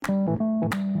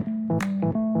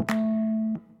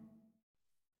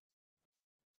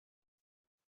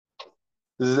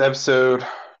This is episode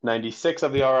 96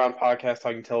 of the All Around Podcast,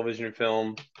 talking television and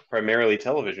film, primarily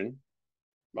television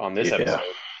on this Yeah. episode.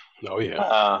 Oh yeah.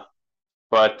 Uh,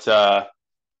 but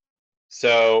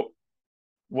so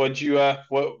this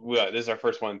is our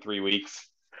first one in 3 weeks.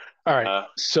 All right. Uh,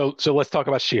 So let's talk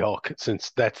about She-Hulk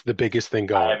since that's the biggest thing I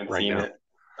going haven't right seen now. it.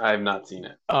 I have not seen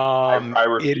it. I It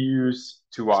refuse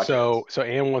to watch it. so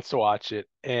Anne wants to watch it,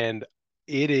 and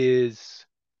it is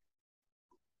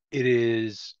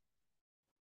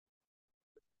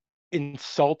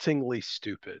insultingly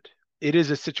stupid. It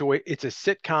is a situation. It's a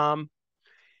sitcom.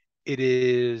 It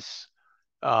is,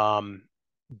 um,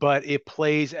 but it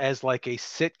plays as like a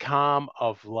sitcom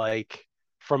of like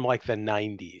from like the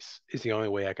 '90s is the only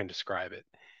way I can describe it.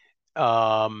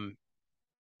 Um,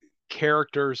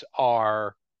 Characters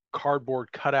are cardboard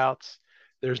cutouts.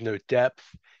 There's no depth.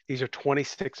 These are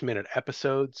 26-minute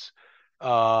episodes.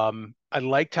 I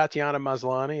like Tatiana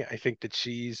Maslany. I think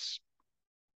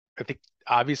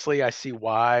obviously I see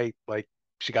why like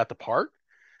she got the part,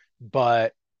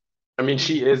 but I mean,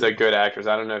 she is a good actress.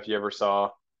 I don't know if you ever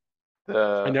saw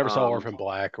I the never saw Orphan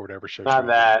Black or whatever show she not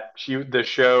was in. that the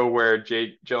show where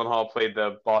Jake Gyllenhaal played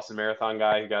the Boston Marathon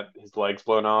guy who got his legs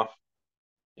blown off,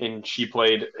 and she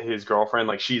played his girlfriend.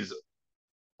 Like she's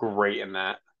great in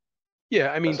that.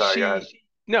 Yeah, I Oh, mean sorry, go ahead.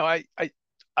 no, I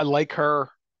like her,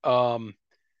 um,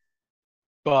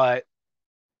 but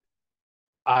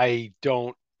I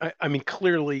don't. I mean,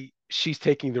 clearly she's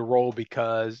taking the role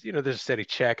because there's a steady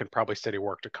check and probably steady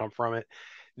work to come from it.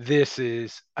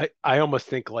 I almost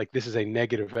think like this is a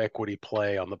negative equity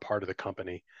play on the part of the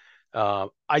company.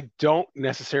 I don't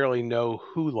necessarily know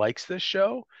who likes this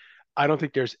show. I don't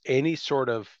think there's any sort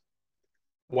of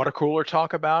water cooler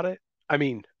talk about it. I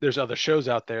mean, there's other shows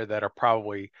out there that are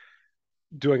probably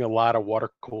doing a lot of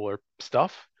water cooler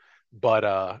stuff,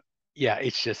 but yeah,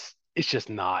 it's just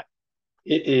not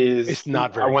It it's is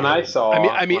not very when I good. I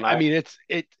mean, saw I mean, when I I mean,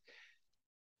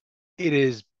 it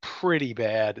is pretty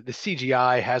bad. The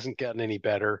CGI hasn't gotten any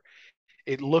better.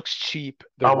 It looks cheap.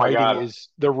 oh my god,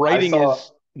 The I writing saw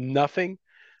is nothing.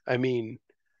 I mean,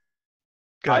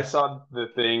 I God, saw the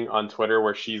thing on Twitter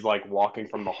where she's like walking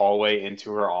from the hallway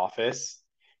into her office,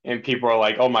 and people are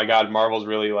like, "Oh my god, Marvel's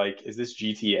really like, is this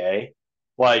GTA?"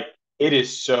 Like it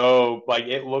is so like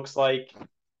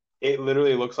it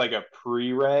literally looks like a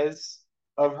pre-res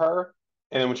of her.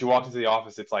 And then when she walks into the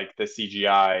office, it's like the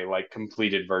CGI, like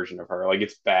completed version of her. Like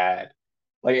it's bad.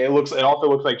 Like it also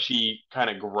looks like she kind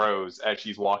of grows as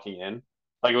she's walking in.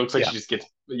 Like it looks like yeah. she just gets,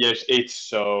 yeah, it's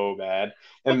so bad.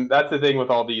 Well, And that's the thing with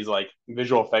all these like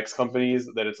visual effects companies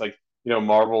that it's like,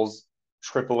 Marvel's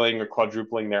tripling or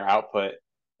quadrupling their output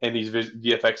and these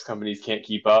VFX companies can't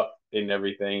keep up and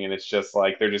everything. And it's just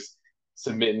like, they're just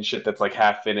submitting shit that's like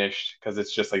half finished because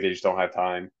it's just like they just don't have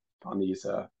time on these.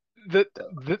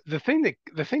 the thing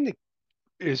that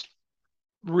is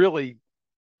really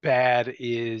bad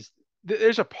is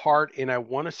there's a part in I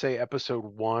want to say episode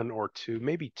 1 or 2,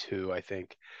 maybe 2, I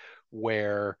think,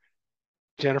 where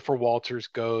Jennifer Walters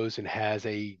goes and has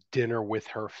a dinner with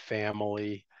her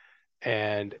family,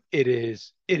 and it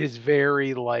is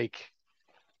very like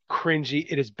cringy.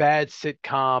 It is bad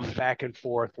sitcom back and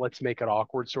forth. Let's make it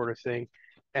awkward sort of thing,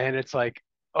 and it's like,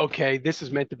 okay, this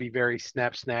is meant to be very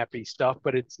snappy stuff,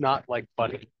 but it's not like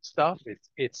funny stuff.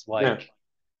 It's Yeah, like,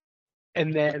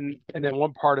 and then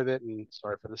one part of it, and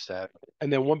sorry for the set,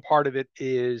 and then one part of it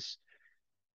is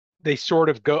they sort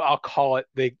of go, I'll call it,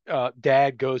 they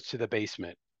dad goes to the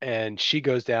basement and she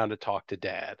goes down to talk to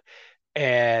dad,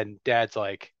 and dad's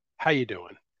like, how you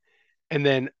doing? And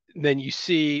then you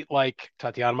see like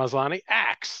Tatiana Maslany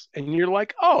acts, and you're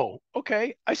like, oh,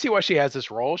 okay, I see why she has this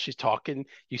role. She's talking,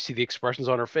 you see the expressions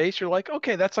on her face, you're like,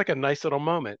 okay, that's like a nice little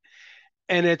moment.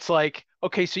 And it's like,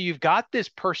 okay, so you've got this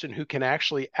person who can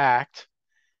actually act,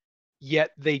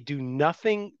 yet they do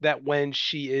nothing that when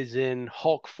she is in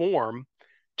Hulk form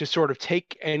to sort of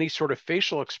take any sort of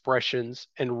facial expressions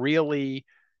and really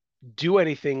do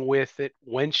anything with it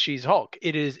when she's Hulk.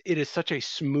 It is such a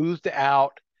smoothed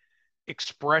out,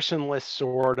 expressionless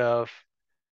sort of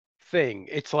thing.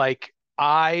 It's like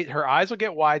her eyes will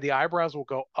get wide, the eyebrows will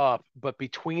go up, but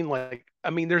between like, I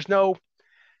mean, there's no,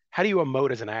 how do you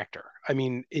emote as an actor? I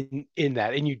mean, in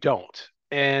that, and you don't.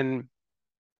 And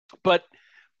but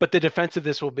but the defense of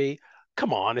this will be,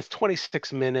 come on, it's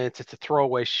 26 minutes, it's a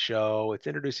throwaway show, it's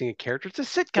introducing a character, it's a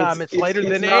sitcom, it's lighter it's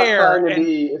than not air. trying to And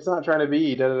be. It's not trying to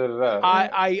be. Da da da da.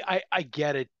 I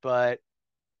get it, but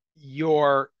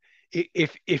you're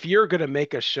if you're gonna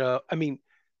make a show, I mean,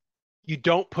 you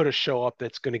don't put a show up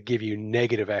that's going to give you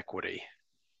negative equity,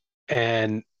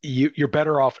 and you're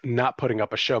better off not putting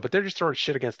up a show. But they're just throwing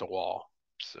shit against the wall.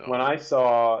 So When I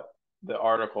saw the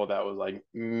article that was like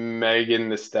Megan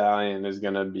the Stallion is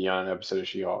gonna be on an episode of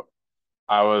She-Hulk.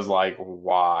 I was like,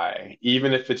 why?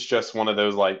 Even if it's just one of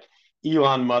those like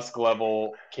Elon Musk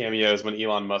level cameos when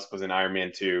Elon Musk was in Iron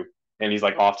Man 2 and he's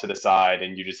like off to the side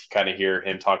and you just kind of hear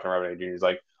him talking to Robert Downey Jr. He's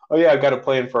like, oh yeah, I've got a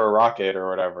plan for a rocket or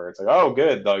whatever. It's like, oh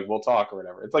good, like we'll talk or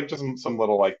whatever. It's like just some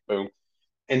little like boom.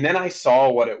 And then I saw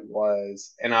what it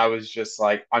was and I was just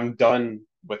like, I'm done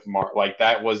with Mark. Like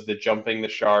that was the jumping the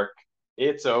shark.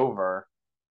 It's over.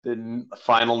 The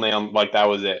final nail, like that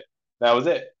was it. That was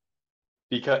it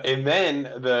because and then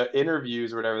the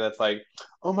interviews or whatever that's like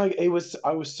oh my it was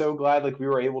I was so glad like we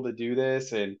were able to do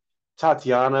this and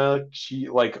Tatiana she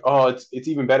like oh it's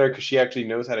even better because she actually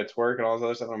knows how to twerk and all this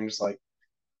other stuff. I'm just like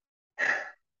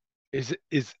Is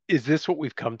this what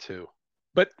we've come to?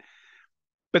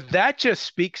 But that just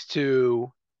speaks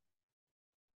to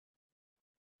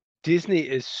Disney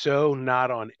is so not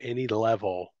on any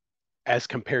level as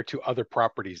compared to other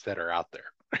properties that are out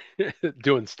there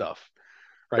doing stuff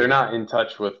they're right not now. in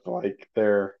touch with like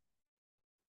their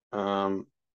um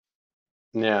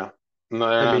yeah no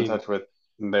they're I not in mean, touch with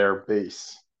their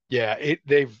base. yeah,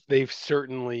 they've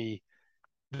certainly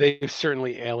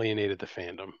alienated the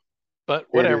fandom. But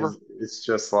It whatever. is it's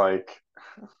just like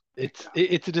It's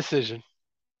a decision.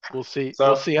 We'll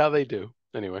so see how they do.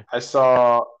 Anyway, I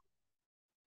saw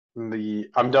the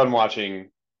I'm done watching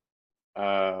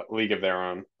League of Their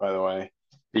Own, by the way,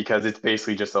 because it's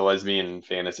basically just a lesbian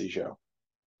fantasy show.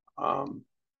 Um,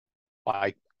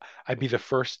 I I'd be the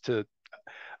first to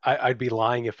I'd be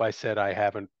lying if I said I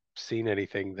haven't seen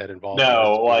anything that involves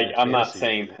no, like lesbian I'm not fantasy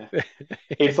saying movie.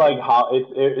 it's like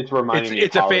it's reminding me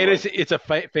of Hollywood. It's a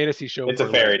fantasy show It's a for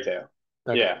fairy lesbians. tale.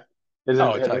 Okay. Yeah, is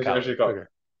Oh, it? it's like That's Hollywood. actually called. Okay.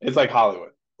 It's like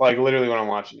Hollywood. Like literally when I'm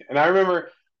watching it, and I remember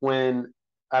when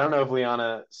I don't know if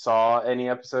Liana saw any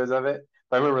episodes of it,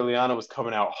 but I remember Liana was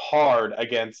coming out hard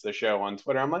against the show on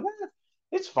Twitter. I'm like,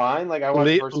 it's fine. Like I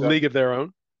watched the first two League of episodes. Their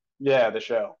Own. Yeah, the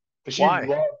show because Why?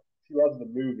 she loves the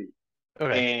movie.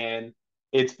 Okay. And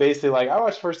it's basically like I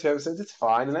watched the first two episodes, it's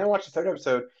fine, and then I watched the third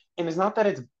episode, and it's not that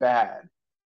it's bad.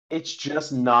 It's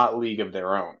just not League of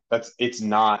Their Own. It's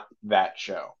not that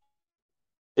show.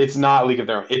 It's not League of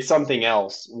Their Own. It's something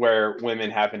else where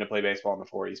women happen to play baseball in the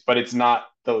 40s, but it's not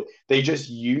the. They just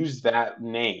use that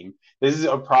name. This is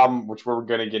a problem which we're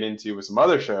going to get into with some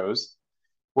other shows,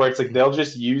 where it's like they'll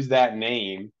just use that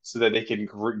name so that they can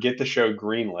get the show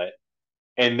greenlit,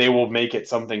 and they will make it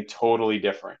something totally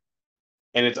different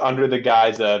and it's under the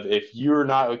guise of if you're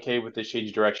not okay with this change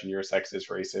of direction, you're a sexist,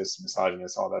 racist,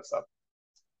 misogynist, all that stuff.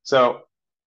 So,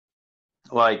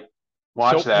 like,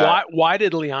 watch So that. why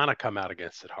did Liana come out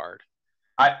against it hard?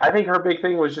 I think her big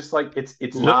thing was just like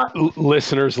it's not.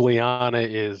 Listeners, Liana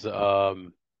is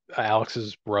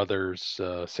Alex's brother's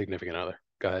significant other.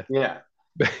 Go ahead. Yeah,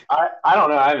 I don't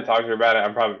know. I haven't talked to her about it.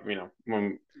 I'm probably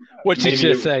when What she maybe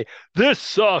just say? This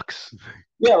sucks.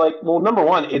 yeah like well number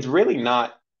one it's really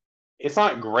not it's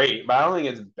not great but I don't think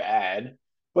it's bad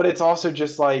but it's also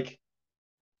just like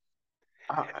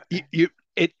uh, You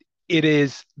it it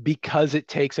is because it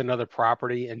takes another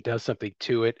property and does something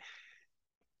to it.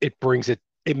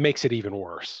 It makes it even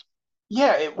worse.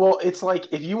 yeah, well, it's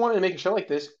like if you wanted to make a show like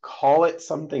this, call it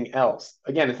something else.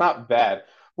 Again, it's not bad.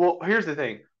 Well, here's the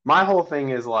thing. My whole thing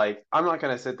is like I'm not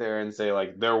gonna sit there and say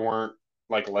like there weren't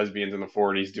like lesbians in the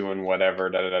 40s doing whatever,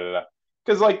 da da da da.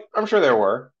 Because like I'm sure there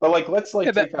were, but like let's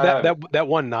Yeah, like take that out of it. that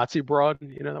one Nazi broad,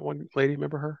 that one lady,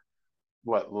 remember her?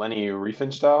 What Lenny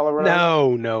Riefenstahl or whatever?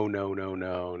 No.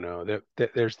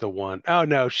 There's the one. Oh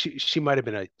no, she might have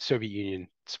been a Soviet Union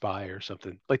spy or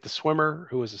something. Like the swimmer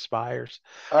who was a spy or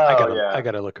Oh I yeah.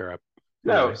 gotta look her up.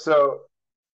 No, Anyway. so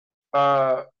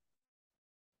uh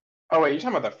oh wait, you're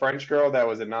talking about the French girl that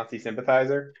was a Nazi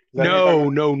sympathizer? Is that who you're talking No,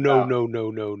 about? no, no, Oh. no,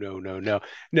 no, no, no, no, no.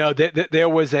 No, there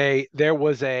was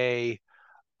a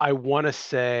I want to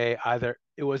say either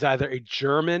a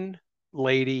German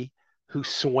lady who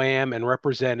swam and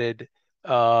represented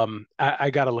I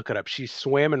got to look it up. She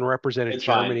swam and represented It's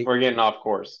fine. Germany. We're getting off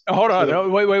course. Hold So on. the No,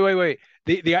 wait.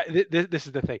 This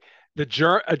is the thing.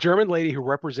 A German lady who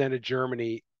represented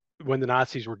Germany when the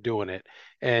Nazis were doing it,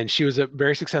 and she was a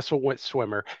very successful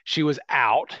swimmer. She was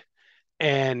out,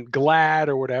 and Glad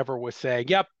or whatever was saying,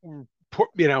 "Yep,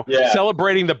 yeah.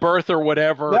 celebrating the birth or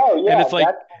whatever." No, And yeah, it's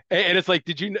like,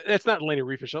 did you? That's not Leni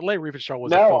Riefenstahl. Leni Riefenstahl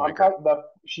was a no, I'm filmmaker. talking about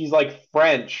she's like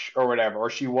French or whatever, or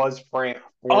she was born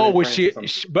Oh, in was France or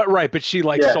something. but right, but she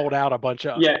like Yeah, sold out a bunch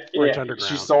of yeah. French She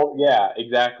underground, sold, yeah,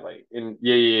 exactly. And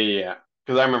yeah.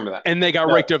 Because I remember that. and they got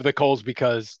No, raked over the coals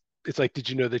because it's like, did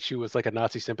you know that she was like a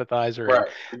Nazi sympathizer? And right,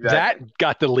 exactly. that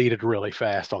got deleted really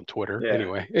fast on Twitter. Yeah.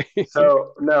 Anyway,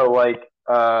 So no, like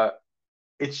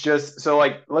it's just so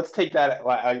like let's take that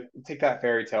take that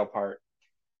fairy tale part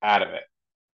out of it.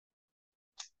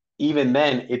 Even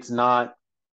then, it's not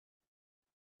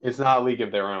a League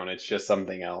of Their Own. It's just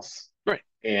something else, Right.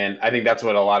 and I think that's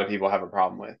what a lot of people have a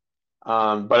problem with.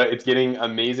 But it's getting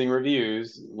amazing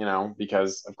reviews,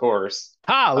 because of course.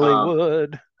 Um,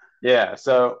 Hollywood. yeah.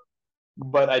 So,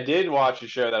 but I did watch a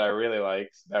show that I really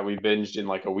liked that we binged in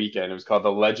like a weekend. It was called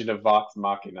The Legend of Vox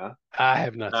Machina, I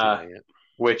have not seen uh, that yet.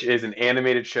 which is an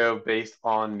animated show based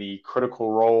on the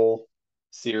Critical Role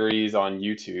series on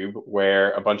YouTube,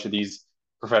 where a bunch of these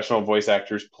professional voice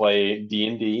actors play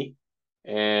D&D,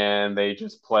 and they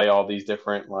just play all these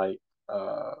different like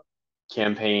uh,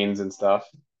 campaigns and stuff,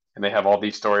 and they have all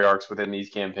these story arcs within these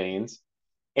campaigns.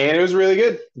 And it was really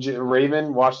good.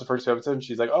 Raven watched the first episode, and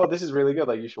she's like, "Oh, this is really good.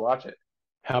 Like, you should watch it."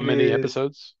 How It many is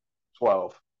episodes?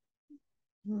 12.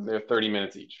 They're 30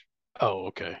 minutes each. Oh,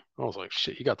 okay. I was like,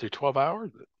 shit, you got through 12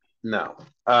 hours? No.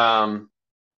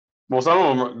 Well, some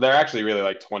of them, they're actually really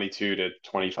like 22 to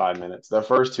 25 minutes. The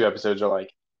first two episodes are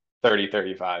like 30,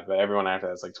 35, but everyone after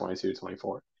that's like 22 to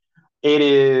 24. It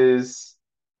is,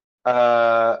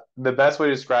 the best way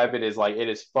to describe it is like, it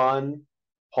is fun,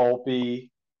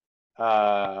 pulpy,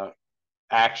 uh,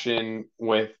 action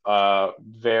with,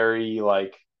 very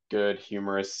like good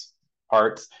humorous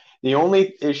parts. The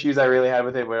only issues I really had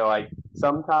with it were like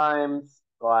sometimes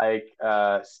like,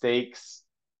 stakes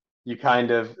you kind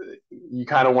of you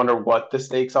kind of wonder what the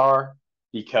stakes are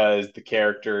because the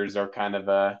characters are kind of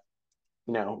a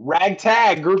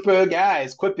ragtag group of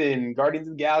guys quipping Guardians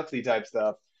of the Galaxy type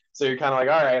stuff. So you're kind of like,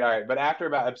 all right. But after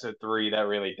about episode three, that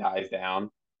really dies down.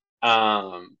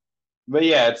 Um, but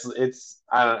yeah, it's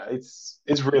I don't know,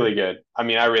 it's really good. I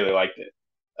mean, I really liked it.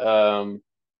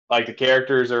 Like the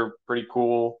characters are pretty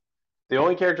cool. The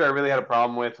only character I really had a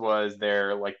problem with was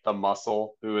their like the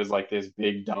muscle, who is like this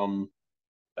big dumb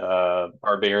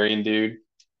barbarian dude,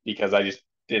 because I just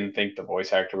didn't think the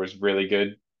voice actor was really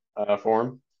good for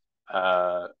him.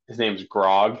 His name's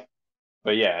Grog,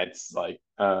 but yeah,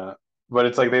 but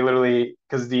it's like they literally,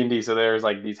 because D&D, so there's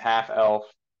like these half elf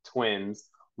twins.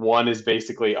 One is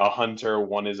basically a hunter,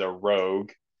 one is a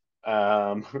rogue.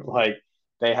 Like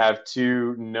they have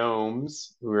two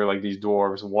gnomes who are like these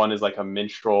dwarves. One is like a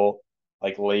minstrel,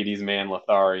 like ladies' man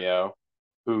Lothario,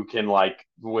 who can like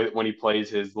when he plays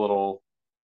his little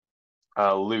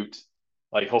loot.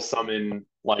 Like he'll summon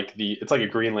like it's like a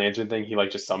Green Lantern thing. He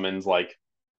like just summons like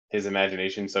his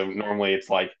imagination. So normally it's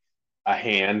like a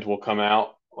hand will come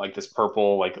out, like this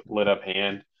purple like lit up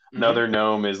hand. Mm-hmm. Another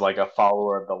gnome is like a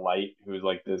follower of the light who's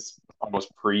like this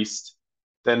almost priest.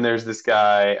 Then there's this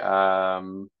guy,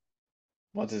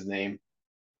 what's his name?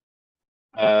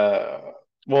 Uh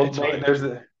well It's they, fine. there's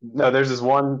a, no there's this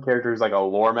one character who's like a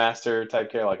lore master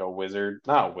type character, like a wizard,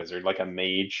 not a wizard, like a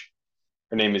mage.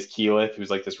 Her name is Keyleth, who's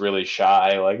like this really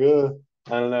shy, like,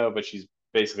 I don't know, but she's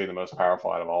basically the most powerful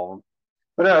out of all of them.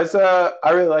 But no,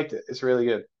 I really liked it. It's really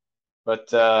good. But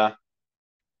no,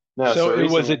 So so it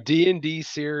was a recently, D&D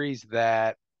series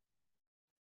that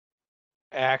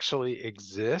actually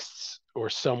exists, or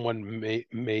someone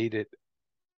made it,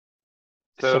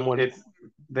 so someone it's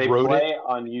they wrote it. play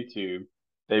on YouTube.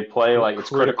 They play like it's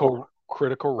critical,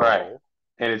 Critical right? Role.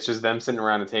 And it's just them sitting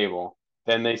around a table.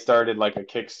 Then they started like a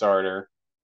Kickstarter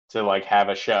to like have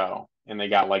a show, and they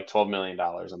got like $12 million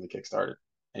on the Kickstarter,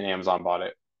 and Amazon bought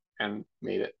it and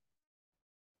made it.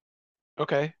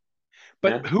 Okay.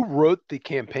 But Yeah. who wrote the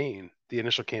campaign, the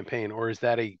initial campaign, or is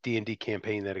that a D&D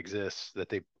campaign that exists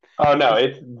that Oh no,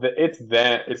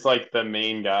 it's like the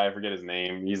main guy. I forget his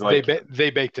name. they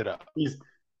baked it up? He's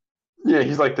yeah,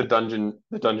 he's like the dungeon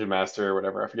master or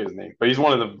whatever. I forget his name, but he's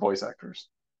one of the voice actors.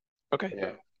 Okay.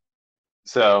 Yeah.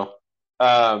 So,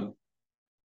 um,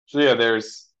 so yeah,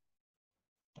 there's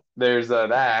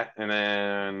that, and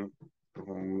then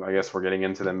I guess we're getting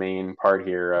into the main part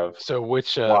here of So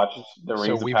which watch the so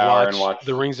Rings of we've Power and watched watch.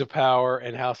 The Rings of Power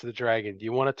and House of the Dragon. Do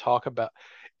you want to talk about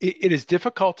it is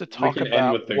difficult to We talk can end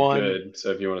about with the one. good.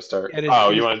 So if you want to start, It is oh,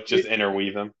 it you is want to just it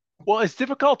interweave them? well, it's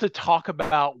difficult to talk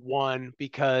about one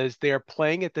because they're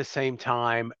playing at the same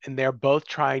time and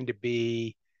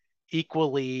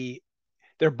equally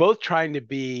they're both trying to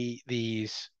be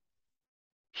these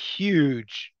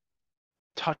huge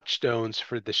touchstones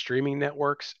for the streaming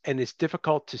networks, and it's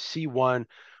difficult to see one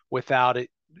without it,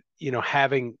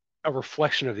 having a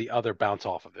reflection of the other bounce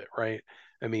off of it, right?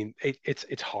 I mean,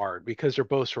 it's hard because they're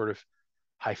both sort of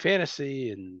high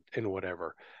fantasy and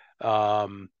whatever.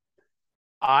 Um,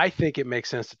 I think it makes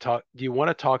sense to talk. Do you want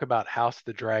to talk about House of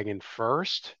the Dragon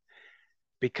first?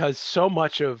 Because so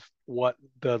much of what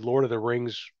the Lord of the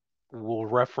Rings will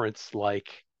reference,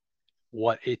 like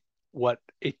what it what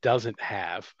it doesn't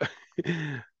have.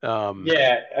 um,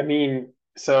 Yeah, I mean,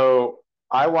 so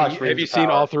I watched have Rings you of seen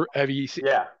all Power. through? Have you seen?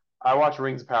 Yeah, I watched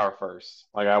Rings of Power first.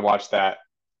 Like I watched that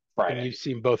And Friday, you've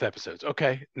seen both episodes,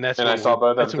 okay? And and I saw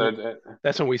both episodes.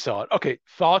 that's when we saw it. Okay,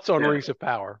 thoughts on Yeah, Rings of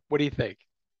Power? What do you think?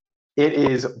 it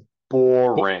is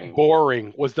boring.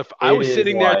 Boring was I It was is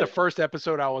sitting there at the like, first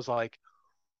episode. I was like,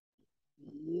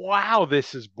 wow,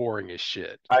 this is boring as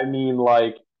shit. I mean,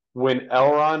 like when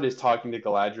Elrond is talking to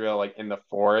Galadriel, like in the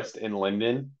forest in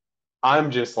Linden,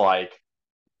 I'm just like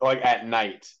at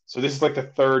night. So this is like the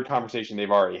third conversation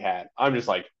they've already had. I'm just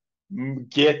like,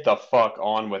 get the fuck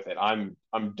on with it. I'm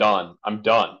done. I'm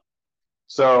done.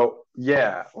 So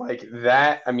yeah, like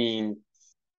that. I mean,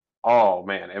 oh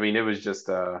man. I mean, it was just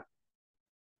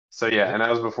so yeah, and that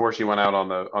was before she went out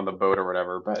on the boat or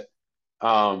whatever. But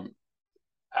um,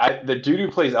 the dude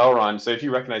who plays Elrond. So if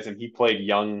you recognize him, he played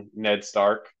young Ned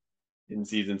Stark in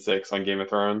season 6 on Game of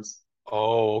Thrones.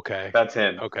 Oh, okay, That's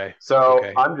him. okay, So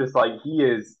okay. I'm just like, he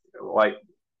is like,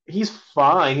 he's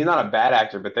fine. He's not a bad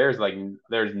actor, but there's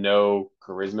no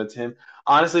charisma to him.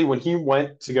 Honestly, when he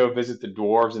went to go visit the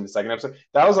dwarves in the second episode,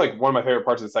 that was like one of my favorite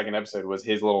parts of the second episode was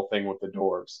his little thing with the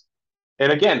dwarves.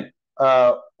 And again,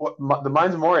 the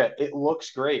Mines of Moria, it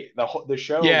looks great. The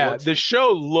show Yeah, looks the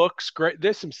show looks great.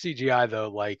 There's some CGI though,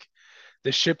 like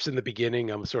the ships in the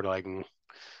beginning. I'm sort of like,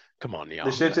 come on, the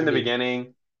y'all. shits I in the mean,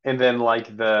 beginning, and then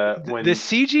like the the when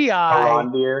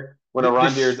CGI,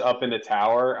 Arondir's this up in the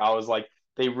tower, I was like,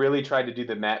 they really tried to do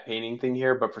the matte painting thing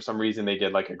here, but for some reason they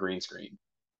did like a green screen.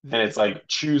 And it's like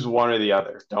choose one or the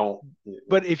other. Don't.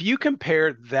 but if you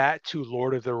compare that to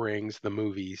Lord of the Rings, the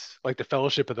movies, like the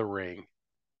Fellowship of the Ring,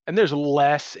 and there's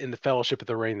less in the Fellowship of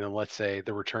the Ring than let's say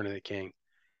the Return of the King.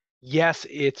 Yes,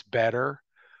 it's better,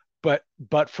 but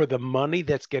for the money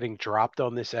that's getting dropped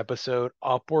on this episode,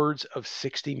 upwards of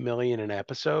 60 million an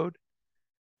episode,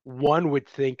 one would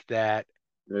think that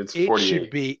It's it should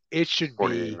 48. be it It's should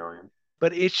 48 be million.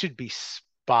 but it should be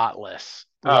spotless.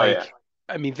 Oh yeah. Like,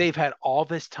 I mean, they've had all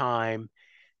this time,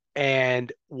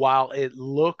 and while it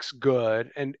looks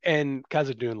good, and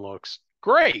Khazad looks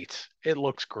great, it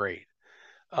looks great.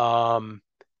 Um,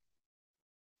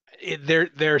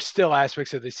 there are still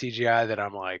aspects of the CGI that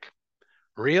I'm like,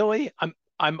 really?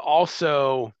 I'm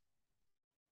also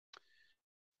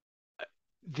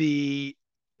the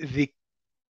the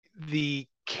the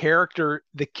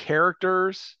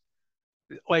characters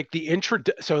like the intro.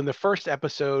 So in the first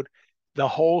episode, the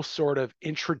whole sort of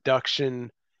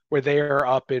introduction where they are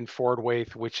up in Fort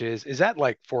Waith, which is that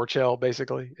like Fort Hill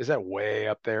basically? Is that way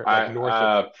up there, like I north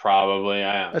of? probably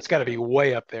I That's got honestly to be don't.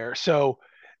 way up there. So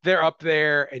they're up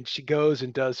there, and she goes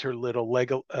and does her little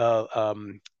Lego.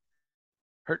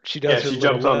 She Yeah, does her she little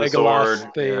jumps on the Legolas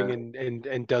sword. thing Yeah.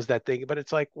 and does that thing. But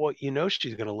it's like, well,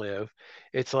 she's gonna live.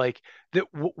 It's like that.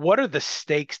 What are the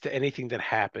stakes to anything that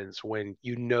happens when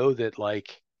you know that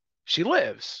like she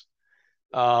lives?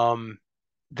 Um,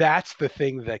 that's the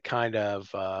thing that kind of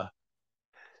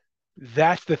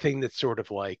that's the thing that's sort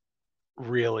of like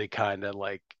really kind of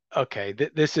like, okay,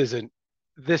 this isn't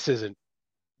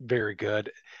very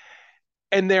good.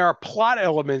 And there are plot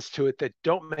elements to it that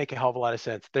don't make a hell of a lot of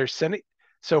sense. They're sending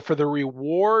so for the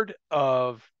reward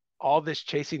of all this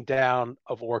chasing down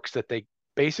of orcs that they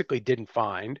basically didn't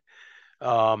find,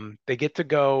 they get to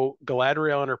go.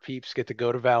 Galadriel and her peeps get to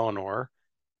go to Valinor,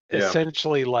 Yeah.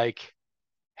 essentially like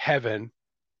heaven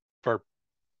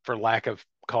for lack of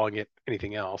calling it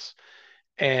anything else.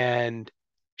 And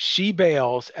she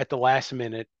bails at the last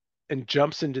minute and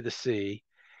jumps into the sea.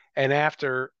 And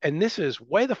this is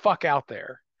way the fuck out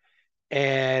there.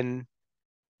 And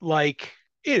like,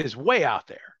 it is way out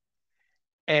there.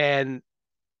 And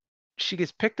she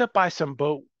gets picked up by some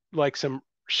boat, like some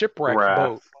shipwrecked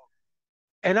boat. Wrath.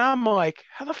 And I'm like,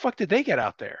 how the fuck did they get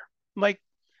out there? Like,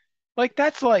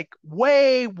 that's like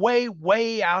way, way,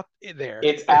 way out there.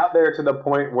 It's out there to the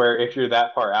point where if you're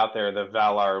that far out there, the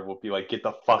Valar will be like, get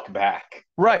the fuck back.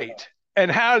 Right. And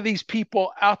how are these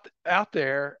people out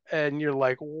there? And you're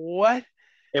like, what?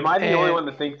 Am I the only And one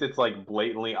that thinks it's like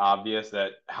blatantly obvious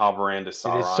that Halbrand is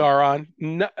it is Sauron? Sauron.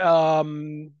 No,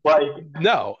 Like,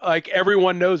 no, like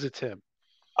everyone knows it's him.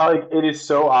 it is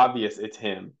so obvious it's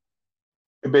him.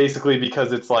 Basically,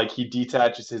 because it's like he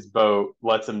detaches his boat,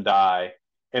 lets him die,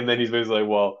 and then he's basically like,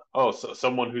 well, oh, so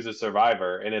someone who's a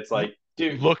survivor, and it's like,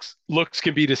 dude, Looks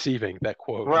can be deceiving. That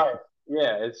quote. right?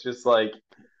 Yeah, it's just like.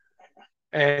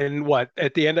 And what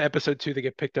at the end of episode 2, they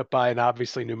get picked up by an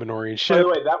obviously Numenorian By the ship.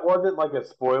 way, that wasn't like a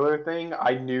spoiler thing.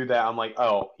 I knew that. I'm like,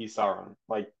 oh, he's Sauron.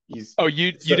 Like he's Oh,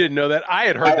 you so didn't know that? I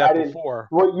had heard I that didn't. before.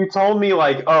 Well, you told me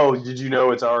like, oh, did you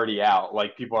know it's already out?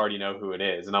 Like people already know who it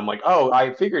is, and I'm like, oh,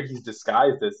 I figured he's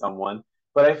disguised as someone.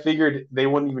 but I figured they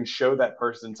wouldn't even show that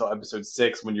person until episode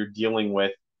 6 when you're dealing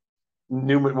with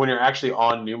when you're actually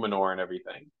on Numenor and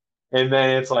everything. And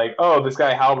then it's like, oh, this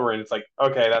guy Halberin. It's like,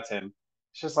 okay, that's him.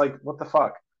 It's just like, what the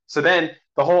fuck? So then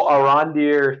the whole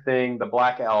Arondir thing, the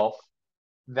Black Elf,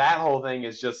 that whole thing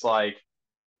is just like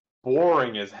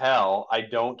boring as hell. I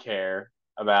don't care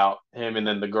about him. And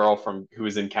then the girl from who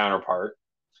is in Counterpart.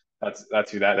 That's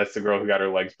the girl who got her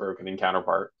legs broken in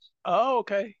Counterpart. Oh,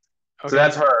 okay. So Okay.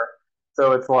 that's her.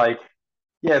 So it's like,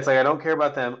 yeah, it's like I don't care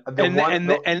about them. The And one,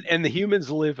 the, and the humans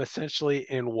live essentially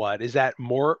in what? Is that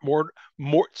more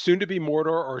soon to be Mordor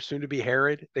or soon to be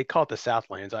Herod? They call it the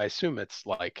Southlands. I assume it's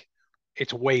like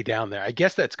it's way down there. I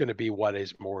guess that's going to be what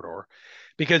is Mordor.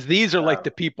 Because these are like uh,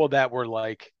 the people that were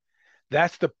like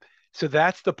that's the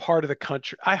that's the part of the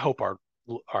country. I hope our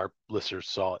listeners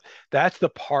saw it. That's the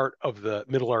part of the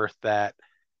Middle Earth that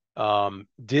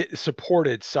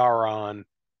supported Sauron.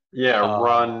 yeah, Um,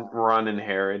 run, and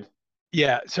Herod.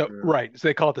 yeah, so Mm. right. So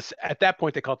they call it this at that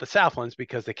point they call it the Southlands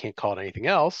because they can't call it anything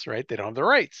else, right? They don't have the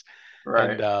rights.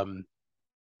 And Right.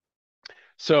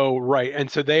 so right, and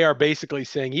so they are basically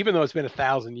saying, even though it's been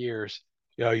 1,000 years,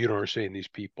 you don't understand these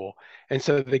people, and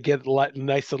so they get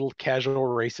nice little casual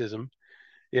racism,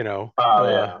 you know, Oh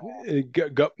yeah,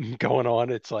 going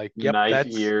on. It's like, yep, knife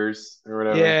that's ears or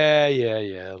whatever.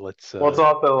 yeah. Let's Well, it's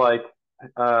also like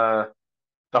uh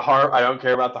the Har. I don't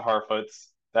care about the Harfoots.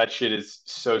 That shit is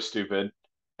so stupid.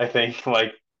 I think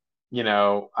like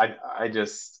I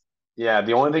just yeah.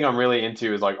 The only thing I'm really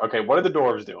into is like, okay, what are the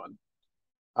dwarves doing?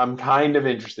 I'm kind of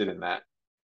interested in that.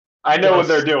 I know well, what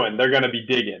they're doing. They're gonna be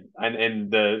digging,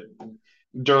 and the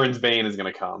Durin's Bane is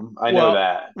gonna come. I know well,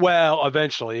 that.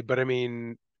 eventually, but I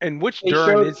mean, and which They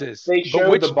Durin showed is this? they But showed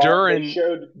which the ball. They Durin?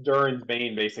 showed Durin's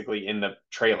Bane basically in the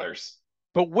trailers.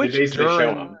 But They which basically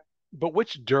show Durin? him. But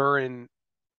which Durin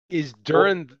is Well,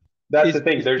 Durin? that's the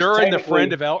thing. Is There's Durin the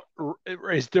friend technically of El?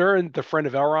 Is Durin the friend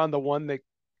of Elrond, the one that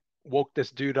woke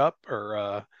this dude up, or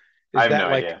I have no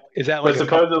idea. is that But like a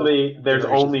couple supposedly there's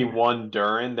generations only later? one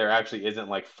Durin. There actually isn't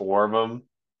like four of them.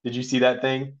 Did you see that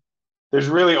thing? There's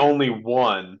really only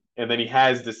one, and then he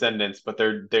has descendants, but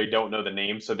they don't know the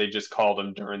name, so they just called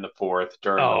him Durin the fourth,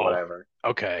 Durin the Oh, whatever.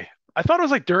 okay. I thought it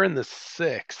was like Durin the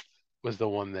sixth was the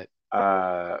one that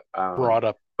I don't know. brought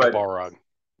up the But Balrog.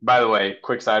 by the way,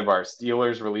 quick sidebar: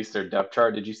 Steelers released their depth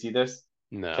chart. Did you see this?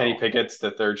 Kenny No, Pickett's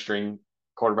the third string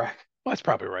quarterback. well, that's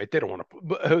probably right. They don't want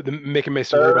to making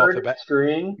Mason Rudolph Third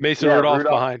string. Mason Yeah, Rudolph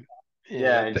Rudolph. behind. Yeah,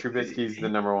 Yeah, and Trubisky's the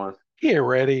number one. he ain't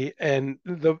ready. And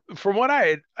the from what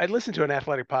I listened to an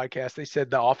athletic podcast, they said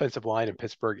the offensive line in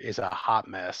Pittsburgh is a hot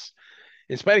mess.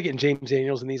 In spite of getting James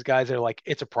Daniels and these guys, they're like,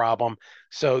 it's a problem.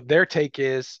 So their take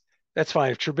is that's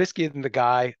fine. If Trubisky isn't the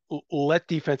guy, let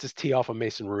defenses tee off of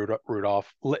Mason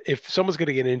Rudolph. If someone's going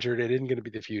to get injured, it isn't going to be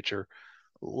the future.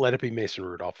 Let it be Mason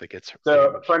Rudolph that gets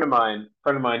So damaged. a friend of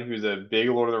mine who's a big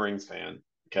Lord of the Rings fan.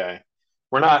 Okay,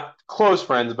 we're not close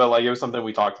friends, but like it was something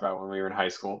we talked about when we were in high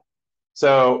school.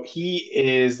 So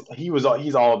he's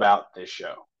all about this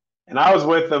show, and I was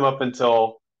with them up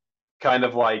until kind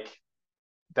of like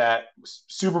that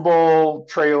Super Bowl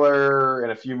trailer,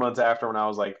 and a few months after when I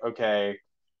was like, okay,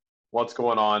 what's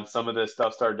going on? Some of this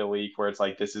stuff started to leak where it's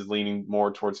like this is leaning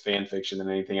more towards fan fiction than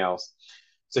anything else.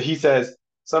 So he says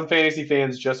some fantasy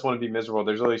fans just want to be miserable.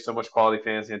 There's really so much quality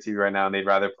fantasy on TV right now, and they'd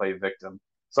rather play victim.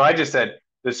 So I just said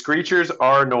the Screechers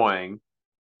are annoying,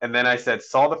 and then I said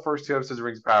saw the first two episodes of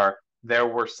Rings of Power. There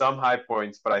were some high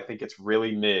points, but I think it's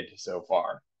really mid so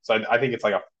far. So I think it's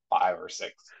like a 5 or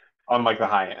 6 on like the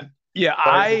high end. Yeah,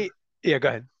 But yeah, go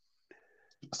ahead.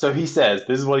 so he says,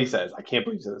 this is what he says. I can't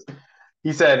believe he says this.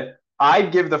 He said,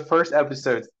 I'd give the first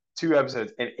episodes, 2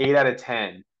 episodes, an 8 out of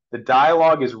 10. The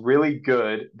dialogue is really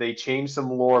good. They changed some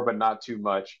lore, but not too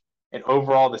much. And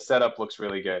overall, the setup looks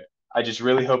really good. I just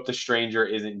really hope the stranger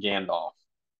isn't Gandalf.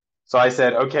 So I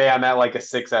said, okay, I'm at like a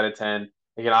 6 out of 10.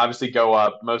 It can obviously go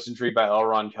up. Most intrigued by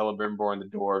Elrond, Celebrimbor, and the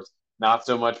dwarves. Not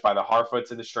so much by the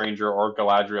Harfoots and the stranger or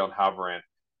Galadriel and Halbrand.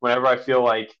 Whenever I feel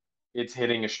like it's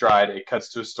hitting a stride, it cuts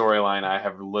to a storyline I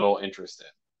have little interest in.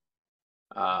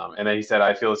 And then he said,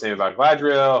 I feel the same about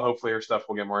Gladriel. Hopefully her stuff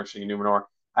will get more interesting in Numenor.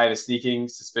 I have a sneaking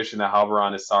suspicion that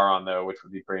Halvaran is Sauron, though, which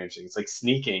would be pretty interesting. It's like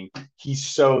sneaking. He's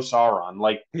so Sauron.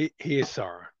 Like, He is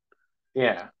Sauron,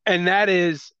 yeah. and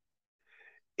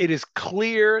it is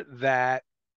clear that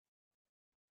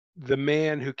the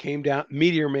man who came down,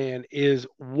 Meteor Man, is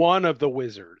one of the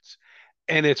wizards,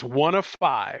 and it's one of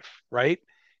five, right?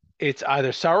 It's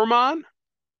either Saruman,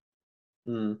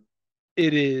 Mm.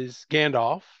 it is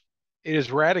Gandalf, it is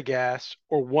Radagast,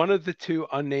 or one of the two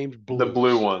unnamed The blue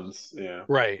blues. ones. Yeah.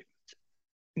 Right.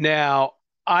 Now,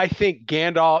 I think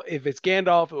Gandalf, if it's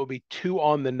Gandalf, it will be too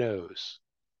on the nose.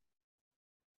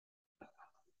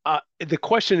 The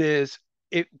question is,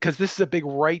 because this is a big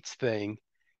rights thing,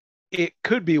 it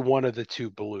could be one of the two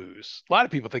blues. A lot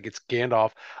of people think it's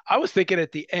Gandalf. I was thinking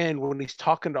at the end when he's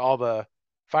talking to all the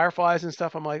fireflies and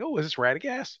stuff, I'm like, oh, is this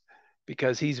Radagast?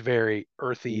 Because he's very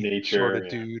earthy sort Nature, of yeah.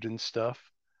 dude and stuff.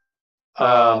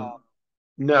 Um,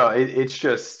 no, it's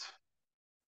just,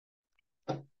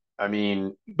 I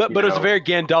mean, But it was a very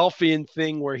Gandalfian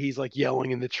thing where he's like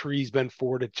yelling and the trees bend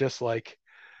forward. It's just like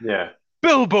yeah,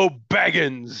 Bilbo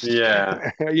Baggins.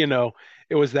 yeah. you know,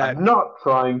 it was that I'm not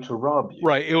trying to rob you.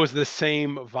 right. It Yeah, was the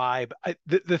same vibe.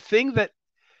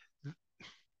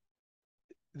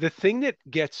 The thing that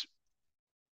gets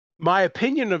my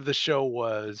opinion of the show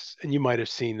was, and you might have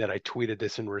seen that I tweeted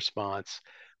this in response.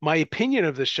 My opinion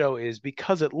of the show is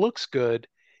because it looks good,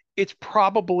 it's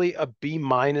probably a B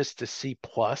minus to C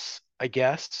plus, I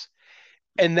guess.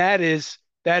 And that is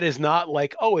not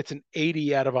like, oh, it's an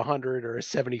 80 out of 100 or a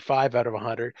 75 out of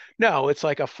 100. No, it's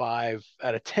like a 5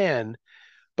 out of 10.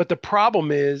 But the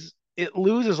problem is it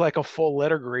loses like a full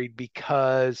letter grade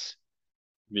because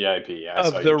VIP. I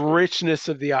saw of the your tweet. richness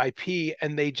of the IP,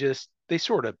 and they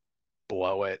sort of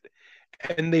blow it.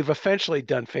 And they've eventually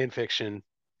done fan fiction.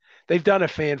 They've done a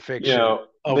fan You fiction know,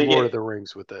 of Lord of the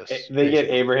Rings with this, they get basically.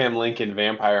 Abraham Lincoln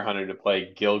Vampire Hunter to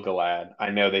play Gilgalad. I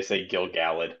know they say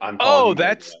Gilgalad. I'm calling Oh, him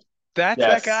that's Gilgalad. that's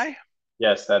that Yes, guy.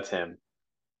 yes, that's him.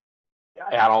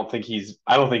 I don't think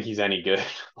he's any good.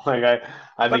 like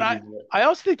I But think I he's I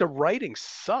also think the writing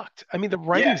sucked. I mean, the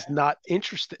yeah. writing's not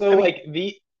interesting. So I mean, like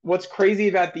the what's crazy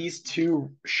about these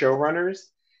two showrunners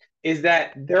is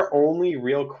that their only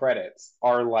real credits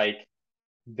are like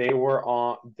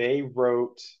they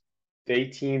wrote they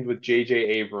teamed with JJ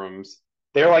Abrams.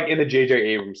 They're like in the JJ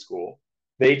Abrams school.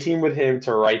 They teamed with him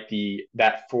to write the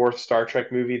that fourth Star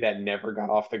Trek movie that never got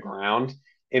off the ground,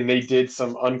 and they did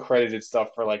some uncredited stuff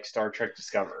for like Star Trek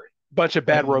Discovery.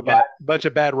 And that bunch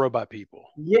of bad robot people.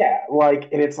 yeah, like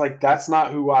and it's like that's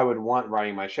not who I would want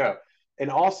writing my show. And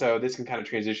also this can kind of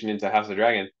transition into House of the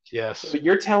Dragon. So Yes.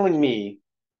 you're telling me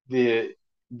the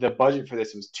the budget for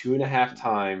this was two and a half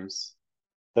times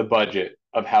the budget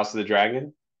of House of the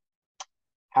Dragon.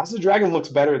 House of the Dragon looks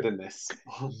better than this.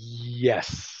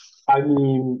 Yes. I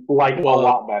mean, like a Well,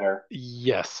 lot better.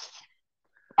 yes.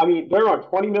 I mean, they're on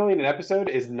 20 million an episode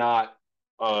is not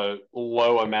a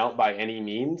low amount by any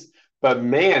means, but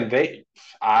man,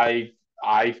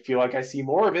 I feel like I see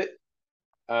more of it.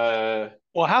 Uh,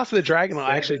 Well, House of the Dragon will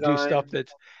Set actually do stuff design,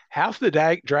 that's House of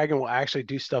the Dragon will actually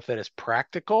do stuff that is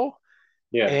practical,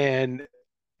 yeah, and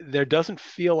there doesn't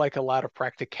feel like a lot of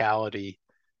practicality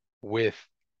with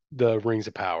the Rings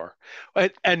of Power.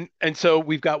 And so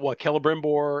we've got what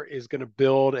Celebrimbor is going to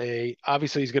build a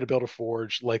obviously he's going to build a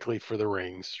forge likely for the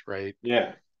rings, right?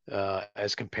 yeah.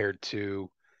 As compared to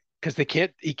because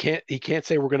he can't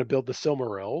say we're going to build the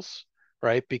Silmarils,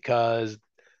 right? Because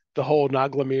the whole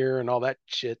Naglamir and all that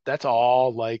shit, that's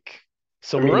all like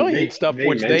I mean, Silmarillion stuff,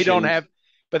 which they don't have,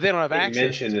 but they don't have they access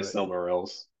mentioned the to it.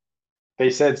 Silmarils.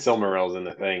 They said Silmarils in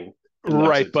the thing in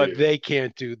Right, episode but two. they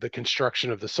can't do the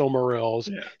construction of the Silmarils.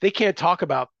 Yeah. They can't talk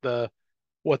about the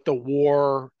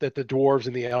war that the dwarves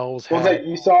and the elves Well, it's like had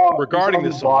you saw regarding the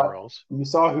who bought Silmarils. you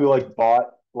saw who like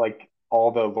bought like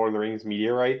all the Lord of the Rings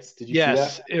media rights. Did you see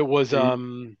that? Yes, it was And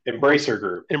what's Embracer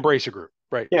Group. Embracer Group,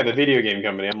 right? Yeah, the video game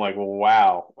company. I'm like, well,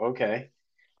 wow, okay.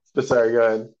 But sorry, go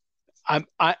ahead. I'm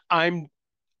I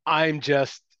I'm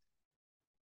just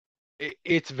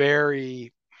it's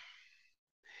very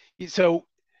so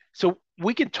so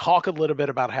we can talk a little bit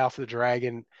about House of the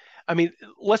Dragon. I mean,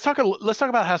 let's talk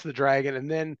about House of the Dragon, and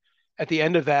then at the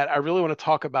end of that, I really want to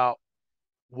talk about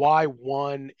why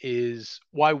one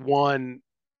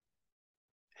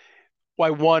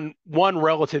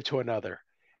relative to another,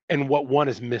 and what one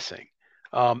is missing.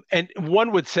 And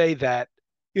one would say that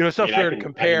it's I not mean, fair to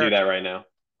I can do compare. that right now.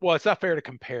 Well, it's not fair to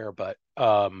compare, but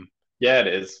Yeah, it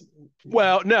is.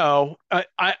 well, no,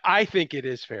 I think it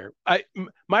is fair.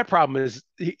 My problem is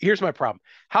here's my problem.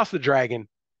 House of the Dragon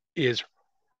is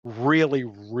really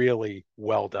really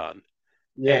well done,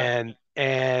 Yeah,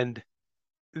 and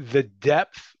the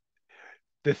depth.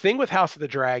 The thing with House of the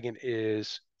Dragon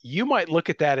is you might look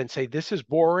at that and say this is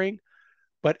boring,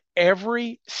 but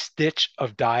every stitch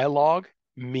of dialogue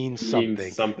means means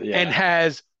something something. and Yeah,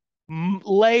 has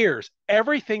layers.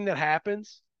 Everything that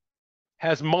happens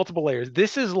has multiple layers.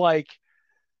 This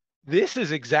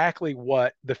is exactly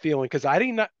what the feeling because I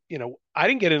didn't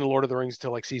get into Lord of the Rings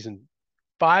until like season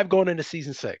 5 going into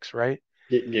season 6, right?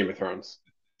 Game of Thrones.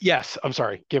 Yes, I'm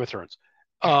sorry, Game of Thrones.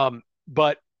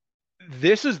 But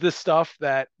this is the stuff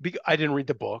that I didn't read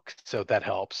the book, so that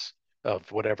helps.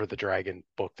 of whatever the dragon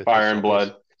book that Fire this and is.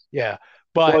 Blood. Yeah,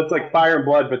 Well, but it's like Fire and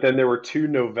Blood, but then there were two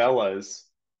novellas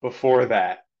before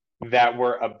that that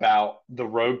were about the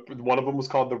rogue. One of them was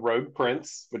called The Rogue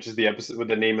Prince, which is the episode with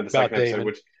the name of the about second episode, Damon.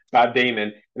 which about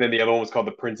Damon, and then the other one was called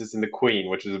The Princess and the Queen,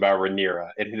 which is about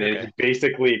Rhaenyra. And then he Okay,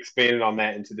 basically expanded on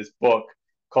that into this book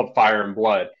called Fire and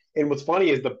Blood. And what's funny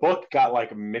is the book got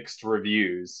like mixed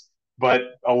reviews, but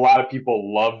a lot of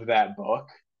people loved that book,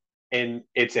 and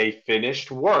it's a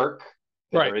finished work.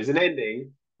 right, There is an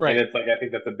ending, and right. it's like I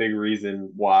think that's a big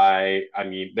reason why. I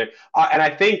mean, and I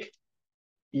think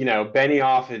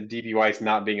Benioff and DB Weiss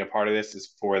not being a part of this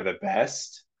is for the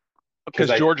best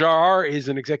because Because George R. is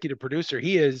an executive producer.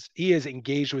 He is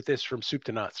engaged with this from soup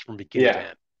to nuts, from beginning to yeah,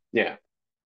 end. yeah,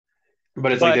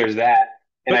 but it's like But there's that,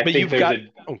 and I but think you've there's got a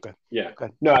okay, yeah, okay,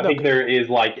 no, I no, think there is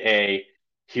like a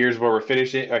here's where we're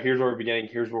finishing, here's where we're beginning,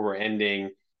 here's where we're ending,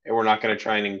 and we're not going to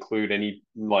try and include any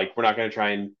like we're not going to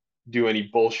try and do any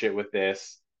bullshit with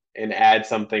this and add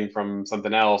something from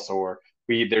something else or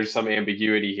we there's some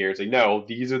ambiguity here. It's like no,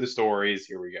 these are the stories.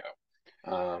 Here we go.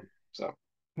 So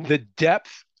the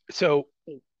depth. So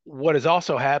what is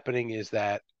also happening is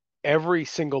that every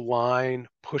single line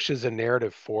pushes a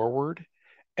narrative forward,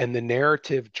 and the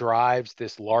narrative drives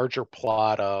this larger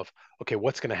plot of okay,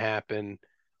 what's going to happen.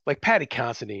 Like Patty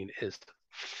Considine is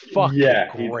fucking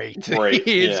yeah, he's great. great.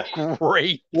 He is Yeah.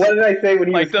 great. What did I say when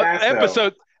he Like was the cast though?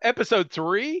 episode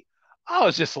three, I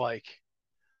was just like,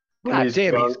 When God he's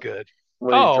damn, he's drunk, good.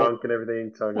 when he's Oh, drunk and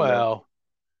everything, talking about well,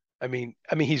 I mean,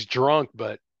 he's drunk,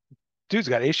 but dude's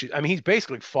got issues. I mean, he's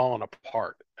basically falling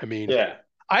apart. I mean, yeah,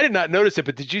 I did not notice it,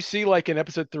 but did you see like in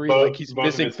episode three, like he's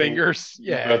both of missing his fingers, fingers?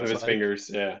 Yeah, both of it's his like, fingers.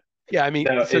 Yeah. yeah, I mean,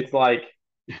 No, so it's like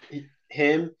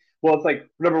him. Well, it's like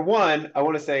number one. I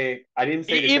want to say I didn't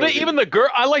say the show was gonna. even the girl,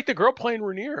 I like the girl playing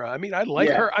Rhaenyra. I mean, I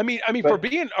like Yeah, her. I mean, for but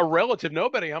being a relative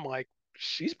nobody, I'm like,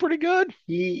 she's pretty good.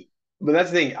 he. But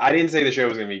that's the thing. I didn't say the show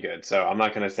was gonna be good, so I'm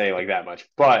not gonna say like that much.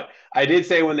 But I did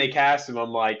say when they cast him, I'm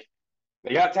like,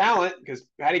 they got talent because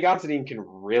Patty Considine can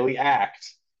really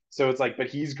act. So it's like, but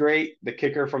he's great. The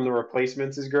kicker from the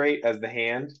replacements is great as the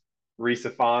hand,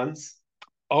 Risa Fons.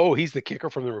 Oh, he's the kicker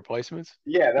from the replacements.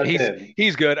 Yeah, Yeah, that's him.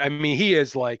 he's good. I mean, he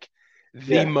is like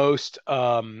the Yeah, most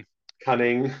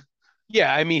cunning.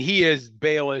 yeah, I mean, he is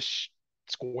Baelish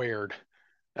squared.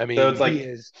 I So mean, it's he like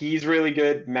is. he's really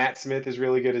good. Matt Smith is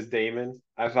really good as Damon.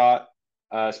 I thought,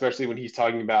 especially when he's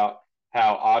talking about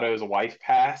how Otto's wife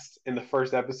passed in the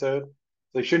first episode.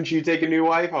 It's like, shouldn't you take a new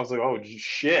wife? I was like, oh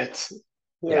shit.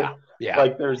 Yeah, yeah,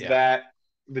 Like there's yeah. that.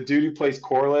 The dude who plays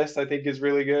Corliss, I think, is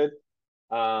really good.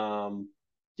 Um,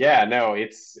 yeah, no,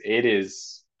 it's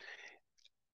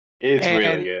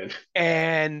really And good.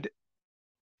 and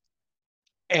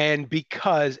and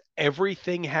because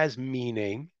everything has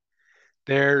meaning,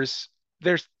 there's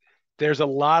there's there's a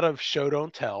lot of show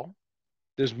don't tell.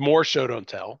 There's more show don't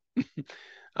tell.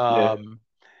 Yeah. Um,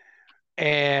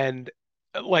 and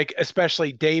like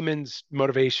especially Damon's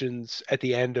motivations at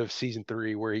the end of season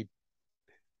three,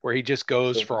 where he just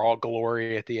goes So, for all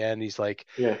glory at the end. He's like,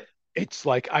 yeah. it's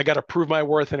like I got to prove my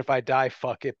worth, and if I die,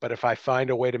 fuck it. But if I find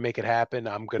a way to make it happen,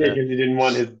 Yeah, because he didn't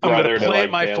want his I'm gonna brother to plant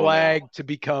like my bail him out. flag to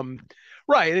become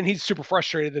right. And he's super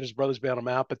frustrated that his brother's bailing him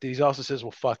out, but he also says,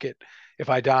 "Well, fuck it. If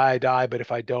I die, I die. But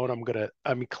if I don't, I'm gonna."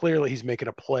 I mean, clearly he's making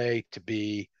a play to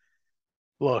be.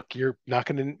 Look, you're not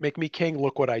gonna make me king.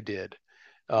 Look what I did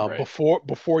Right.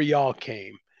 before y'all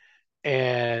came,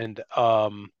 and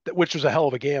which was a hell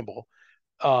of a gamble.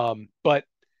 But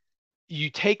you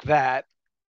take that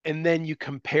and then you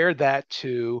compare that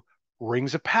to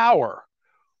Rings of Power,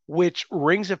 which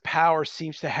Rings of Power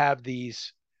seems to have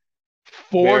these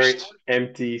Very forced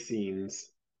empty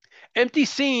scenes. empty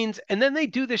scenes, and then they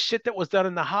do this shit that was done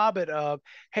in The Hobbit of,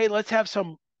 hey, let's have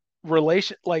some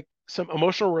relation, like some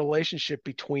emotional relationship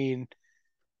between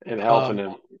An elf and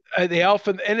um, him. the elf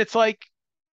and it's like,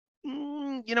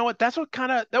 you know what? That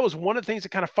was one of the things that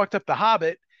kind of fucked up The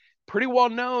Hobbit. Pretty well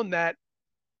known that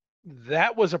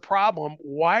that was a problem.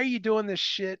 Why are you doing this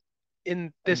shit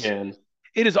in this? Again.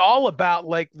 It is all about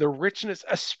like the richness,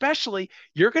 especially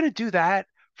you're going to do that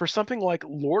for something like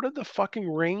Lord of the fucking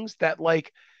Rings that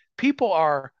like people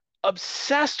are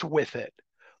obsessed with it.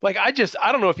 Like I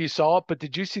don't know if you saw it, but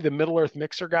did you see the Middle Earth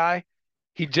Mixer guy?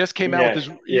 He just came out with Yeah, this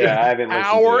yeah, I haven't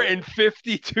listened to hour it. and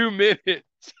 52 minutes.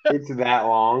 It's that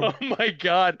long. Oh my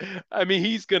God. I mean,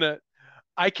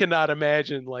 I cannot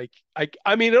imagine like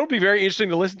I mean, it'll be very interesting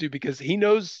to listen to because he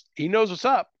knows what's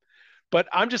up. But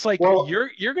I'm just like, Well,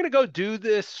 you're gonna go do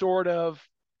this sort of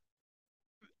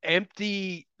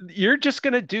empty. You're just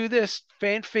gonna do this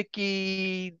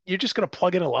fanficky. You're just gonna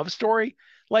plug in a love story.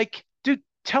 Like, dude,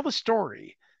 tell the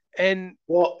story. And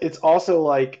it's also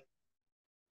like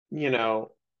you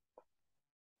know,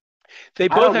 They I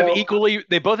both don't have know.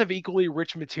 equally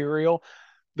rich material.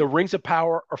 The Rings of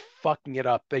Power are fucking it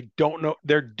up. They don't know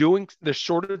they're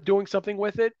sort of doing something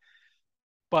with it,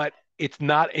 but it's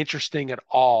not interesting at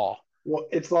all. Well,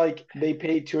 it's like they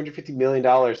paid $250 million.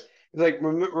 It's like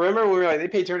remember when we were like they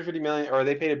paid 250 million or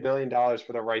they paid $1 billion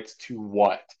for the rights to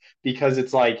what? Because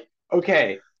it's like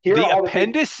okay, here are The all the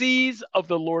things. appendices of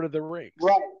the Lord of the Rings.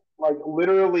 Right. Like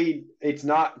literally, it's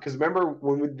not because remember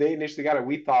when they initially got it,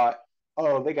 we thought,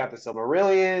 oh, they got the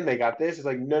Silmarillion, they got this. It's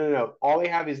like no, no, no. All they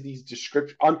have is these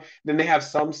description. Then they have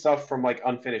some stuff from like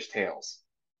Unfinished Tales.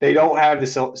 They don't have the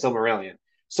Silmarillion.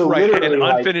 So Right. And literally,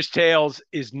 like, Unfinished Tales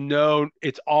is no,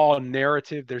 it's all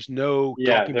narrative. There's no yeah,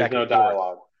 talking there's back and no forth.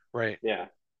 dialogue. Right. Yeah,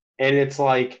 and it's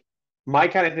like my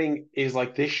kind of thing is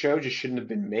like this show just shouldn't have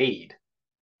been made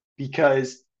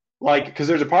because because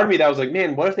there's a part of me that was like,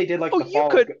 man, what if they did like Oh, the you fall of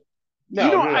could, no,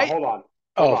 no, no, I, hold on,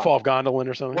 hold oh, on. Fall of Gondolin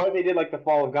or something. What if they did like the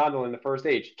fall of Gondolin in the first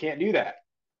age? You can't do that.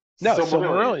 No, Silmarillion.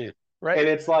 Silmarillion. Right. And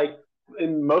it's like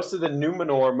in most of the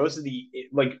Numenor, most of the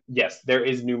like, yes, there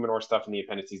is Numenor stuff in the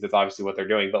appendices. That's obviously what they're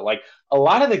doing. But like a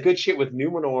lot of the good shit with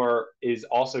Numenor is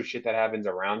also shit that happens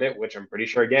around it, which I'm pretty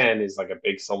sure again is like a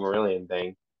big Silmarillion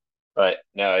thing. But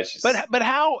no, it's just But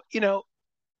how,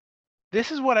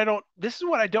 this is what I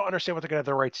don't understand what they're gonna have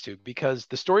the rights to, because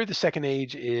the story of the Second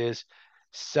Age is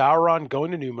Sauron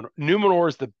going to Numenor. Numenor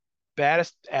is the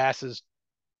baddest asses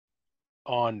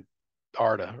on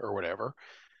Arda or whatever.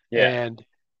 yeah, And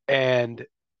and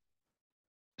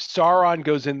Sauron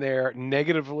goes in there,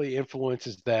 negatively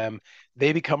influences them.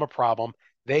 They become a problem.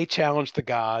 They challenge the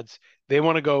gods. They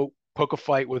want to go poke a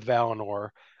fight with Valinor.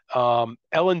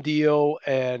 Elendil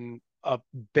and a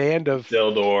band of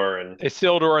Sildor and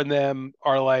Isildur and them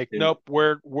are like, and, nope,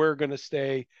 we're gonna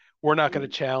stay. We're not gonna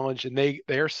challenge, and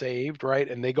they're saved, right?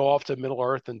 And they go off to Middle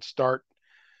Earth and start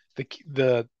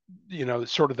the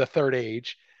sort of the Third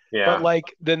Age. But yeah,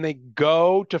 like then they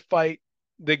go to fight.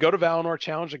 They go to Valinor,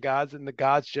 challenge the gods, and the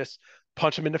gods just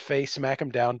punch them in the face, smack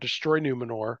them down, destroy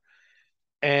Numenor,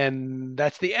 and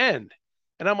that's the end.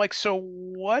 And I'm like, so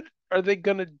what are they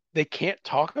gonna? They can't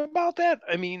talk about that.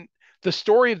 I mean, the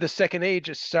story of the Second Age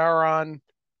is Sauron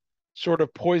sort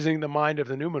of poisoning the mind of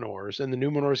the Numenors, and the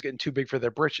Numenors getting too big for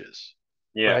their britches,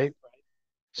 yeah, right?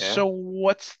 yeah. So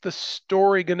what's the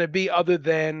story going to be other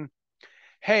than,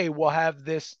 hey, we'll have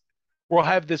this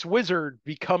wizard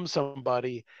become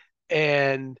somebody,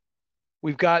 and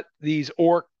we've got these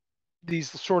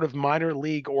sort of minor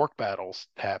league orc battles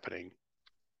happening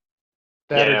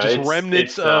that Yeah, are no, just remnants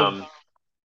it's of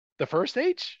the first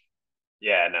age.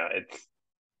 yeah, no, it's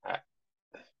I,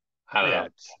 I don't Yeah, know.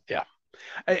 it's yeah.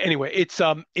 Anyway,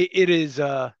 it is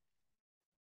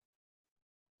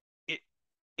it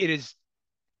it is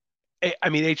I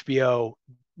mean, HBO,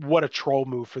 what a troll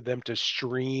move for them to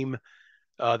stream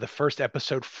the first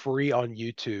episode free on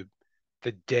YouTube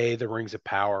the day the Rings of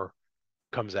Power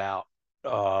comes out.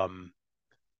 Um,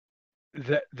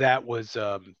 that was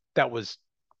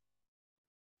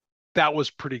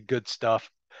pretty good stuff.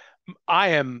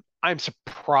 I'm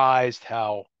surprised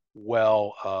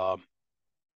well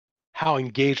how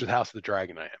engaged with House of the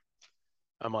Dragon I am.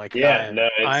 Yeah, no,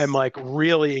 I am it's like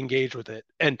really engaged with it,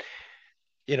 and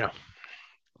you know,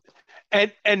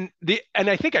 and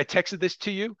I think I texted this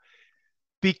to you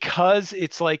because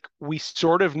it's like we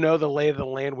sort of know the lay of the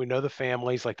land. We know the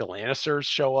families, like the Lannisters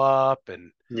show up,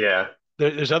 and yeah.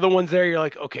 there's other ones there. You're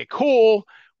like, okay, cool.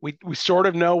 We sort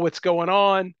of know what's going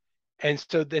on, and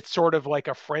so it's sort of like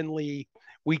a friendly.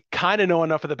 We kind of know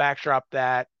enough of the backdrop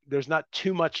that there's not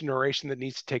too much narration that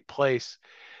needs to take place,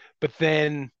 but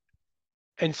then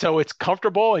and so it's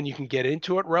comfortable and you can get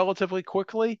into it relatively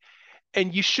quickly,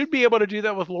 and you should be able to do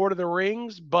that with Lord of the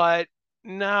Rings, but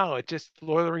no, it just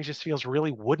Lord of the Rings just feels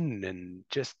really wooden and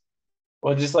just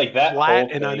Well, just like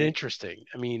flat and uninteresting.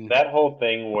 I mean, that whole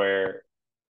thing where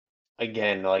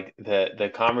again, like the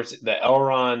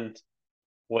Elrond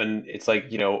when it's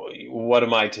like, what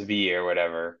am I to be or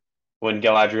whatever. When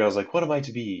Galadriel's like, what am I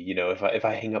to be? If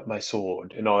I hang up my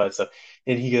sword and all that stuff.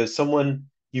 And he goes, someone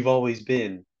you've always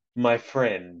been, my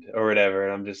friend or whatever.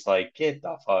 And I'm just like, get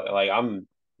the fuck like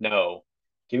no.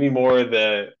 Give me more of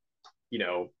the, you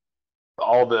know,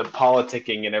 all the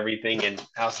politicking and everything in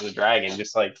House of the Dragon,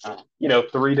 just like,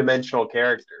 three-dimensional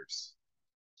characters.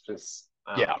 Just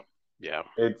I don't yeah, know. yeah.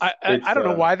 I It's don't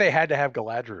know why they had to have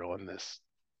Galadriel in this.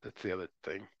 That's the other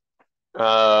thing.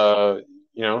 uh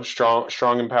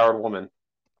strong empowered woman.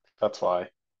 That's why.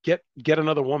 Get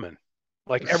another woman.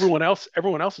 Like everyone else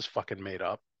is fucking made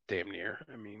up, damn near.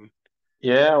 I mean,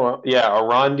 Yeah, well, yeah,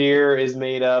 Arondir is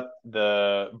made up.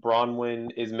 The Bronwyn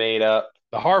is made up.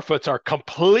 the Harfoots are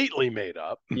completely made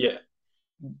up. Yeah.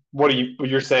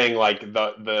 you're saying like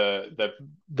the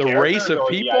The race characters of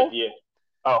or the people? idea?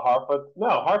 Oh, Harfoot. No,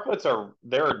 Harfoots are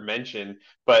they're mentioned,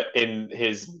 but in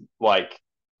his like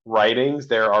writings,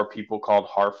 there are people called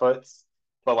Harfoots,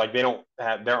 but like they don't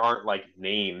have there aren't like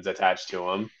names attached to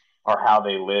them or how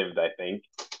they lived. I think,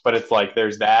 but it's like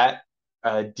there's that.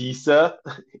 Disa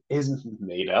is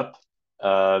made up.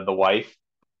 The wife.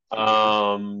 Mhm.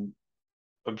 Um,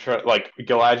 I'm sure like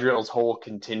Galadriel's whole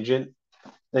contingent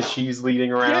that she's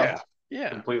leading around, Yeah. Yeah.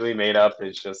 completely made up.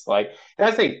 Is just like, and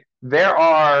I think there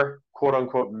are quote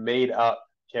unquote made up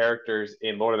characters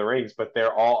in Lord of the Rings, but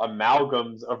they're all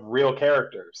amalgams of real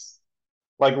characters.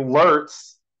 Like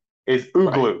Lurtz is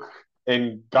Right. Ugluk,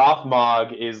 and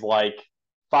Gothmog is like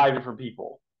five different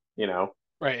people. You know,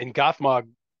 Right. And Gothmog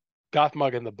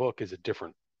in the book is a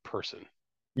different person.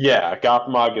 yeah,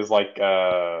 Gothmog is like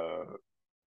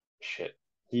shit.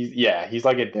 He's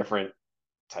like a different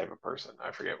type of person.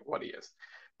 I forget what he is.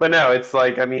 But no, it's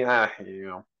like I mean,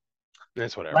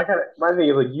 That's my whatever. kind of my thing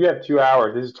is like you have 2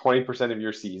 hours. This is 20% of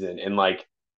your season, and like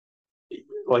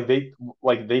they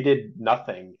like they did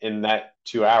nothing in that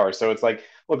 2 hours. So it's like,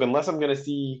 look, unless I'm gonna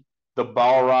see the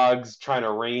Balrogs trying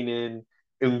to rein in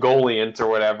Ungoliant or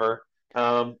whatever,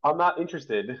 I'm not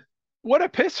interested. What a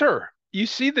pisser. You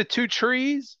see the two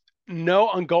trees, no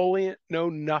Ungoliant, no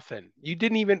nothing. You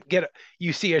didn't even get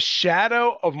you see a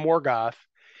shadow of Morgoth.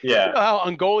 You Yeah, know how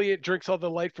Ungoliant drinks all the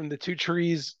light from the two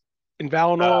trees in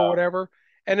Valinor or uh, whatever?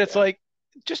 And it's yeah. like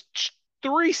just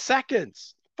 3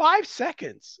 seconds, 5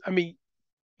 seconds. I mean,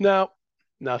 no,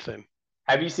 nothing.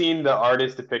 Have you seen the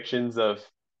artist depictions of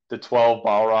the 12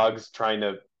 Balrogs trying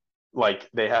to like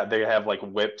they have like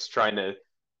whips trying to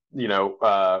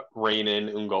rein in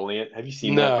Ungoliant. Have you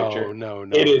seen that No, picture? no,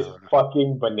 It no, is no, no.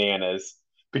 fucking bananas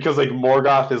because like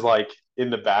Morgoth is like in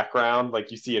the background,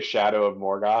 like you see a shadow of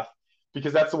Morgoth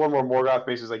because that's the one where Morgoth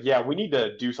basically is like, yeah, we need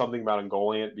to do something about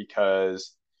Ungoliant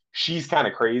because she's kind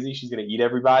of crazy. She's gonna eat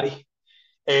everybody,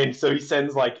 and so he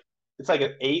sends like it's like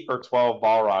an 8 or 12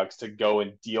 Balrogs to go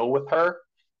and deal with her,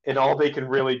 and all they can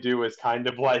really do is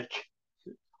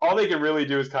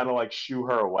kind of like shoo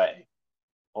her away.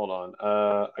 Hold on.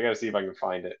 I gotta see if I can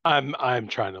find it. I'm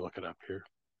trying to look it up here.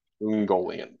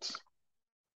 Ungoliant.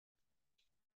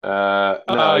 No,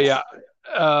 Oh it's yeah.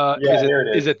 yeah, here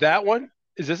it Is is. it that one?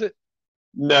 Is this it?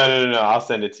 No, no, no, no. I'll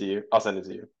send it to you. I'll send it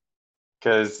to you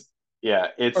because yeah,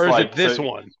 it's Or is it like this so.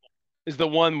 one? Is the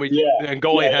one with Yeah, the yeah,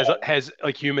 Angolian yeah. has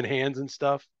like human hands and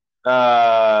stuff?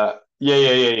 Yeah,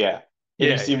 yeah, yeah, yeah.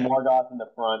 And you Yeah, see yeah. Morgoth in the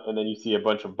front, and then you see a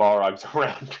bunch of Balrogs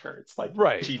around her. It's like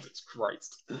Right. Jesus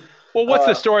Christ. Well, what's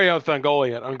the Uh, story of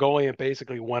Ungoliant? Ungoliant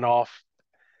basically went off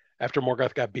after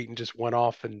Morgoth got beaten, just went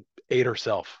off and ate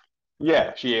herself.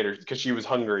 yeah, she ate her because she was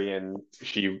hungry, and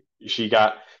she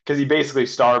got because he basically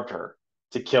starved her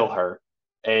to kill her,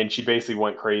 and she basically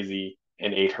went crazy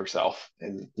and ate herself.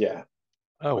 And yeah,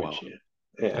 Oh which well, it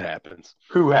yeah, happens.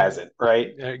 who hasn't,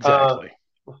 right? Uh, Exactly.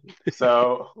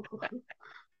 so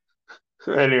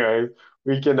anyway,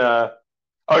 we can oh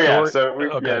So yeah, we're so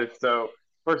okay. so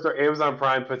first Amazon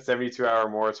Prime put 72-hour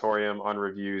moratorium on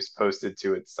reviews posted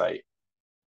to its site.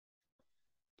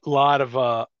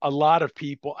 A lot of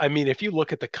people. I mean, if you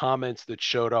look at the comments that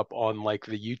showed up on like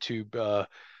the YouTube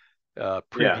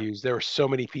Yeah. previews, there were so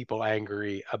many people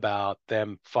angry about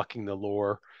them fucking the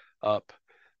lore up,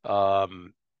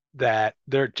 um, that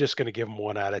they're just going to give them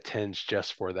 1 out of 10s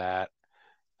just for that.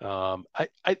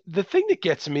 The thing that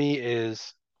gets me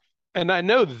is, and I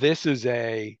know this is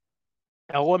a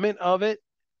element of it,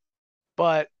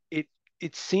 but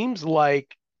it seems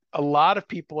like a lot of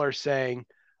people are saying,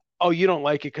 "Oh, you don't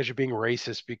like it because you're being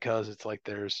racist because it's like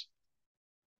there's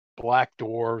black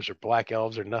dwarves or black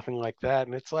elves or nothing like that."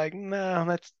 And it's like,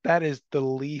 no, that is the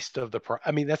least of the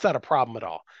I mean, that's not a problem at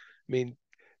all. I mean,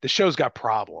 the show's got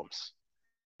problems,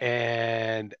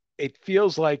 and it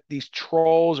feels like these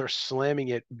trolls are slamming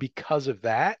it because of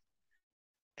that.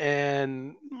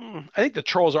 And I think the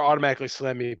trolls are automatically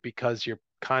slamming it because you're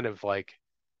kind of like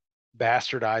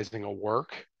bastardizing a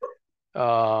work.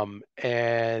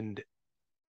 And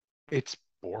it's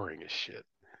boring as shit.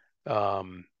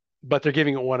 Um, but they're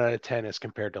giving it 1 out of 10 as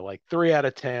compared to like 3 out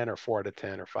of 10 or 4 out of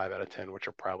 10 or 5 out of 10, which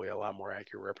are probably a lot more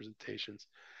accurate representations.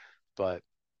 But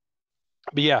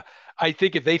but yeah, I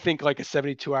think if they think like a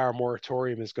 72-hour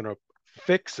moratorium is going to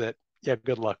fix it, yeah,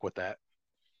 good luck with that.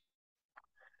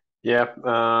 Yeah.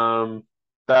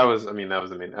 That was, I mean, I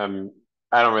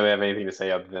don't really have anything to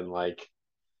say other than like,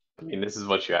 I mean, this is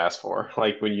what you asked for.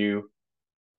 Like when you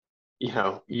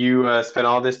spent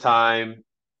all this time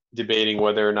debating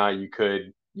whether or not you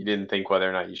didn't think whether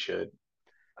or not you should.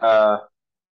 Uh,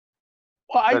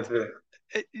 Well, that's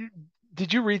it.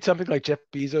 Did you read something like Jeff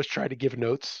Bezos tried to give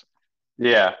notes?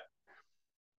 Yeah,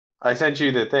 I sent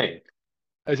you the thing.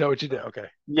 Is that what you did? Okay.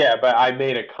 Yeah, but I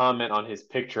made a comment on his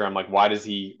picture. I'm like, why is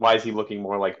he looking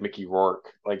more like Mickey Rourke?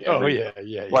 Oh yeah, yeah,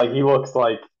 yeah. Like he looks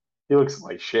like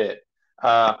shit.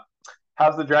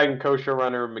 How's the Dragon Co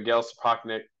showrunner Miguel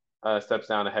Sapochnik steps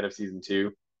down ahead of season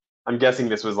two? I'm guessing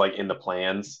this was like in the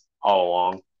plans all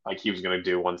along. Like he was gonna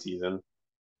do one season.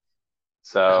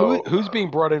 So Who's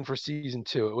being brought in for season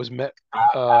two? It was met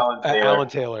Alan Alan Taylor.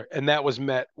 Taylor, and that was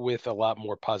met with a lot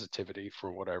more positivity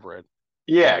from what I've read.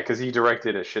 Yeah, because he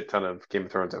directed a shit ton of Game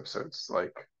of Thrones episodes.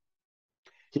 Like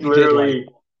he He did like, literally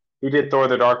he did Thor: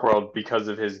 The Dark World because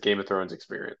of his Game of Thrones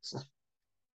experience.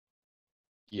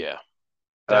 yeah,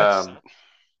 that's Um,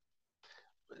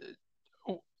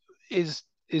 is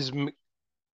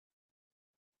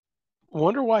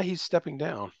wonder why he's stepping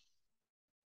down.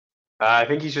 I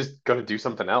think he's just gonna do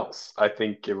something else. I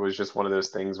think it was just one of those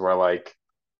things where like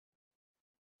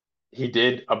he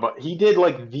did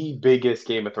like the biggest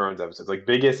Game of Thrones episodes, like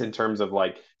biggest in terms of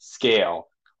like scale.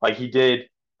 Like he did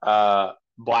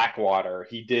Blackwater,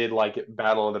 he did like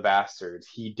Battle of the Bastards,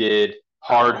 he did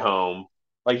Hard Oh, Home.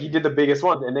 Like he did the biggest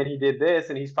ones, and then he did this,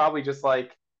 and he's probably just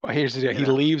like, well, here's the deal. you He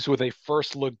know, leaves with a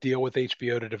first look deal with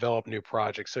HBO to develop new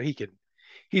projects, so he's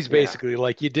yeah, basically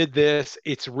like, you did this,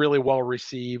 it's really well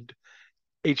received.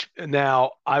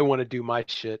 Now I want to do my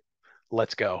shit.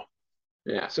 Let's go.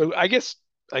 yeah. So I guess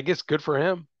good for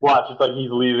him. Watch, it's like he's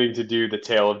leaving to do the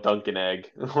Tale of Duncan Egg,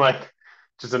 like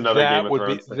just another Game of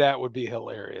Thrones thing. That would be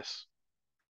hilarious.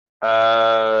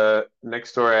 Next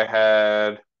story I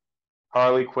had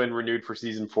Harley Quinn renewed for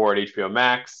season four at HBO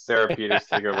Max. Sarah Peters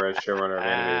take over as showrunner of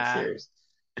animated series.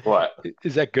 What?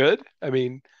 Is that good? I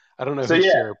mean, I don't know So who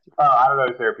yeah, Sarah. I don't know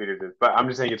who Sarah Peters is, but I'm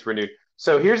just saying it's renewed.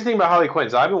 So here's the thing about Harley Quinn.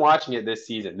 So I've been watching it this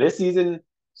season. This season,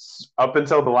 up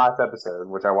until the last episode,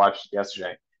 which I watched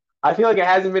yesterday, I feel like it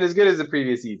hasn't been as good as the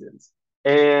previous seasons.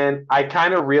 And I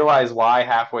kind of realized why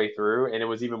halfway through, and it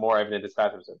was even more evident this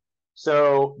past episode.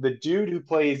 So the dude who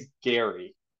plays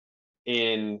Gary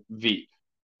in Veep,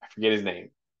 I forget his name,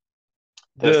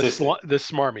 the assistant. The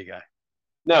smarmy guy.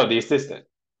 No, the assistant.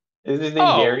 Is his name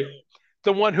Oh, Gary?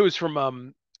 the one who's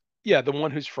from yeah, the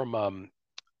one who's from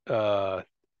uh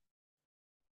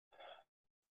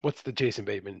what's the Jason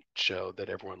Bateman show that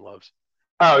everyone loves?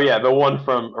 Oh yeah, the one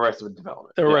from Arrested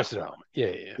Development. Arrested Yes. Development. Yeah,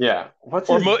 yeah, yeah. Yeah. What's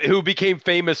Or his who became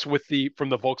famous with the from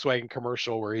the Volkswagen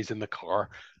commercial where he's in the car.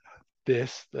 That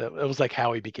was like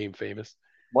how he became famous.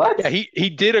 what? Yeah, he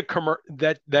did a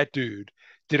that dude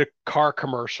did a car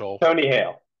commercial. Tony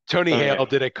Hale. Tony Tony Hale Hale.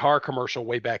 did a car commercial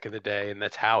way back in the day, and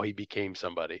that's how he became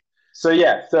somebody. So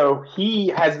yeah, so he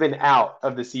has been out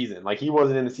of the season. Like he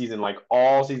wasn't in the season like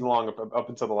all season long up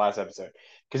until the last episode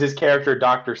because his character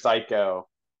Doctor Psycho,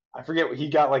 I forget he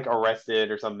got like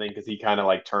arrested or something because he kind of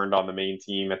like turned on the main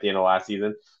team at the end of last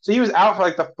season. So he was out for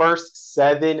like the first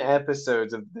 7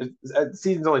 episodes of the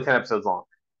season's only 10 episodes long,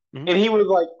 Mhm. and he was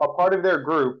like a part of their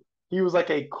group. He was like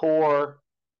a core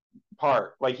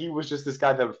part. Like he was just this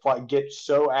guy that would get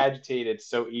so agitated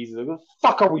so easily. Like, what the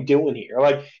fuck are we doing here?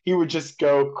 Like he would just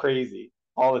go crazy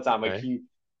all the time. Right.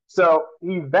 So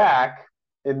he's back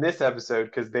in this episode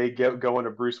because they go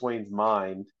into Bruce Wayne's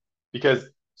mind because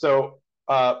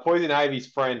Poison Ivy's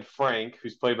friend Frank,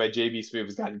 who's played by JB Smoove,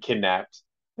 has gotten kidnapped,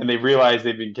 and they realize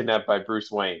they've been kidnapped by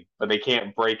Bruce Wayne, but they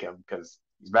can't break him because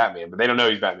he's Batman. But they don't know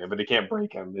he's Batman, but they can't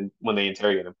break him when they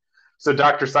interrogate him. So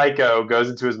Dr. Psycho goes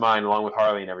into his mind along with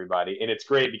Harley and everybody. And it's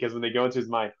great because when they go into his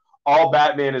mind, all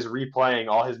Batman is replaying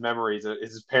all his memories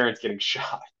is his parents getting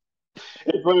shot.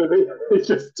 It's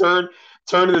just turn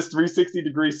this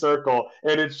 360-degree circle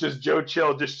and it's just Joe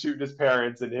Chill just shooting his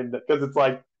parents and him because it's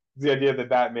like the idea that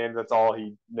Batman, that's all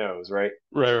he knows, right?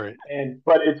 Right, right. And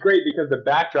but it's great because the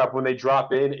backdrop when they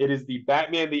drop in, it is the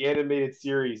Batman the Animated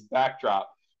Series backdrop.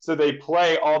 So they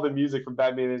play all the music from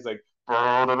Batman. It's like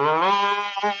like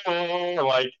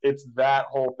it's that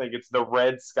whole thing. It's the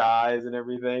red skies and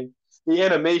everything. The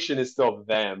animation is still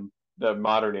them, the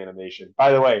modern animation.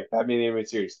 By the way, Batman the Animated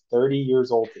Series, 30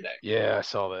 years old today. Yeah, I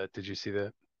saw that. Did you see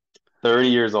that? 30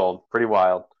 years old. Pretty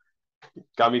wild.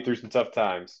 Got me through some tough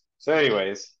times. So,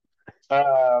 anyways,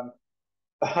 um,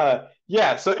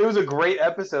 yeah, so it was a great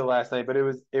episode last night, but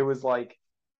it was like,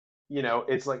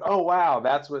 it's like, oh wow,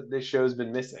 that's what this show's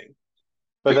been missing.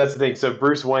 But that's the thing. So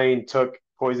Bruce Wayne took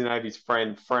Poison Ivy's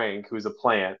friend Frank, who's a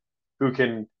plant, who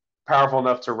can powerful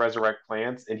enough to resurrect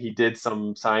plants, and he did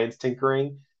some science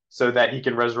tinkering so that he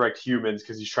can resurrect humans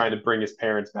because he's trying to bring his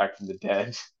parents back from the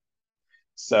dead.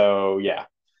 So yeah,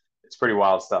 it's pretty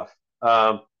wild stuff.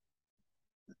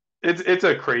 It's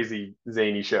a crazy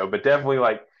zany show, but definitely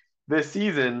like this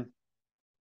season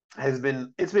has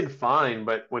been it's been fine,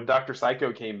 but when Dr.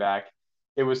 Psycho came back,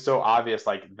 it was so obvious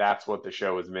like that's what the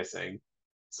show was missing.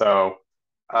 So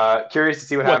curious to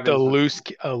see what What the happens with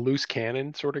loose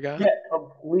cannon sort of guy? yeah,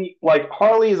 complete like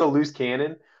Harley is a loose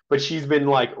cannon, but she's been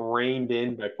like reined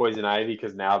in by Poison Ivy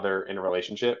because now they're in a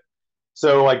relationship.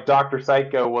 So like Dr.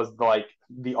 Psycho was like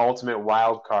the ultimate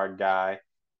wild card guy,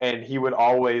 and he would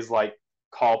always like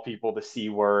call people the C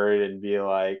word and be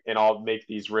like, and I'll make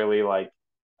these really like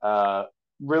uh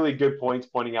really good points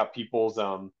pointing out people's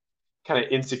kind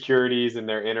of insecurities and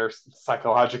their inner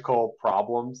psychological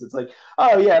problems. It's like,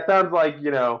 oh yeah, it sounds like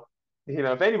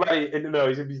if anybody, and no,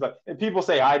 he's like, and people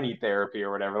say I need therapy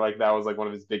or whatever. Like that was like one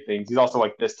of his big things. He's also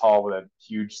like this tall with a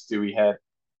huge stewy head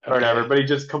or whatever. Okay. But he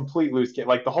just complete loose kid.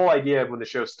 Like the whole idea of when the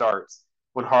show starts,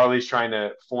 when Harley's trying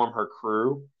to form her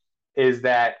crew, is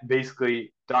that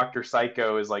basically Doctor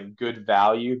Psycho is like good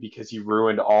value because he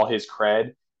ruined all his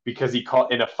cred because he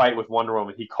called in a fight with Wonder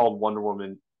Woman. He called Wonder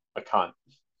Woman a cunt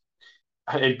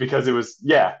because it was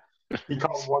yeah. He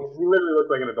called one. He literally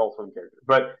looked like an adult film character,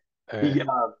 but All right. he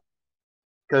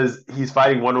because he's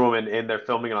fighting Wonder Woman and they're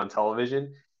filming it on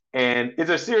television. And it's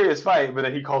a serious fight, but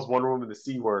then he calls Wonder Woman the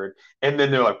C word. And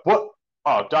then they're like, what?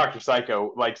 Oh, Dr.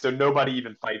 Psycho. Like, so nobody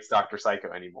even fights Dr.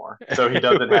 Psycho anymore. So he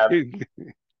doesn't have.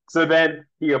 So then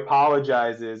he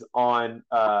apologizes on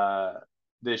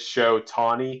this show,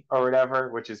 Tawny or whatever,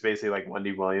 which is basically like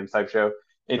Wendy Williams type show.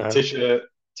 And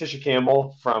Tisha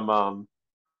Campbell from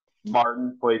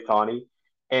Martin plays Tawny,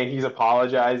 and he's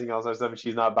apologizing all sorts of stuff, and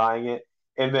she's not buying it.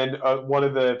 And then one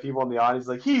of the people in the audience is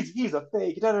like, he's a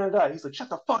fake, da da da. He's like, shut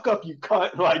the fuck up, you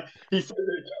cunt. Like he said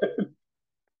it again.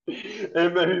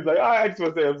 And then he's like, I just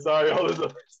want to say I'm sorry, all this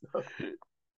other stuff.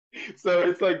 So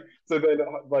it's like, so then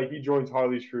like he joins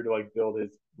Harley's crew to like build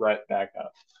his Brett back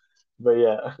up. But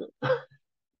yeah,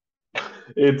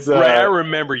 it's Right. I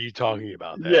remember you talking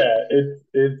about that. yeah,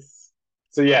 it's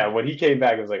so yeah. When he came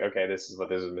back, it was like, okay, this is what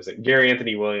this is missing. Gary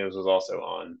Anthony Williams was also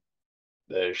on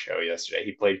the show yesterday.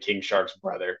 He played King Shark's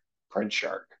brother, Prince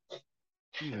Shark.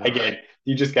 Ugh. Again,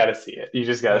 you just got to see it. You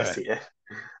just got All to right. see it.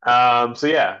 So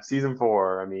yeah, season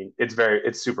four. I mean,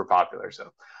 it's super popular.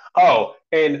 So, oh,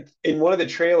 and in one of the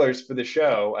trailers for the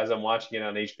show, as I'm watching it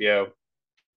on HBO,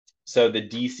 so the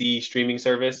DC streaming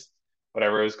service,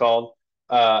 whatever it was called,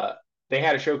 uh, they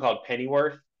had a show called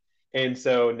Pennyworth, and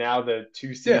so now the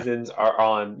two Yeah. seasons are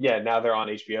on. Yeah, now they're on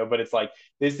HBO. But it's like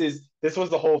this was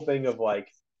the whole thing of like,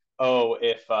 oh,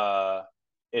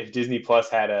 if Disney Plus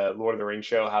had a Lord of the Rings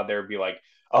show, how there'd be like,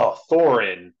 oh,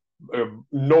 Thorin, or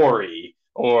Nori,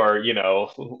 or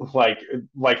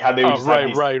like how they would Oh, just have right,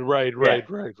 these. right, right, Yeah, right,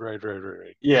 right, right, right, right,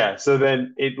 right. yeah, so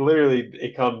then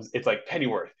it's like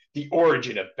Pennyworth, the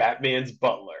origin of Batman's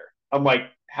butler. I'm like,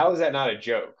 how is that not a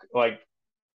joke? Like,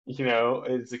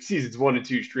 it's like seasons 1 and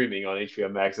 2 streaming on HBO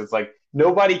Max. It's like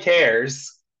nobody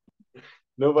cares.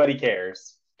 Nobody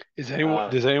cares.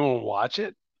 Uh, Does anyone watch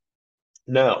it?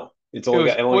 no, it only Was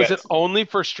got it only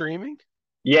for streaming?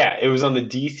 yeah, it was on the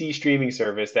DC streaming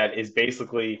service that is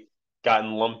basically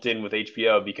gotten lumped in with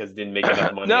HBO because it didn't make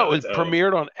enough money No, it on was its own.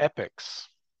 premiered on Epics.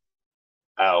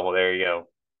 Oh, well, there you go.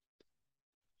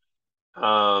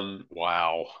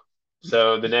 Wow.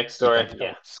 So the next Yeah, story,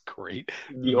 yeah, that's great.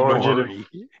 the origin of Nori.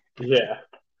 yeah.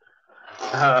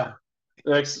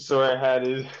 Next story I had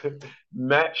is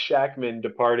Matt Shackman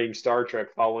departing Star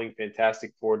Trek following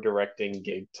Fantastic Four directing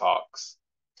gig talks.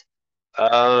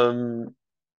 Um,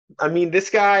 I mean, this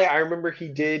guy, I remember he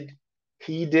did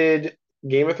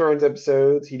Game of Thrones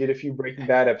episodes. He did a few Breaking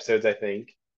Bad episodes, I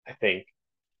think. I think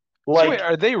So wait, like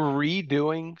are they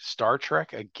redoing Star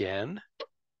Trek again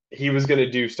he was gonna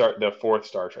do start the fourth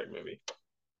Star Trek movie.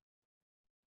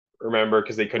 Remember,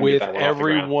 because they couldn't get with that one off the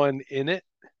ground. everyone in it?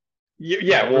 Is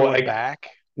Yeah, well, everyone back?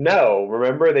 no.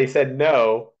 Remember, they said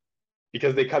no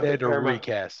because they cut They the had to Paramount.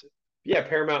 recast it. Yeah,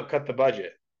 Paramount cut the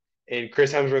budget. And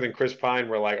Chris Hemsworth and Chris Pine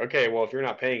were like, okay, well, if you're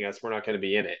not paying us, we're not going to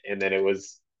be in it. And then it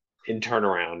was in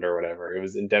turnaround or whatever. It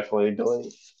was indefinitely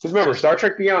delayed. Because remember, Just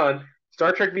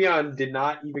Star Trek Beyond did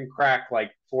not even crack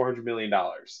like $400 million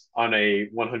on a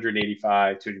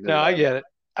 185, $200 no, I million get budget. it.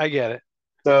 I get it.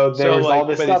 So there So was all like,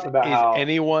 this but stuff about is how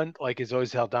anyone like is Zoe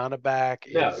Saldana back?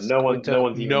 no, Is no Quinto?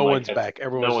 one's even No like one's that's back.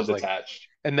 no Everyone's one's just like, attached.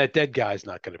 and that dead guy's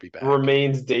not going to be back.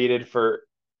 Remains dated for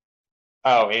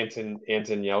Anton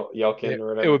Yeah, Yelkin or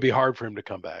it would whatever. be hard for him to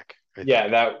come back, I Yeah,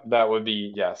 think. that would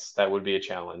be yes, that would be a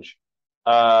challenge.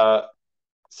 Uh,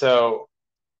 so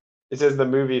it says the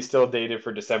movie is still dated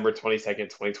for December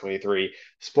 22nd, 2023.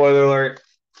 Spoiler alert,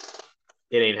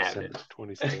 it ain't happening. December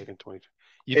 22nd, 20.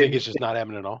 You think In it's just not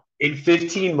happening at all? in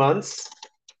 15 months,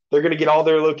 they're gonna get all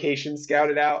their locations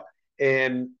scouted out,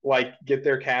 and like get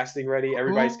their casting ready.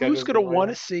 Everybody's Who's schedules gonna been lined want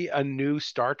to up. see a new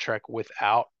Star Trek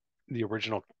without the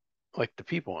original, like the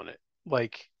people in it?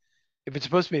 Like, if it's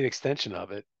supposed to be an extension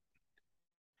of it,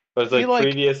 But it's I mean, like like,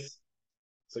 previous.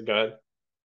 So good.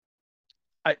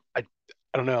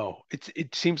 I don't know.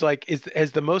 It seems like is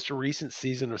has the most recent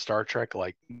season of Star Trek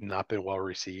like not been well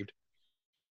received?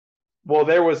 Well,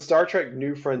 there was Star Trek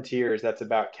New Frontiers. That's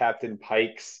about Captain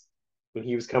Pike's when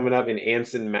he was coming up, and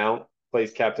Anson Mount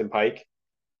plays Captain Pike.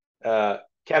 Uh,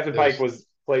 Captain Pike Those was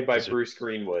played by those are Bruce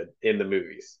Greenwood in the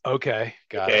movies. okay.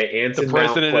 Got it. Okay, The Anson Mount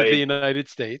President of the played. United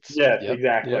States. Yes, Yep. Yep.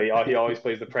 exactly. He always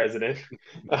plays the president.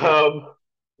 Yep. Um,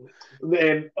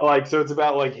 and like, so it's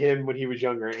about like him when he was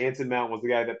younger. Anson Mount was the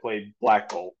guy that played Black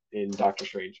Bolt in Doctor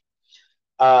Strange.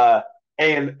 Uh,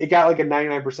 and it got like a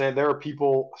 99%. There are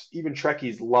people, even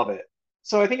Trekkies, love it.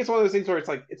 So I think it's one of those things where it's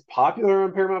like it's popular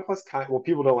on Paramount Plus. Well,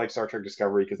 people don't like Star Trek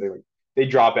Discovery because they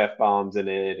drop f bombs in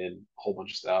it and a whole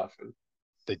bunch of stuff. And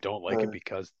They don't like it uh,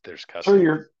 because there's turn cussing.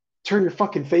 your turn your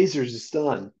fucking phasers to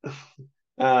stun.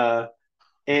 uh,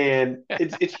 and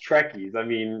it's Trekkies. I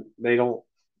mean, they don't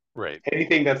Right.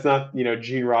 anything that's not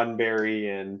Gene Roddenberry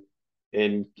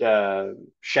and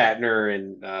Shatner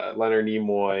and Leonard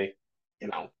Nimoy. You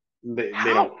know, they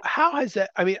don't. How has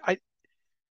that? I mean, I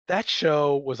that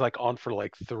show was like on for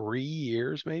like 3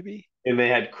 years, maybe. And they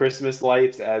had Christmas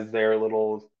lights as their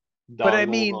little But I dongles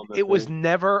mean, on the it was thing.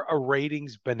 never a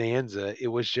ratings bonanza. It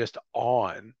was just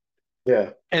on.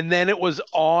 Yeah, And then it was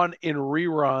on in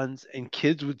reruns, and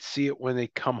kids would see it when they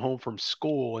come home from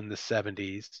school in the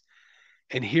 70s.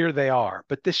 And here they are.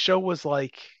 But this show was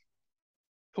like,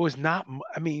 it was not,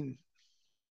 I mean,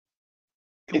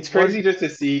 it it's was, crazy just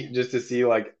to see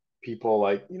like people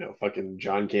like fucking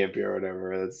John Campea or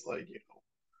whatever. That's like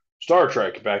Star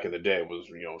Trek back in the day was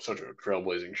such a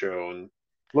trailblazing show, and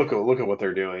look at what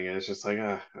they're doing, and it's just like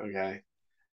okay.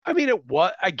 I mean, it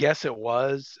was, I guess it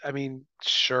was. I mean,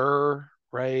 sure,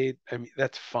 right? I mean,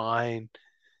 that's fine.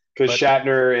 Because But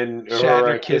Shatner and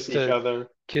Shatner Uhura kiss each other.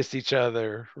 kissed each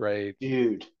other, right?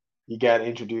 Dude, you got to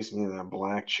introduce me to that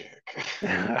black chick.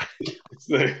 It's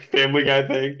the Family Guy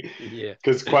thing. Yeah.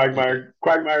 Because Yeah.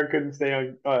 Quagmire couldn't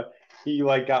stay on. He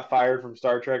like got fired from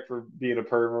Star Trek for being a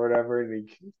perv or whatever, and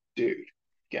dude,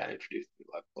 you got to introduce me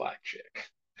to that black chick.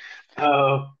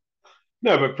 Uh,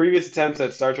 no, but previous attempts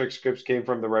at Star Trek scripts came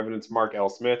from the Revenant's Mark L.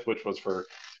 Smith, which was for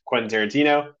Quentin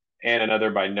Tarantino, and another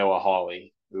by Noah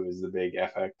Hawley, who was the big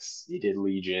FX. He did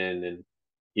Legion and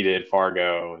he did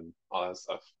Fargo and all that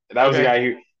stuff. That was the Okay. guy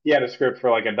who he had a script for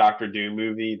like a Doctor Doom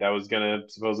movie that was gonna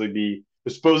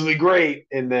supposedly great,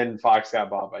 and then Fox got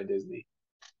bought by Disney.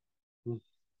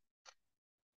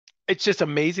 It's just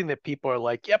amazing that people are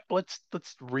like, "Yep, let's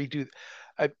redo."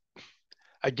 I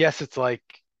I guess it's like,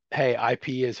 hey,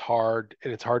 IP is hard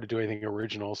and it's hard to do anything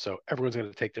original, so everyone's going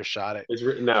to take their shot at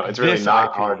No, it's really this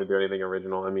not hard IP. to do anything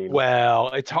original. I mean,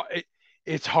 Well,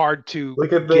 it's hard to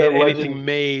look at get anything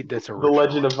made that's the original.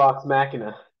 Legend of Vox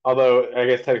Machina. Although I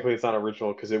guess technically it's not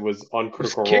original because it was on It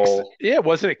was Critical Role. yeah,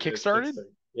 wasn't it It's kickstarted? Kickstarter.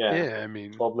 Yeah, Yeah, I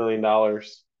mean, $12 million.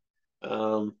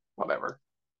 Whatever.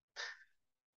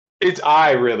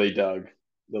 I really dug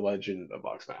the Legend of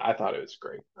Vox Machina. I thought it was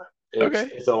great. okay.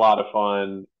 It's a lot of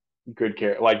fun. Good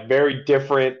character, like very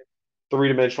different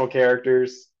three-dimensional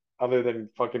characters other than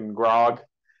fucking Grog.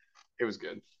 It was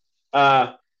good.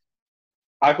 Uh,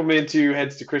 Aquaman 2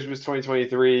 heads to Christmas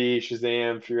 2023.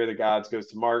 Shazam, Fury of the Gods goes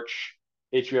to March.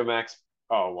 HBO Max.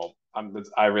 Oh, well,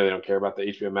 I really don't care about the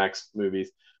HBO Max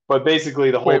movies. But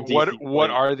basically, the Wait, whole DC what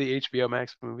slate, are the HBO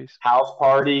Max movies? House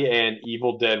Party and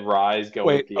Evil Dead Rise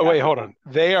going Wait, hold theatrical. on.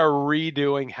 They are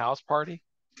redoing House Party?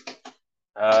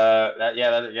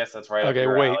 I guess that's right up Okay,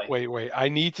 your alley. wait. I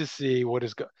need to see what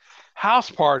is House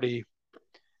Party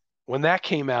when that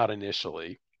came out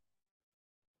initially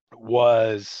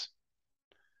was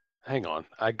hang on.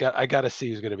 I got to see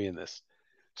who's going to be in this.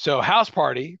 So House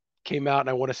Party came out and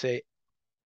I want to say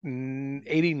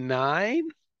 89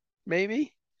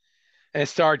 maybe. And it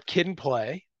starred Kid and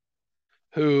Play,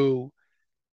 who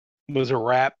was a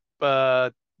rap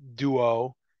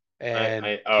duo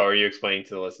and Are you explaining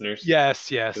to the listeners?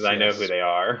 Because I know who yes. they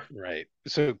are. Right.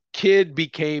 So Kid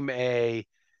became a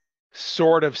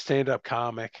sort of stand-up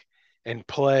comic and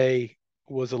Play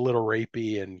was a little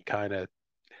rapey and kind of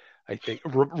I think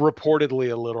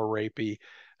reportedly a little rapey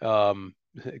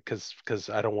because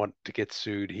I don't want to get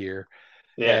sued here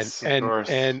and Yes, of and course.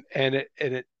 and and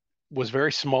it was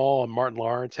very small and Martin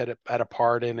Lawrence had a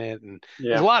part in it and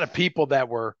there's Yeah. a lot of people that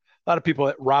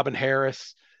Robin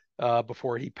Harris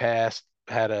before he passed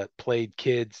had a played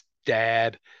kid's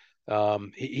dad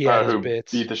He had his Who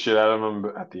bits. beat the shit out of him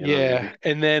at the end of the Yeah, movie.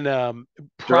 and then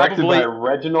Directed by probably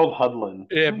Reginald Hudlin,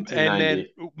 and then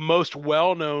 1990. most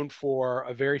well known for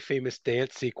a very famous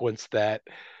dance sequence that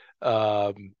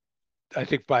um, I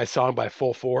think by a song by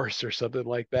Full Force or something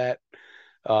like that.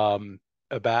 Um,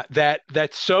 about that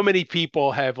so many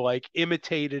people have like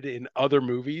imitated in other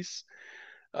movies.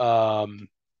 Um,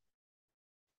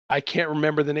 I can't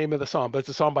remember the name of the song, but it's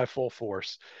a song by Full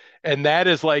Force, and that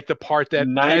is like the part that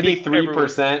I think everyone.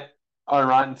 93% on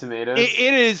Rotten It, Tomatoes.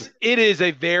 it is it is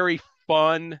a very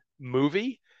fun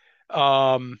movie.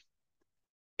 Um,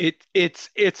 it's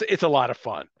a lot of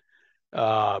fun.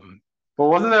 Um, But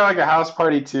wasn't there like a House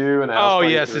Party 2 and a House oh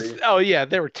Party yes, it's 3? oh yeah,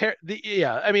 they were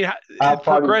yeah. I mean, House Party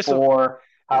progressive. 4,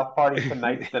 House Party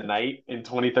Tonight's the Night in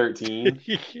 2013.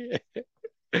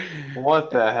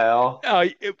 What the hell?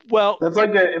 Well,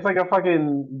 It's like a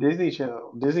fucking Disney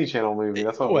Channel movie.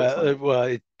 That's what it looks like.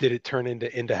 did it turn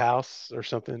into House or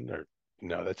something? Or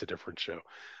no, that's a different show.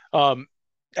 Um,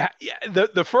 yeah,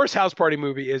 the first House Party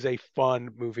movie is a fun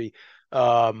movie.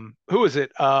 Who is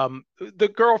it?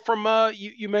 The girl from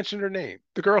you mentioned her name.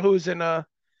 The girl who was in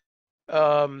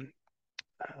um,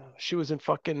 she was in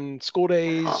fucking School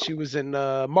Days. She was in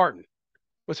Martin.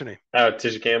 What's her name? Oh,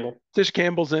 Tisha Campbell. Tish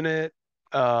Campbell's in it.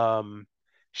 Um,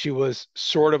 she was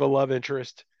sort of a love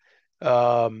interest.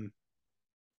 Um,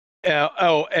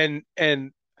 oh, and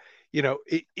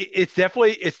it's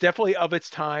definitely of its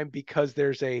time because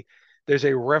there's a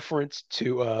reference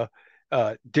to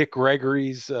Dick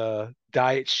Gregory's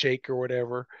diet shake or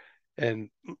whatever, and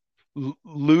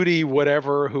Ludi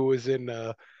whatever who was in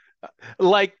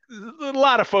like a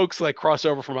lot of folks like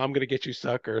crossover from I'm gonna get you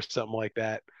sucker or something like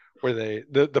that, where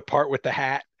the part with the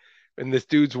hat and this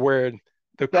dude's wearing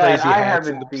the That crazy I hats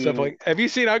and haven't the stuff seen. like. Have you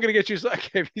seen I'm gonna get you sucker?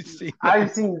 Have you seen that?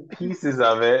 I've seen pieces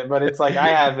of it, but it's like I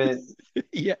haven't.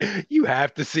 Yeah, you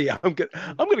have to see. I'm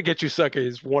gonna get you sucker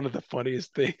is one of the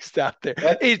funniest things out there.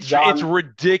 That's It's Don.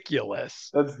 ridiculous.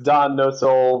 That's Don No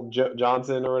Soul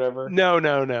Johnson or whatever. No,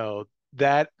 no, no.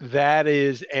 That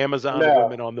is Amazon No.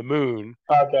 Women on the Moon.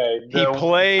 Okay. He The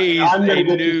plays I'm a gonna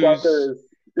get you news. suckers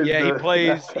is Yeah, he the plays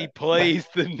that's he plays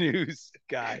the news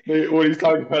guy. when he's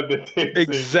talking about the dancing.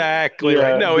 Exactly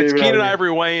right. Yeah, No, it's David Keenan Ivory. Ivory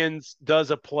Wayans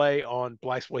does a play on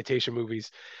blaxploitation movies,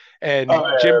 Oh and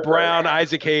yeah, Jim that's Brown, right.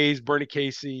 Isaac Hayes, Bernie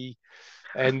Casey,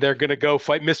 and they're gonna go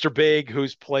fight Mr. Big,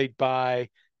 who's played by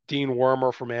Dean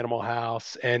Wormer from Animal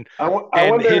House, and I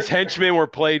and his wonder. henchmen were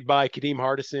played by Kadeem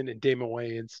Hardison and Damon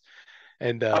Wayans,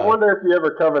 and I wonder if you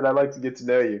ever covered. I'd like to get to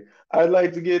know you. I'd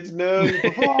like to get to know you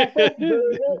before I fuck you,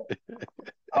 baby.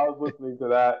 I was listening to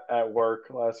that at work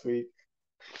last week.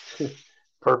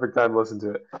 Perfect time to listen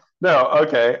to it. No,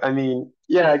 okay. I mean,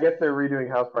 yeah, I guess they're redoing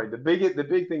House Party. The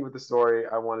big thing with the story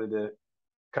I wanted to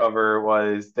cover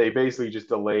was they basically just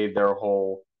delayed their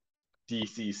whole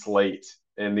DC slate,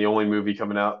 and the only movie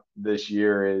coming out this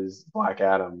year is Black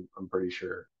Adam. I'm pretty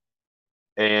sure.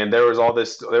 And there were all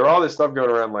this stuff going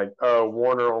around like, oh,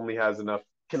 Warner only has enough,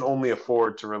 can only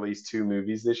afford to release two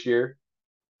movies this year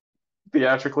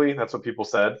theatrically. That's what people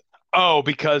said. oh,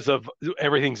 because of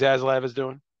everything Zaslav is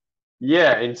doing.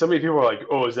 Yeah, and so many people are like,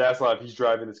 oh, Zaslav, he's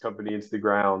driving this company into the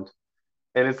ground.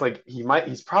 And it's like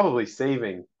he's probably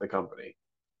saving the company,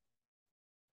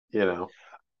 you know,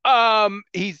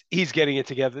 He's getting it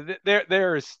together.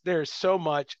 There's so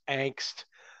much angst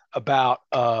about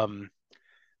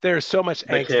there's so much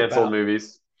the angst canceled about.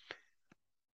 movies.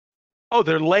 Oh,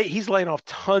 they're late. He's laying off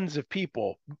tons of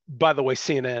people. By the way, Because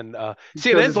CNN's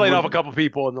it's laid off a couple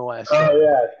people in the last oh year.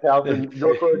 yeah, Calvin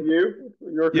York Review,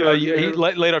 York Yeah, he Review,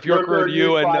 laid off York York Review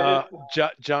Review and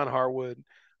fired. John Harwood.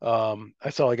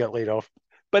 That's all I got laid off.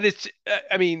 But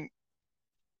I mean,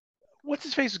 what's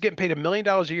his face is getting paid $1 million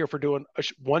a year for doing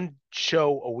one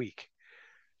show a week.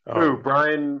 Who? Um,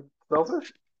 Brian Stelter?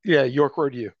 yeah, York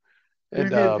Review He was and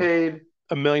getting paid.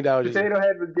 $1 million a year. Potato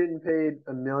Head was getting paid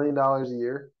 $1 million a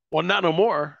year. Well, not no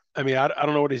more. I mean, I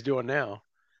don't know what he's doing now,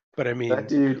 but I That mean,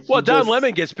 dude, well, he Don just.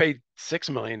 Lemon gets paid $6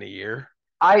 million a year.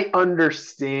 I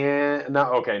understand. No,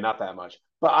 okay, not that much,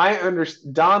 but I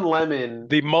understand. Don Lemon.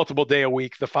 The multiple day a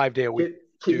week, the 5 day a week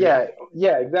dude. Yeah,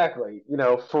 yeah, exactly.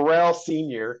 Pharrell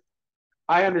Senior.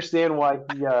 I understand why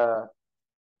Pharrell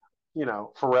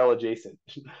adjacent.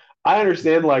 I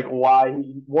understand like why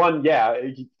one, yeah,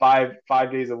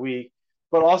 5 days a week,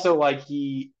 but also like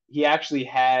he actually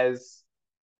has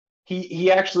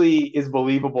he actually is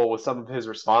believable with some of his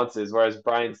responses, whereas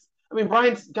Brian's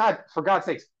God, for God's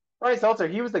sakes, Brian Seltzer,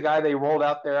 he was the guy they rolled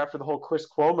out there after the whole Chris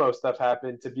Cuomo stuff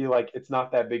happened to be like it's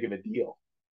not that big of a deal,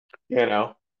 you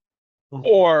know.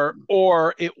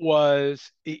 Or it was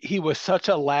he was such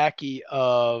a lackey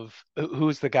of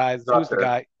who's the guy? Who's the Sucker.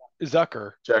 guy?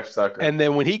 Zucker. Jeff Zucker. And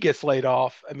then when he gets laid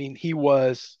off, I mean, he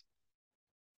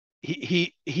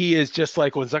is just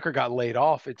like when Zucker got laid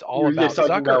off, it's He all was just about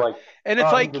talking about Zucker. like, And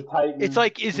oh, he's a it's Titan.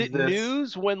 like, is He's it this.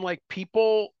 news when like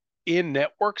people in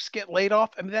networks get laid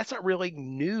off? I mean, that's not really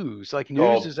news. Like It's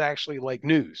news is called actually like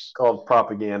news.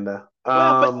 propaganda.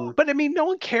 Well, but I mean, no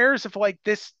one cares if like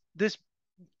this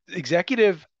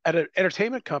executive at an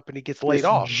entertainment company gets laid This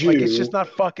off. Like it's just Jew. not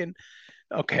fucking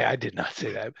okay. I did not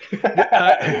say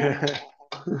that.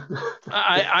 Uh,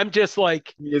 I'm just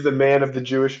like He is a man of the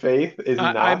Jewish faith, is he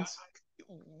I'm not?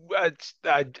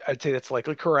 I'd say that's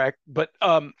likely correct, but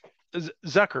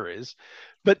Zucker is.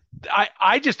 But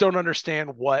I just don't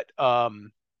understand what I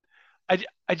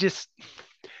just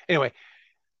anyway.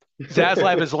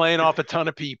 Zaslav is laying off a ton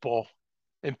of people,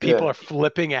 and people Yeah, are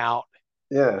flipping out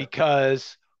yeah.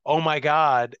 because oh my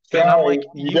god, and I'm like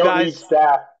Sorry, you you don't need guys.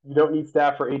 staff. You don't need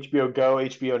staff for HBO Go,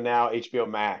 HBO Now, HBO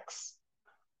Max.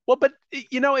 Well, but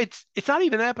it's not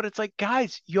even that, but it's like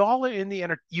guys, y'all are in the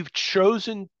you've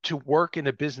chosen to work in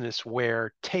a business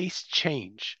where tastes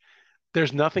change.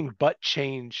 There's nothing but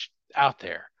change out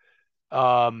there.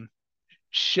 Um,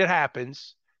 Shit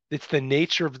happens. It's the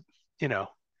nature of, you know,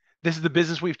 this is the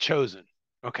business we've chosen.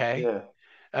 Okay. Yeah,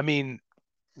 I mean,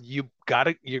 you have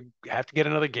to get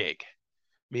another gig.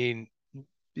 I mean,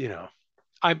 you know,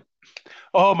 I'm,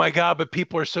 oh my God, but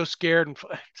people are so scared. And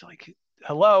it's like,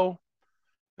 hello.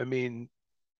 I mean,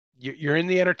 you're in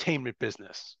the entertainment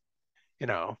business, you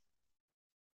know.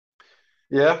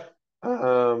 yeah,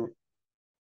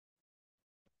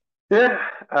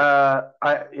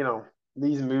 yeah.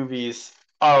 These movies.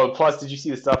 Oh, plus, did you see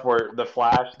the stuff where the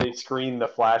Flash? They screened the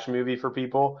Flash movie for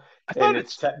people, I and thought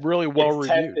it's really well it's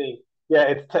reviewed. testing.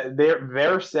 Yeah,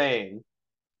 they're saying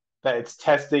that it's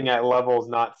testing at levels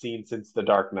not seen since The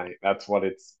Dark Knight. That's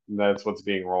what's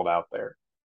being rolled out there.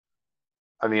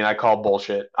 I mean, I call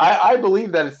bullshit. I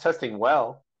believe that it's testing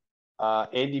well.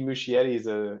 Andy Muschietti is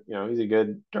he's a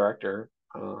good director.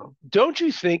 Don't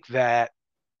you think that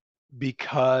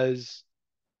because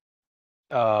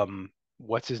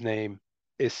what's his name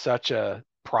is such a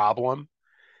problem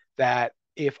that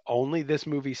if only this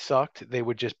movie sucked, they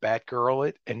would just Batgirl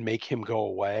it and make him go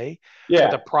away.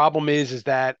 But the Yeah, problem is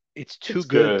that it's too it's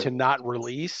good good. to not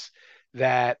release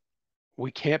that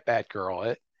we can't Batgirl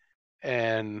it.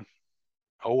 And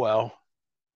oh well.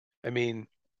 I mean,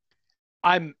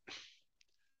 I'm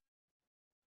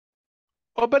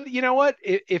oh, but you know what?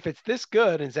 If it's this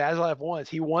good and Zaslav wants,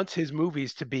 he wants his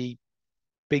movies to be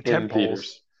big In tentpoles,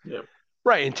 theaters. Yeah,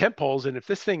 right? In tentpoles, and if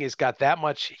this thing has got that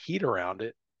much heat around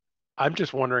it, I'm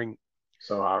just wondering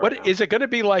so hot right what now. is it going to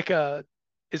be like a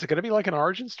is it going to be like an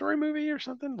origin story movie or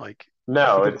something? Like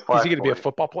No, it's is he going to be a Flashpoint.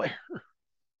 football player?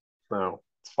 No,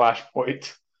 it's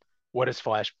Flashpoint. What is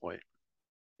Flashpoint?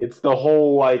 It's the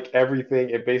whole like everything.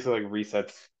 It basically like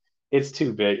resets. It's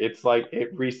too big. It's like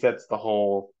it resets the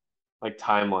whole like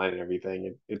timeline and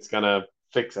everything. It's gonna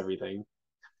fix everything.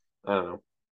 I don't know.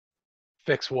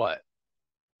 Fix what?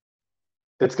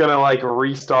 It's gonna like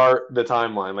restart the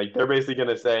timeline. Like they're basically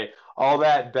gonna say all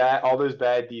those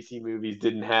bad DC movies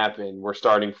didn't happen. We're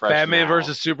starting fresh Batman now.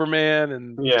 versus Superman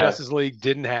and Yeah, Justice League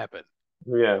didn't happen.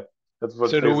 yeah. That's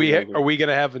what's So do basically we gonna are do. we going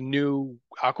to have a new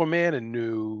Aquaman and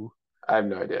new I have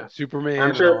no idea. I'm Superman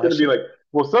and sure all it's that gonna be shit? like,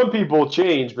 well, some people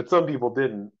changed, but some people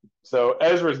didn't. So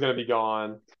Ezra's gonna be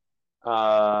gone,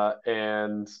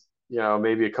 and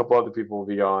maybe a couple other people will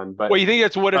be gone. Well, But you think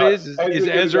that's what it is? Is Ezra's gonna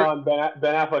be Ezra gone.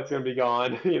 Ben Affleck's gonna be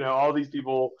gone. All these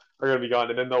people are gonna be gone,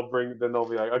 and then they'll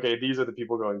be like, okay, these are the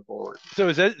people going forward. so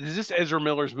is this Ezra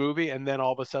Miller's movie and then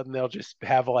all of a sudden they'll just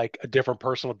have like a different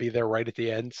person will be there right at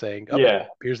the end saying, "Up, Yeah,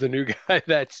 here's the new guy."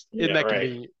 That's isn't yeah, that right,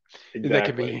 convenient? Isn't that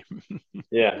exactly. convenient?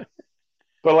 Yeah,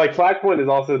 but like Flashpoint is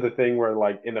also the thing where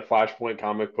like in the Flashpoint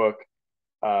comic book,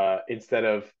 instead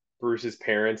of Bruce's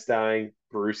parents dying,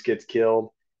 Bruce gets killed,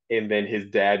 and then his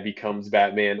dad becomes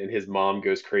Batman, and his mom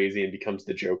goes crazy and becomes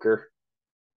the Joker.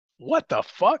 What the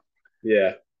fuck?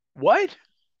 Yeah, What?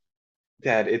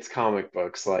 Dad, it's comic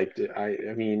books. Like, I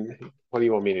mean, what do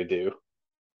you want me to do?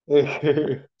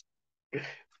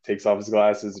 Takes off his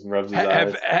glasses and rubs his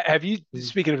eyes. Have you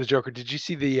speaking of the Joker? Did you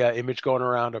see the image going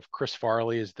around of Chris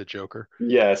Farley as the Joker?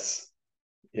 Yes,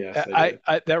 yes, I did.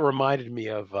 I that reminded me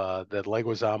of the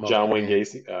Leguizamo John Wayne playing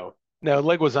Gacy. Oh, no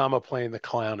Leguizamo playing the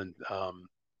clown and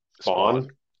Spawn. Spawn.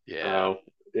 Yeah, Oh,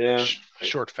 yeah.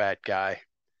 short fat guy,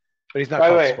 but he's not By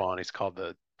the called way, Spawn. He's called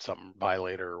the something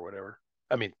Violator or whatever.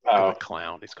 I mean, the oh,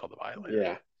 clown. He's called the Violator.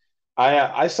 yeah.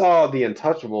 I saw The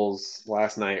Untouchables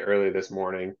last night, early this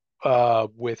morning.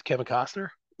 With Kevin Costner.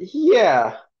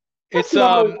 Yeah, It's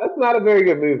that's not a very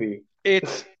good movie.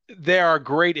 it's there are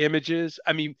great images.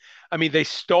 I mean they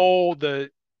stole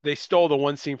they stole the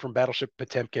one scene from Battleship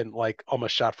Potemkin, like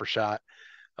almost shot for shot.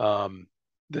 Um,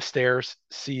 the stairs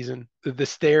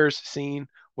scene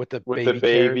with the with the baby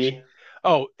carriage. baby.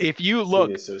 Oh, if you Scene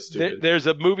look, is so stupid. there's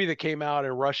a movie that came out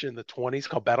in Russia in the 20s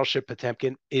called Battleship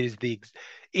Potemkin. It is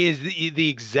the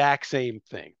exact same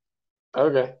thing.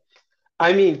 Okay.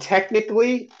 I mean,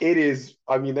 technically, it is.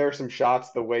 I mean, there are some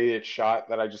shots the way it's shot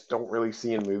that I just don't really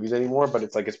see in movies anymore. But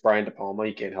it's like it's Brian De Palma.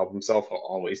 He can't help himself. He'll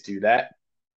always do that.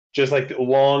 Just like the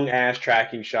long ass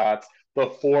tracking shots, the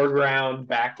foreground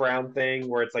background thing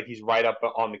where it's like he's right up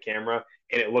on the camera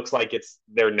and it looks like it's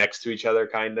they're next to each other,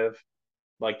 kind of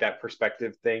like that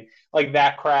perspective thing, like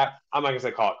that crap. I'm not gonna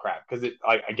say call it crap because it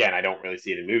like again, I don't really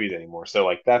see it in movies anymore. So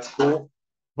like that's cool.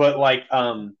 But like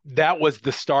That was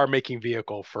the star making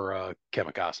vehicle for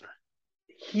Kevin Costner.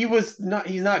 he's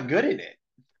not good in it.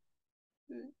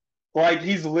 Like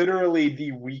he's literally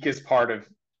the weakest part of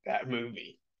that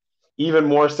movie. Even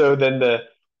more so than the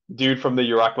dude from the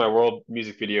You Rock My World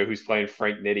music video who's playing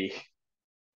Frank Nitti,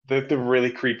 the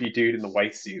really creepy dude in the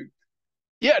white suit.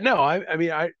 Yeah, no, I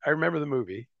mean I remember the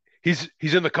movie. He's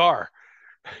in the car.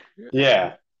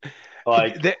 Yeah,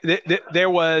 like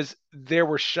There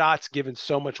were shots given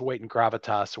so much weight and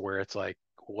gravitas where it's like,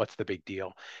 what's the big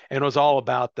deal? And it was all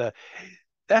about the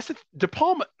that's the De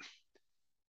Palma.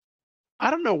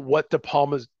 I don't know what De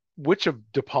Palma's which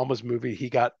of De Palma's movie he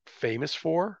got famous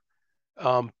for,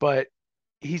 but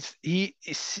he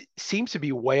seems to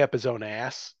be way up his own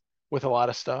ass with a lot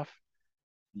of stuff.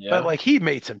 But yeah, like he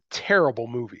made some terrible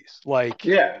movies. Like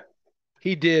yeah,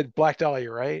 he did Black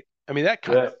Dahlia, right? I mean, that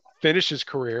kind yeah, of finished his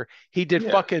career. He did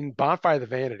yeah. fucking Bonfire of the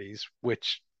Vanities,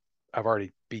 which I've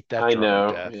already beat that I drum to know.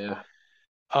 death. Yeah,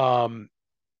 Um,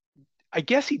 I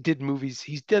guess he did movies.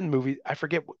 He's done movies. I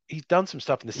forget. He's done some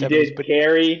stuff in the he 70s, did but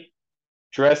Carrie,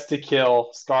 Dress to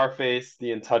Kill, Scarface,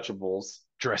 The Untouchables,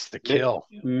 Dress to Kill.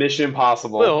 Mission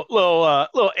Impossible.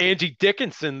 Little Angie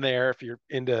Dickinson there, if you're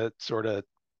into sort of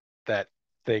that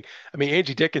thing. I mean,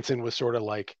 Angie Dickinson was sort of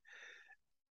like,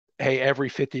 hey, every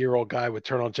 50-year-old guy would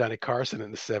turn on Johnny Carson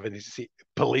in the 70s to see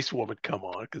Policewoman come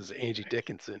on because Angie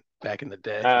Dickinson back in the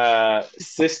day.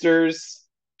 Sisters,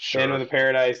 Phantom Sure. of the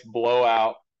Paradise,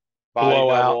 Blowout, Body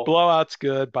Blowout. Double, Blowout's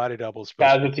good. Body Double's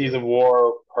supposed to be Casualties of good.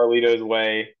 War, Carlito's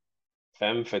Way,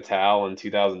 Femme Fatale in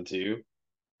 2002,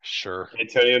 Sure.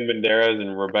 Antonio Banderas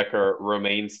and Rebecca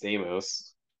Romaine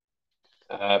Stamos,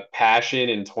 Passion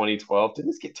in 2012.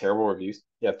 Didn't this get terrible reviews?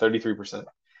 Yeah, 33%.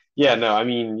 Yeah, no, I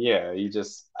mean, yeah, you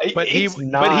just it's But he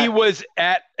not. was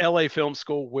at LA Film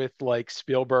School with like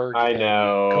Spielberg I and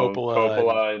know Coppola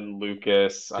Coppola and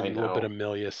Lucas. and I a little bit of know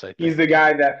Milius, I he's the think.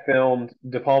 guy that filmed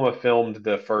De Palma filmed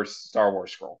the first Star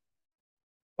Wars scroll,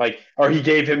 like, or he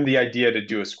gave him the idea to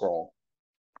do a scroll.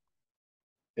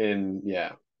 And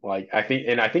yeah, like I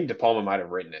think De Palma might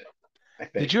have written it. I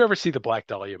Did think you ever see the Black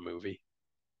Dahlia movie?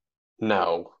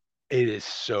 no, It is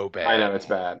so I bad. know it's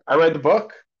bad. I read the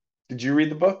book. Did you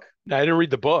read the book? Now, I didn't read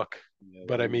the book, Yeah,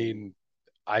 but I mean,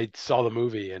 I saw the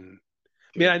movie and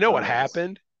I mean, I good know what times.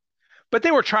 happened, but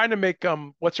they were trying to make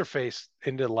what's her face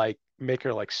into like make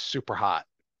her like super hot.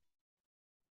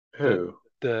 The Who?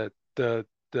 the Da,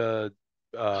 da, da,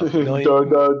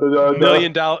 da, da.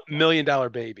 million dollar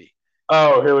baby.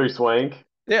 Oh, Hillary Swank.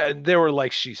 Yeah, they were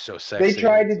like, she's so They sexy, and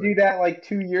tried it's to like do that like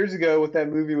 2 years ago with that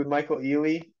movie with Michael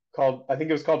Ealy called I think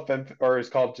it was called Femme or it was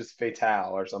called just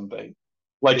Fatale or something.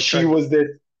 Like they tried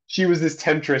she was this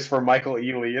temptress for Michael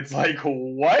Ealy. It's like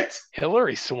what?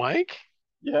 Hillary Swank.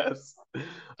 Yes,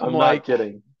 I'm I'm not like,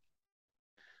 kidding.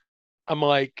 I'm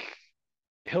like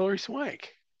Hillary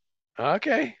Swank.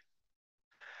 Okay,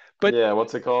 but Yeah,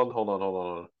 what's it called? Hold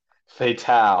on.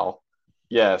 Fatale.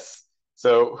 Yes.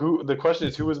 So who the question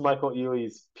is who was Michael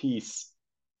Ealy's piece?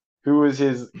 Who was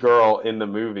his girl in the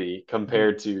movie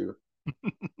compared to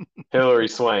Hillary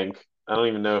Swank? I don't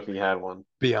even know if he had one.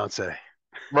 Beyonce.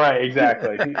 Right,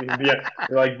 exactly. Yeah,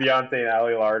 like Beyonce and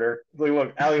Ali Larter. Like,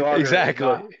 look,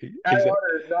 Exactly. Ali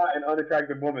Larter is not an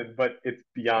unattractive woman, but it's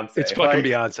It's Beyonce. fucking Like,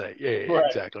 Beyonce. Yeah, right.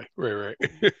 exactly. Right.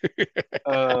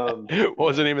 What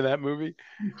was the Yeah. name of that movie?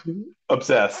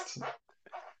 Obsessed.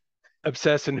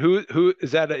 Obsessed. And who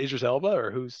is that? Idris Elba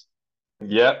or who's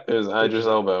Yep, it was Idris Idris Elba?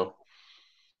 Elbow.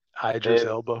 Idris And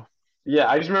Elba. yeah,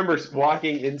 I just remember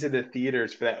walking into the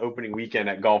theaters for that opening weekend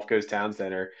at Gulf Coast Town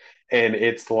Center, and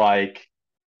it's like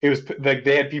it was like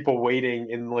they had people waiting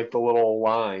in like the little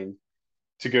line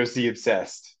to go see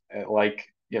Obsessed at like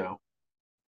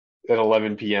at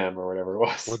 11 p.m. or whatever it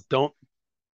Well, was. don't.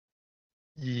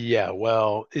 Yeah.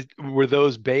 Well, were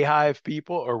those Bayhive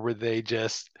people, or were they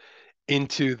just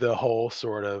into the whole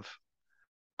sort of?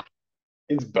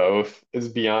 It's both. It's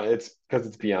because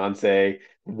it's Beyonce,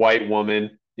 white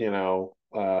woman.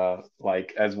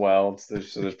 like as well. So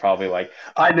there's probably like,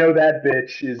 I know that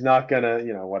bitch is not gonna,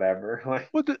 whatever.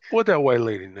 Like, What that white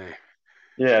lady name?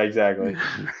 yeah, exactly.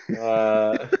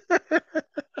 Uh,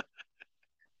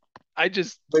 I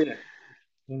just but yeah.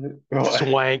 What?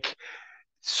 swank.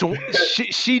 So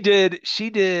she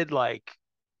did like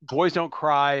Boys Don't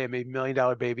Cry and maybe $1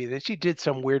 Million Baby. Then she did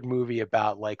some weird movie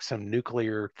about like some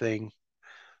nuclear thing,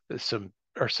 some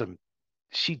or some.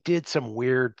 She did some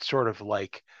weird sort of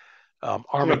like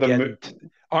Talking about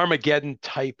Armageddon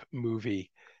type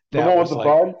movie the that one with was the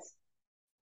like bugs,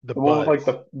 the the one with like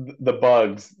buds. the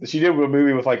bugs. She did a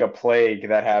movie with like a plague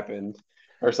that happened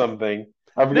or something.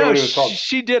 I forget No, what it was called.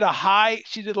 she did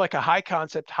like a high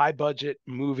concept, high budget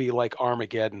movie like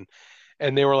Armageddon,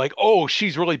 and they were like, oh,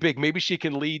 she's really big. Maybe she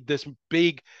can lead this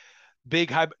big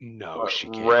high. No, What, she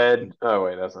can't. Red? Oh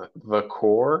wait, that's not the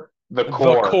core. The The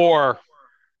core. core,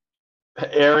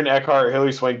 Aaron Eckhart,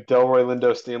 Hilary Swank, Delroy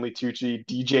Lindo, Stanley Tucci,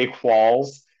 DJ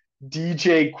Qualls,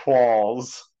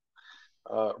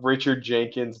 Richard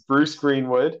Jenkins, Bruce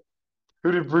Greenwood.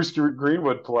 Who did Bruce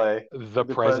Greenwood play? the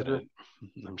The president. president.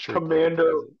 I'm sure he played the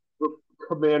Commander president.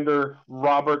 Commander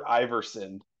Robert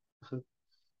Iverson.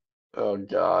 Oh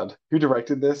God, who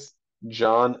directed this?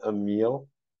 John Emile.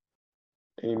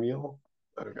 Emile.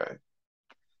 Okay.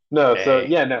 No. So A.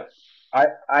 yeah, no. I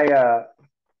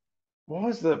what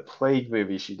was the plague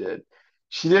movie she did?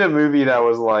 She did a movie that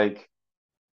was like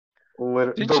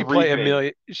Didn't The she play Reaping.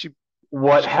 Amelia?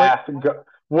 What She played. hath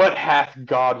what hath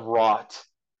God wrought?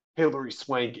 Hilary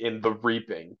Swank in The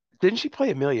Reaping. Didn't she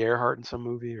play Amelia Earhart in some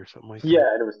movie or something like that?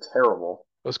 Yeah, and it was terrible.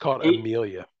 It was called Eight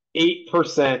Amelia.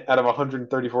 8% out of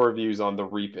 134 reviews on The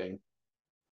Reaping.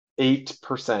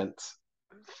 8%.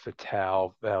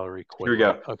 Fatale Valerie Here we Quinlan.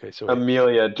 go. Okay, so wait.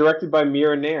 Amelia, directed by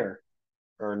Mira Nair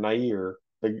or Nair.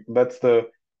 That's the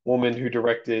woman who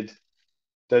directed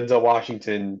Denzel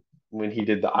Washington when he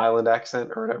did the island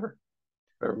accent or whatever.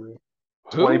 Who?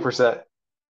 20%.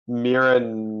 Mira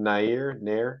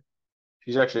Nair.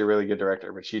 She's actually a really good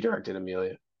director, but she directed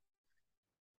Amelia.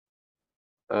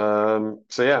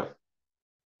 So yeah,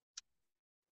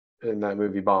 and that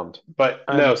movie bombed. But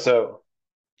no, I'm so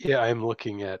Yeah, I'm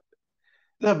looking at.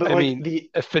 no, but I like mean, the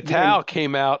Fatale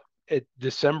came out at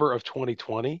December of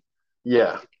 2020.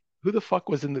 yeah, Like, who the fuck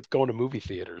was going to movie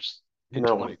theaters in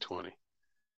no one. 2020?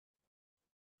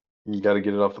 You got to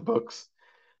get it off the books.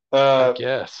 I Uh,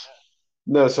 guess.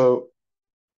 no, so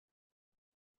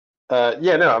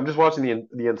yeah, no, I'm just watching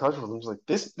the Untouchables. I'm just like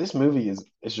this movie is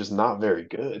just not very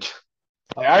good.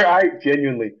 Like, I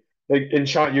genuinely like, and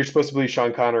Sean, you're supposed to believe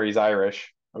Sean Connery's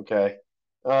Irish, okay?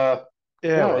 Uh,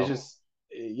 Yeah, no, it's well. just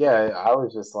yeah, I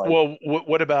was just like, Well,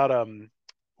 what about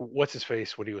what's his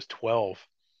face when he was 12?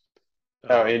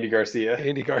 oh, Andy Garcia.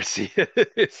 Andy Garcia.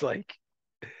 It's like,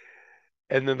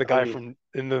 and then I mean,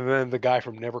 the guy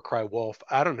from Never Cry Wolf.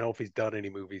 I don't know if he's done any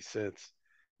movies since.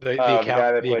 the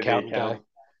guy that The played the accountant guy. accountant.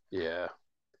 Yeah.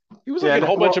 He was like Yeah, in a no,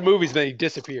 whole bunch of well, movies, and then he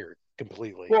disappeared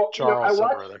completely. well, Charles,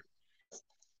 some or other.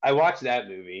 I watched that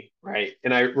movie, right?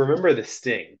 And I remember The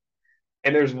Sting.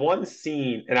 And there's one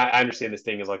scene, and I understand The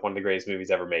Sting is like one of the greatest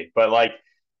movies ever made, but like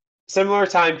similar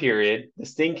time period, The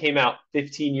Sting came out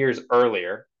 15 years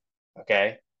earlier.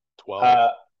 Okay. 12. Uh,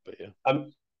 But yeah.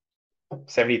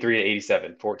 73 to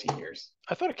 87, 14 years.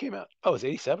 I thought it came out. Oh, it was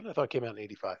 87? I thought it came out in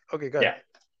 85. Okay, go ahead. Yeah,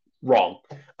 wrong.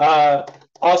 Uh,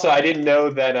 Also, I didn't know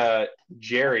that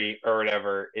Jerry or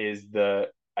whatever is the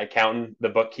accountant, the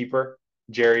bookkeeper.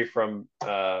 Jerry from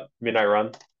Midnight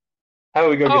Run. How do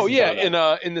we go get Oh some yeah, donuts?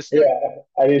 in this thing. Yeah,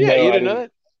 I didn't Yeah, know. you I didn't know didn't.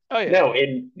 that? Oh yeah. No,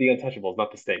 in The Untouchables,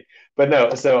 not this thing. But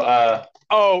no, so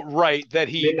Oh right, that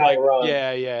he Midnight like Run.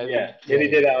 yeah, yeah, Yeah, and yeah, he yeah,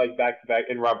 did that yeah. like back to back,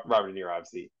 and Robert De Niro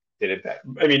obviously did it back.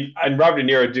 I mean, and Robert De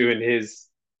Niro doing his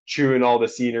chewing all the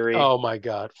scenery. Oh my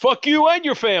God. Fuck you and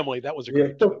your family. That was a Yeah,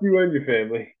 great fuck joke. you and your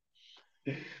family.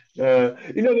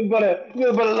 You know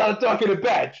about a lot of talking to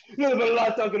badge. You know about a lot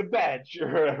of talking to badge.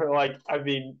 Or like, I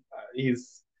mean,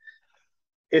 he's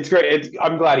it's great.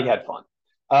 I'm glad he had fun.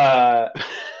 Uh,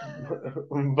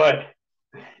 but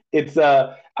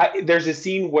there's a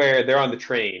scene where they're on the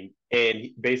train and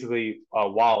basically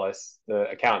Wallace, the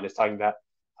accountant, is talking about,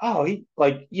 oh, he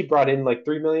brought in like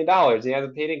 $3 million. He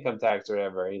hasn't paid income tax or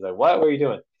whatever. And he's like, what? What are you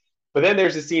doing? But then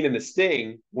there's a scene in The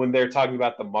Sting when they're talking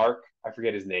about the Mark. I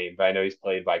forget his name, but I know he's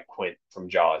played by Quint from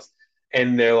Jaws.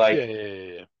 And they're Yeah, yeah,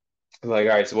 yeah, yeah. like,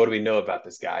 all right, so what do we know about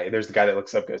this guy? And there's the guy that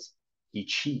looks up, goes, he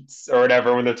cheats or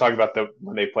whatever when they're talking about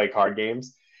when they play card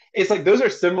games. It's like those are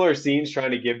similar scenes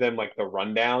trying to give them like the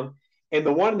rundown. And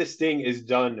the one in The Sting is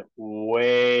done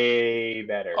way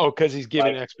better. Oh, because he's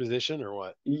giving Like, exposition or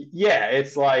what? yeah,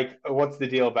 it's like, what's the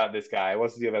deal about this guy?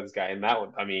 What's the deal about this guy? And that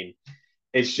one, I mean,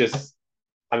 it's just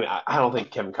I mean, I don't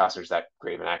think Kevin Costner's that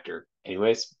great of an actor,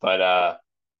 anyways. But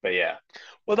yeah,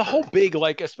 Well, the uh, whole big,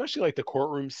 like, especially like the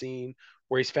courtroom scene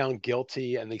where he's found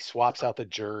guilty and he swaps out the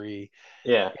jury,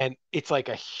 yeah. and it's like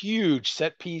a huge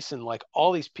set piece, and like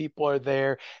all these people are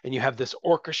there, and you have this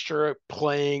orchestra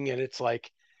playing, and it's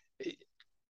like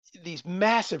these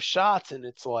massive shots, and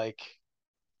it's like,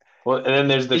 Well, and then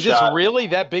there's the is this shot. really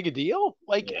that big a deal?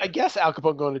 Like, I Yeah. guess Al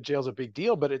Capone going to jail is a big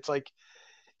deal, but it's like,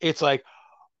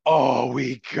 oh,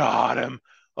 we got him.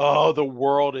 Oh, the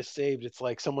world is saved. It's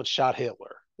like someone shot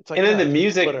Hitler. It's like, And then no,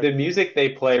 just put a. the music they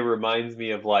play reminds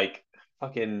me of like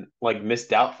fucking like Miss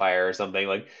Doubtfire or something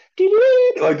like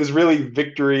this really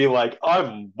victory like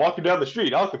I'm walking down the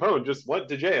street. Al Capone just went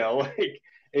to jail. Like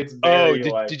it's Oh, very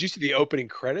did like did you see the opening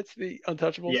credits, the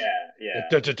Untouchables? yeah, The yeah,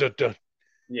 dun, dun, dun, dun.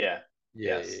 yeah.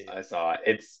 Yeah, yeah, Yes, yeah. I saw it.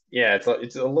 It's yeah, it's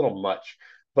a little much.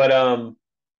 But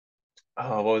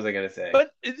oh, what was I gonna say?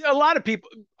 But a lot of people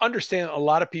understand. A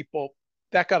lot of people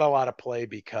that got a lot of play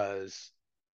because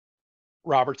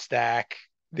Robert Stack,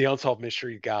 the unsolved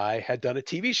mystery guy, had done a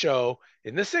TV show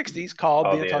in the '60s called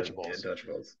Oh, The the Untouchables,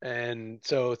 Untouchables. and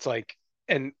so it's like,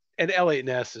 and Elliot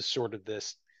Ness is sort of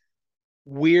this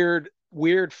weird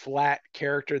flat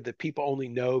character that people only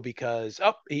know because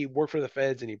he worked for the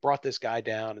feds and he brought this guy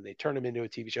down and they turned him into a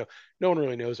TV show. No one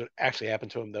really knows what actually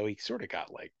happened to him, though. He sort of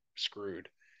got like screwed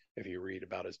if you read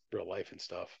about his real life and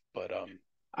stuff. But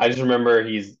I just remember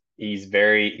he's a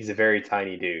very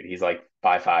tiny dude. He's like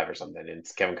 5'5" or something, and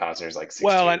Kevin Costner's like six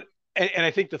well, two. and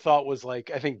I think the thought was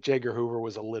like, I think J. Edgar Hoover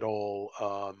was a little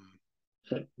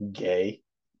Gay.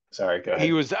 Sorry, go he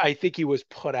ahead. was I think he was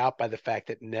put out by the fact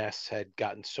that Ness had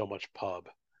gotten so much pub,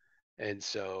 and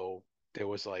so there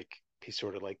was like he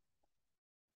sort of like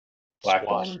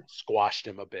Blackball him. squashed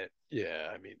him a bit. Yeah,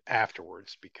 I mean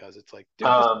afterwards because it's like, dude,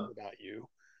 this Um, isn't about you.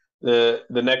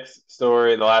 the next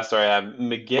story, the last story I have,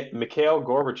 Mikhail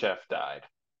Gorbachev died.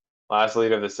 Last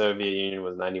leader of the Soviet Union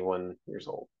was 91 years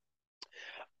old.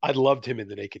 I loved him in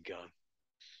The Naked Gun.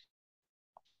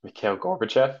 Mikhail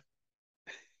Gorbachev.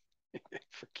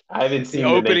 I haven't The seen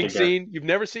the opening Naked Gun. scene, you've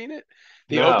never seen it?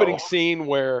 The opening No, scene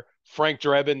where Frank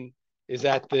Drebin is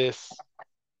at this.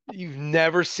 You've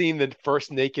never seen the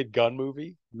first Naked Gun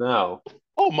movie? no.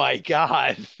 Oh my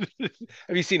god!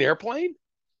 Have you seen Airplane?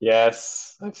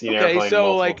 Yes, I've seen Okay, Airplane so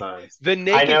multiple like times. The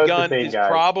I know Naked it's the Gun same is guys.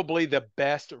 probably the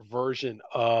best version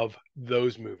of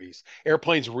those movies.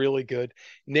 Airplane's really good.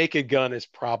 Naked Gun is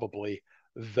probably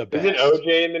the Isn't best.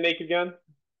 OJ in the Naked Gun?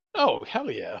 Oh hell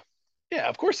yeah, yeah.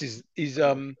 Of course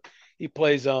he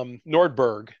plays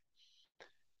Nordberg,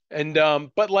 and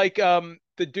but like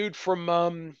the dude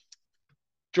from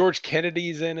George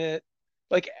Kennedy's in it.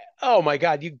 Like, oh my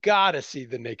god, you gotta see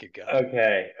The Naked Gun.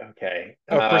 Okay, okay.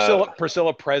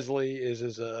 Priscilla Presley is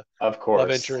his Of love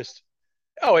course. interest.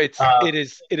 Oh, Uh, it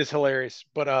is hilarious.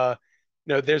 But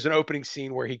there's an opening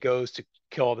scene where he goes to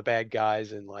kill all the bad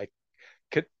guys and like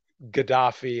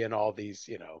Gaddafi and all these,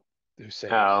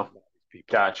 Hussein oh, and all these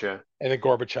people. gotcha. And then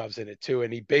Gorbachev's in it too.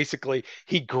 And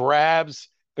he grabs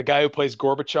the guy who plays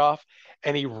Gorbachev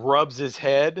and he rubs his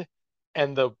head,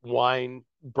 and the wine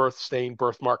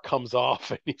birthmark comes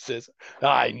off, and he says,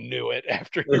 "I knew it,"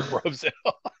 after he rubs it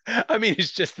off. I mean,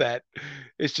 it's just that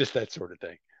sort of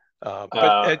thing.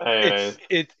 But Anyways,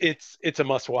 it's a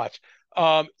must watch.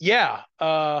 Yeah.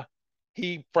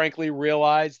 He frankly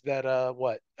realized that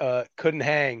what couldn't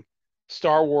hang.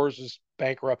 Star Wars was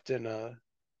bankrupt in the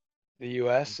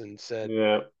U.S. and said,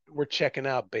 yeah, "We're checking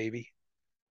out, baby."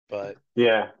 But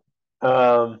yeah.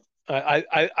 Um,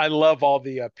 I love all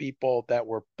the people that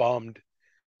were bummed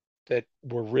that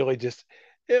were really just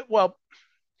well,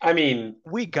 I mean,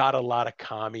 we got a lot of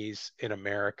commies in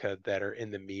America that are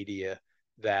in the media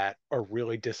that are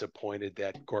really disappointed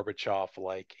that Gorbachev,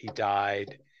 like, he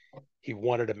died. He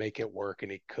wanted to make it work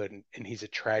and he couldn't, and he's a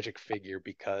tragic figure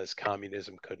because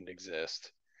communism couldn't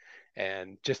exist.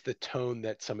 And just the tone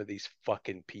that some of these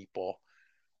fucking people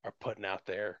are putting out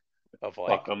there of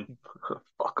fuck like, them,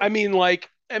 fuck I them. mean, like,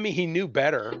 I mean, he knew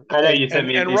better, I know and you sent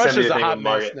me Russia's the a thing hot with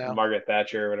mess now. Margaret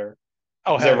Thatcher or whatever.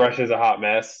 Oh You said hell yeah, Russia's a hot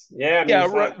mess. Yeah, I mean yeah.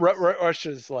 it's not.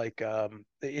 Russia's like,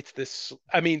 it's this.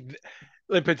 I mean,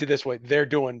 let me put it this way: they're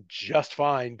doing just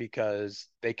fine because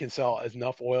they can sell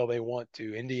enough oil they want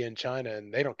to India and China,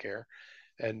 and they don't care.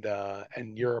 And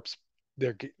Europe's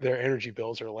their energy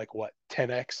bills are like what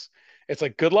 10x. It's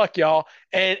like good luck, y'all.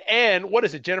 And what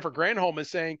is it? Jennifer Granholm is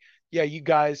saying, yeah, you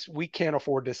guys, we can't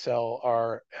afford to sell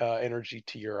our energy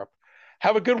to Europe.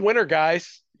 Have a good winter,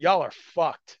 guys. Y'all are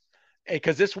fucked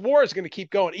because this war is going to keep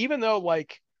going, even though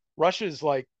like Russia's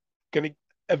like going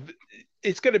to,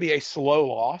 it's going to be a slow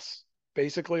loss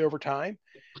basically over time,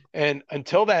 and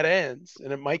until that ends,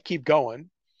 and it might keep going.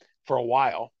 for a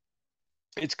while.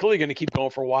 It's clearly going to keep going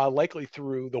for a while, likely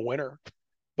through the winter.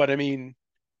 But I mean,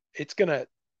 it's going to,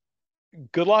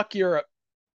 good luck Europe.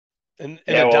 And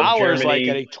Yeah, the well, dollar is like at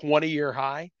Germany, a 20-year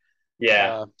high.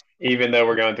 yeah, Uh, even though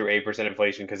we're going through 8%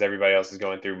 inflation because everybody else is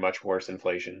going through much worse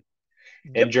inflation.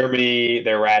 In yep. Germany,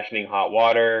 they're rationing hot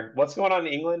water. What's going on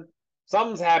in England?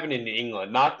 Something's happening in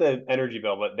England. Not the energy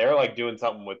bill, but they're like doing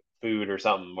something with food or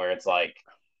something where it's like,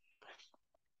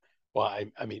 Well,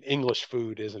 I mean, English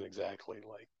food isn't exactly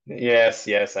like yes,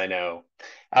 yes, I know.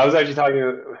 I was actually talking,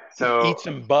 eat so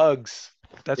some bugs.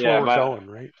 That's where yeah, we're my going,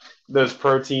 right? those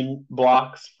protein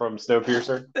blocks from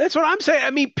Snowpiercer. That's what I'm saying.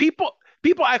 I mean, people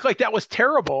act like that was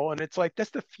terrible, and it's like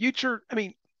that's the future. I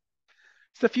mean,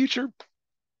 it's the future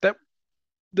that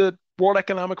the World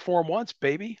Economic Forum wants,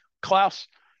 baby. Klaus,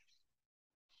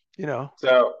 you know.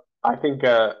 So I think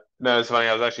no, it's funny.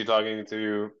 I was actually talking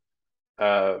to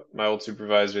my old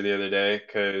supervisor the other day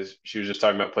because she was just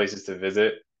talking about places to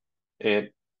visit, and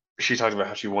she talked about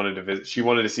how she wanted to visit. She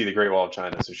wanted to see the Great Wall of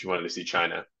China, so she wanted to see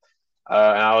China. And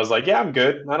I was like, yeah, I'm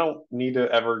good. I don't need to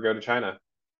ever go to China.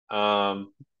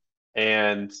 Um,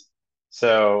 and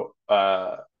so,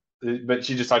 but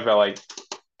she just talked about like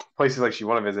places like she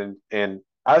want to visit, and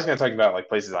I was going to talk about like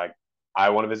places like I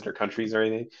want to visit or countries or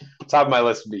anything. Top of my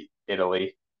list would be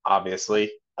Italy,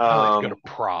 obviously. I'd like to go to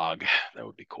Prague. That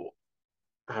would be cool.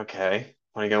 Okay,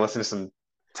 are you going to listen to some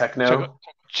Czech- techno?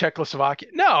 Czechoslovakia.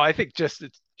 No, I think just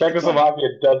it's like Czechoslovakia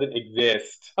doesn't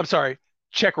exist. I'm sorry,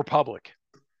 Czech Republic.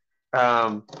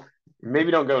 Um,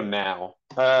 maybe don't go now.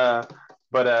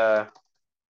 But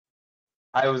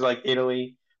I was like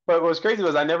Italy. But what was crazy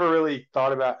was I never really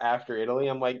thought about after Italy.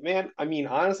 I'm like, man, I mean,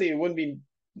 honestly, it wouldn't be.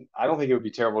 I don't think it would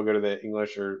be terrible to go to the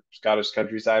English or Scottish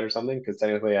countryside or something because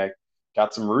technically I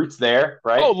got some roots there, Oh,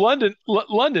 right?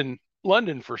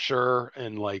 London for sure.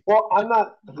 And like, Well, I'm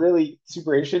not really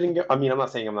super interested in. I mean, I'm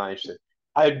not saying I'm not interested.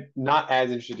 I'm not as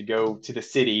interested to go to the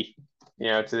city,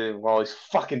 to while these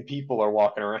fucking people are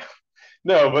walking around.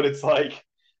 No, but it's like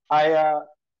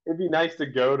it'd be nice to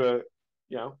go to,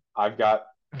 I've got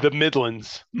the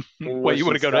Midlands. What you English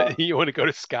want and to go to? stuff. You want to go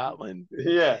to Scotland,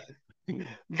 Yeah, the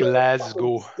fucking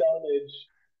Glasgow. Stonehenge.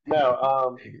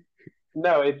 No,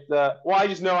 no, it's well, I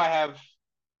just know I have,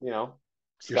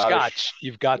 You're Scottish. Scotch.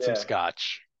 You've got some Yeah,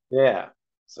 Scotch. yeah.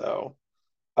 So,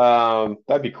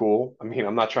 that'd be cool. I mean,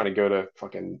 I'm not trying to go to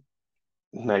fucking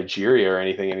Nigeria or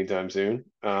anything anytime soon.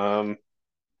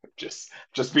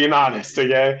 Just being honest,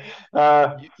 okay?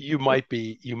 You might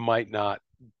be. You might not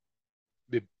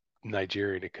be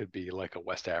Nigerian. It could be like a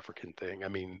West African thing. I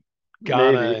mean,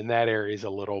 Ghana Maybe. in that area is a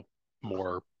little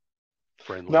more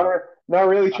Not friendly. not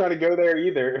really I, trying to go there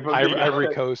either, if I'm being Ivory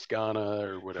honest. Coast, Ghana,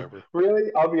 or whatever.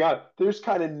 Really, I'll be honest. There's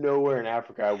kind of nowhere in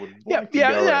Africa I would Yeah, like to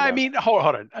yeah, go yeah. right I now. mean, hold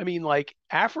on. I mean, like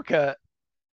Africa.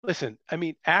 Listen, I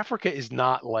mean, Africa is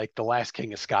not like the last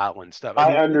king of Scotland stuff. I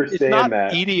I mean, it's understand not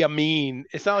that. Idi Amin.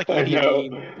 It's not like I Idi know.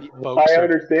 Amin I folks are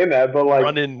understand that, but like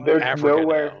running Africa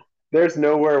now. there's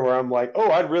nowhere where I'm like,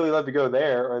 "Oh, I'd really love to go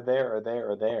there or there or there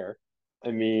or there."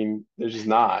 I mean, there's just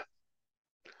not.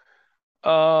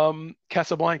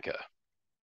 Casablanca.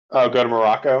 Oh, go to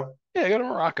Morocco? Yeah, go to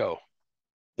Morocco.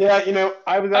 Yeah,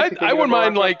 I was actually I thinking of wouldn't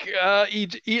mind Morocco. like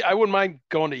Egypt. I wouldn't mind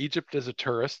going to Egypt as a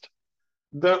tourist.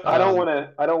 I don't want Um,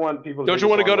 to I don't want people to don't think you it's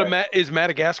want the to wrong go to way. Is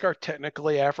Madagascar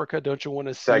technically Africa? Don't you want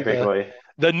to see Technically.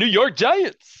 the New York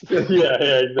Giants? Yeah,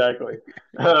 yeah, exactly.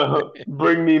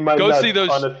 Bring me my Go see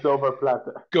nuts on those. a silver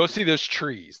platter. Go see those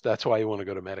trees. That's why you want to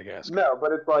go to Madagascar. No,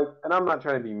 but it's like, and I'm not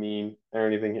trying to be mean or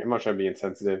anything here. I'm not trying to be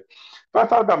insensitive. But I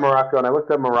thought about Morocco and I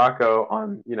looked up Morocco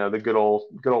on, the good old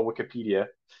Wikipedia.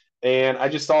 And I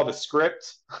just saw the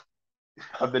script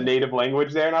of the native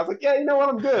language there. And I was like, yeah, you know what?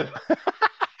 I'm good.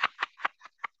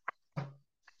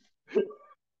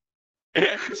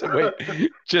 So wait,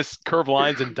 just curved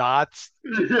lines and dots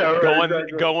Yeah, right, going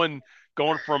exactly. going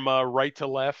going from right to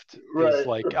left is Right.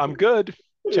 like I'm good.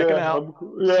 Checking Yeah, out.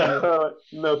 See ya. yeah.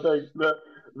 No, thanks.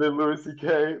 The Louis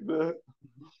C.K.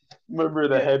 Remember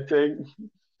the Yeah. head thing?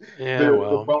 Yeah. The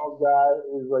Well, bald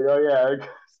guy is like, oh yeah,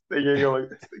 they can go like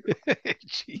this.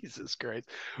 Jesus Christ.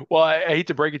 Well, I hate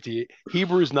to break it to you.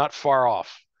 Hebrew's not far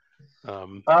off.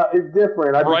 Um, It's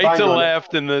different. I'd be right fine to going.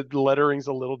 left, and the lettering's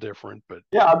a little different, but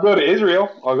Yeah, I'll go to Israel.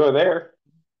 I'll go there.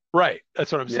 right.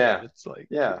 That's what I'm saying. Yeah, It's like,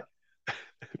 yeah,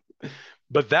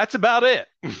 but that's about it.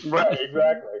 right,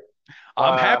 exactly.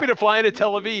 I'm Uh, happy to fly into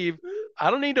Tel Aviv. I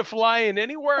don't need to fly in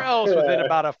anywhere else within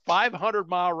about a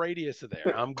 500-mile radius of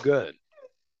there. I'm good.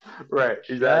 right, Just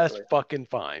exactly. fucking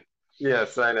fine.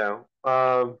 Yes, I know.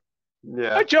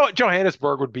 Yeah,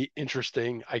 Johannesburg would be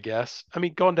interesting, I guess. I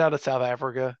mean, going down to South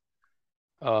Africa.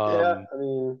 yeah. Um, I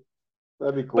mean,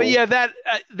 That'd be But cool. yeah,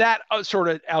 that sort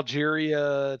of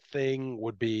Algeria thing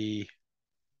would be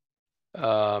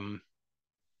um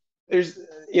There's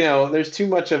there's too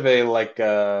much of a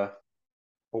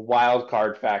wild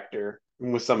card factor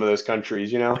with some of those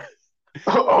countries.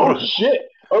 Oh shit!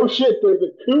 Oh shit! There's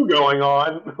a coup going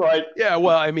on. Like yeah,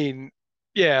 well, I mean,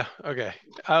 yeah, okay.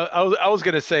 I was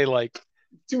gonna say like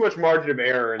too much margin of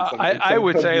error in I some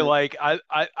would say countries. like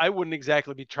I wouldn't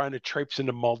exactly be trying to traipse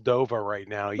into Moldova right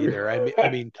now either. I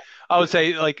mean I would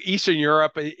say like Eastern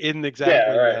Europe isn't Yeah.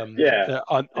 exactly Right. Yeah.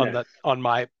 on Yeah. the on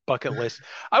my bucket list.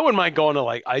 I wouldn't mind going to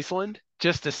like Iceland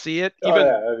just to see it, Oh even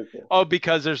yeah. That'd be cool.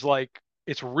 because there's like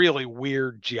it's really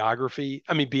weird geography.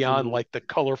 I mean beyond Mm-hmm. like the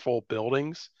colorful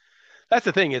buildings. That's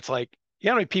the thing. It's like you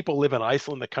know how many people live in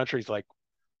Iceland? The country's like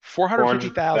Four hundred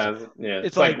 450,000. thousand. Yeah. It's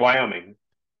It's like like Wyoming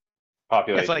it's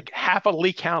population. like half of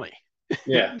Lee County.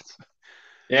 Yeah.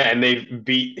 Yeah. And they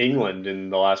beat England in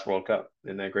the last World Cup.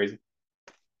 Isn't that crazy?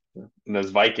 And those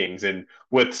Vikings and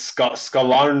with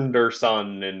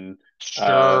Skalanderson and Sure.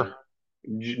 uh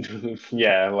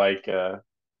yeah,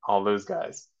 all those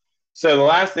guys. So the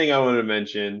last thing I wanted to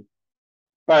mention,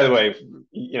 by the way,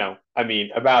 I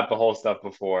mean about the whole stuff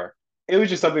before, it was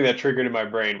just something that triggered in my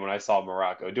brain when I saw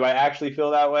Morocco. Do I actually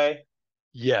feel that way?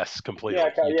 Yes, Yeah,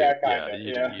 completely. You do. yeah, kind Yeah, of,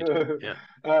 you do. You do. yeah.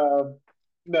 Yeah.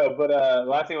 No, but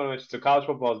last thing I want to mention, so college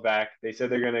football is back. They said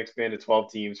they're going to expand to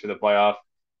 12 teams for the playoff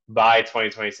by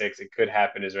 2026. It could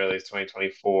happen as early as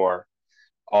 2024.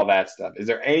 All that stuff. Is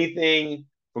there anything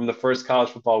from the first college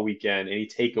football weekend? Any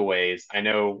takeaways? I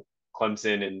know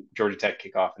Clemson and Georgia Tech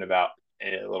kick off in about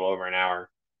a little over an hour,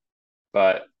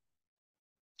 but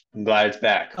I'm glad it's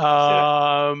back. I'll say that.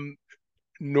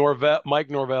 Mike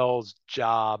Norvell's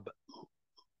job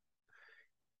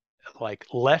like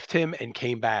left him and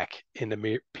came back in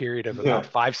a period of about Yeah,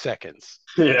 5 seconds.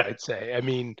 yeah, I'd say. I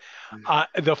mean,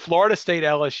 the Florida State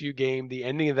LSU game, the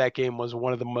ending of that game was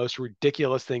one of the most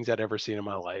ridiculous things I'd ever seen in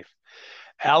my life.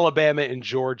 Alabama and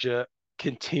Georgia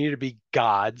continue to be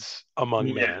gods among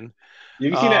yeah. men.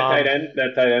 You seen that tight Um, end?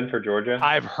 That tight end for Georgia,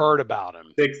 I've heard about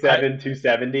him. six I seven,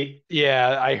 270.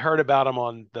 Yeah, I heard about him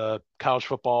on the college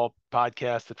football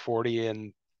podcast at 40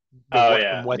 and the Oh what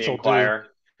yeah, and the Wetzel do. Inquirer.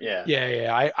 Yeah, Yeah,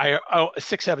 yeah. I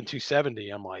 6'7", 270.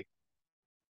 I'm like,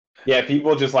 yeah.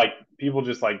 People just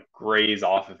like graze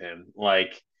off of him.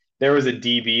 Like there was a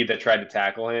DB that tried to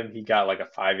tackle him. He got like a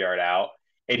 5 yard out,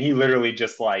 and he literally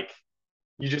just like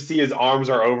you just see his arms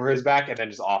are over his back and then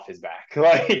just off his back.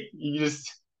 Like you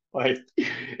just like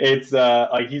it's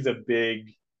like he's a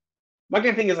big. My kind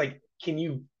of thing is like, can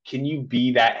you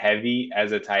be that heavy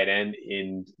as a tight end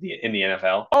in the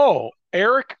NFL? oh,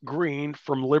 Eric Green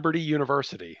from Liberty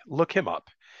University. Look him up.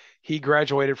 He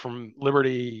graduated from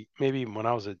Liberty maybe when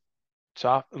I was a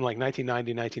soft in like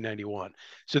 1990, 1991.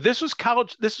 So this was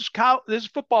college. This is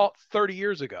football 30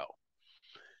 years ago.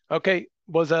 Okay,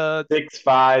 was a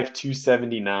 6'5",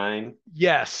 279.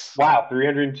 yes. Wow,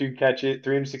 302 catches,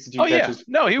 362 Oh yeah, catches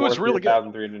no, he for was really good.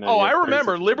 4,390 Oh, I yards,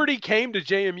 remember 36 points. Liberty came to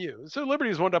JMU. So Liberty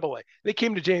was one double A. They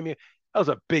came to JMU. That was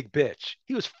a big bitch.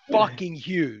 He was fucking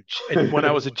huge. And when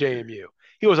I was at JMU,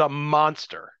 he was a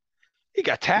monster. He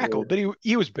got tackled, but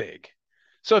he was big.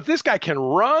 So if this guy can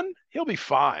run, he'll be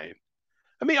fine.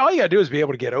 I mean, all you gotta do is be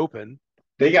able to get open.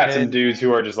 They got some And dudes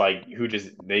who are just like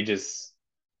they just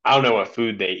I don't know what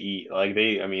food they eat. Like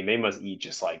I mean they must eat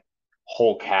just like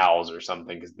whole cows or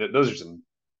something because those are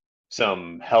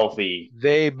some healthy.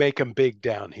 they make him big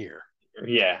down here.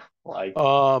 Yeah, like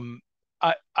Um,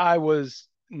 I was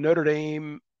Notre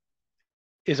Dame.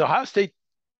 Is Ohio State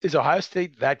is Ohio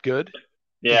State that good?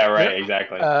 yeah, There, right,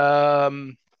 exactly.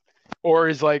 or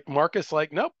is like Marcus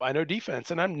like, nope, I know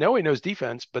defense, and I know he knows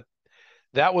defense, but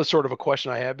that was sort of a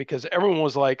question I had because everyone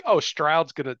was like, oh,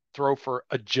 Stroud's going to throw for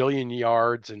a jillion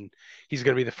yards and he's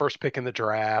going to be the first pick in the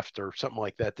draft or something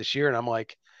like that this year. And I'm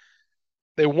like,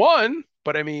 they won,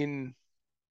 but I mean,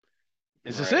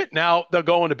 is this Right. it? Now they'll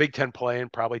go into Big Ten play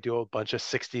and probably do a bunch of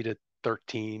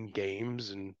 60-13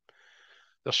 games and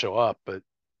they'll show up. But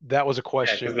that was a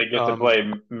Yeah, because question. they get to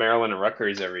play Maryland and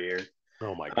Rutgers every year.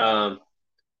 Oh my God. Um,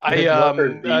 I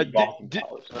Rutgers beat Boston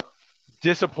College, huh?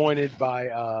 disappointed by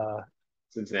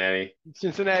Cincinnati.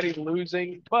 Cincinnati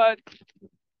losing, but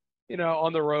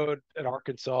on the road at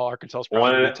Arkansas. Arkansas is probably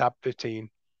going to be One top 15.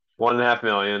 1.5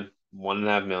 million.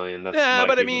 1.5 million. That's Yeah, what I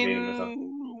but I keep repeating myself.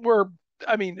 mean,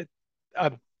 I mean, uh,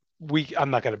 I'm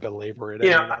not going to belabor it. I Yeah,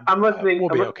 mean, I'm listening. we'll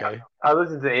be okay. I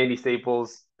listened to Andy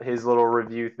Staples, his little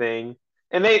review thing,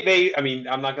 and I mean,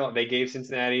 I'm not gonna. They gave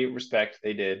Cincinnati respect.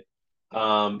 They did,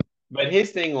 but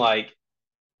his thing, like,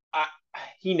 I,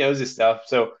 he knows his stuff.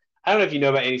 So I don't know if you know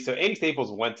about Andy. So Andy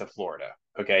Staples went to Florida.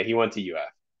 Okay, he went to UF.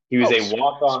 He was Oh, a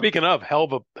walk on. speaking of hell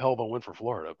of a win for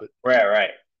Florida, but Right,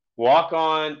 right. Walk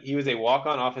on. He was a walk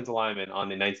on offensive lineman on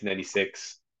the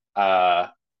 1996 uh,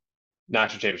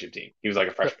 national championship team. He was like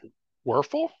a that freshman.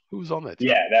 Werfel, who was on that team?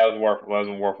 Yeah, that was Warfel. That was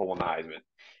when Warfel won the Heisman.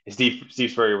 And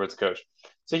Steve Spurrier was the coach.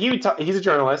 So he's a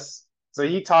journalist. So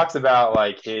he talks about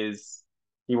like he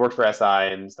worked for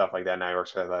SI and stuff like that. Now he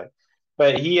works for SI.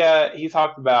 But he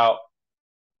talked about.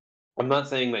 I'm not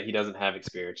saying that he doesn't have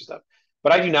experience and stuff,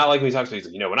 but I do not like when he talks about.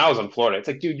 He's like, when I was in Florida, it's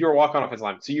like, dude, you're a walk on offensive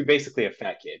lineman, so you're basically a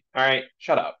fat kid. All right,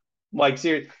 shut up. Like,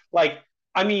 serious. Like,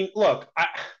 I mean, look,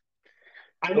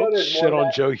 I know Don't there's more shit to on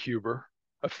that. Joe Huber,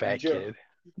 a fat Joe, kid.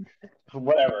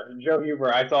 whatever. Joe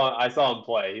Huber, I saw him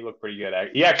play. He looked pretty good.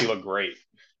 He actually looked great.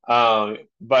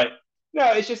 But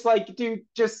no, it's just like, dude,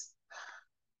 just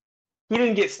he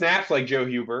didn't get snaps like Joe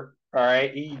Huber. All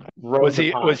right, he rode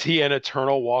the Was pine. he an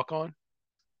eternal walk on?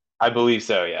 I believe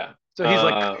so. Yeah.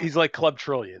 So he's like Club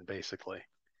Trillion basically.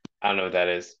 I don't know what that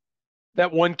is.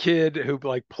 That one kid who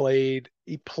like played.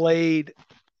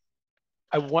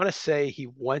 I want to say he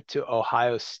went to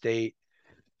Ohio State,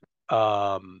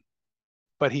 um,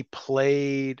 but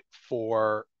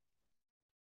for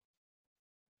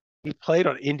he played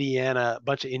on Indiana, a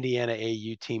bunch of Indiana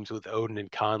AU teams with Odin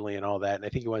and Conley and all that. And I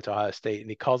think he went to Ohio State and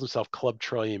he calls himself Club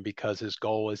Trillion because his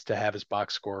goal is to have his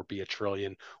box score be a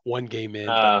trillion, one game in,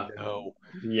 but Uh, no.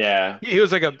 yeah. He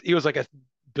was like a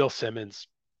Bill Simmons.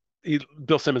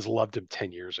 Bill Simmons loved him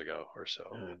 10 years ago or so.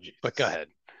 Oh, But go Jesus. ahead.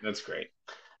 That's great.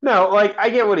 No, like I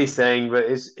get what he's saying, but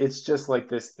it's just like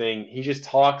this thing. He just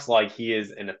talks like he is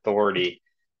an authority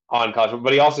on college football,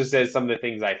 but he also says some of the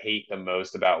things I hate the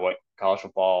most about what college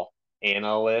football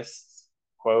analysts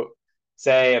quote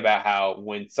say about how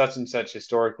when such and such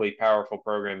historically powerful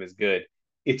program is good,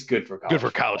 it's good for Good college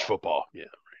for college football. football.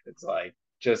 Yeah. It's like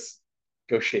just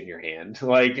go shit in your hand.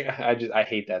 Like I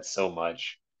hate that so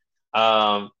much.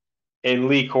 Um, and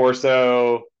Lee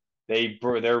Corso,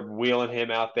 they're wheeling him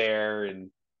out there and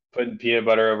putting peanut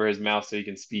butter over his mouth so he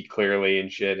can speak clearly and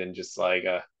shit, and just like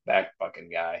that fucking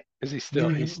guy. Is he's still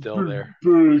there?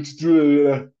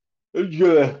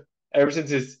 Ever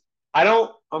since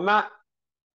I'm not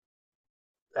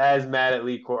as mad at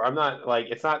Lee Corso. I'm not like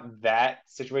it's not that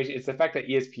situation. It's the fact that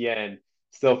ESPN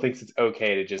still thinks it's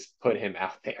okay to just put him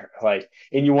out there. Like,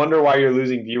 and you wonder why you're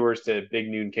losing viewers to Big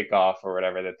Noon Kickoff or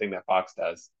whatever the thing that Fox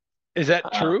does. Is that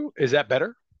Uh, true? Is that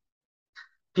better?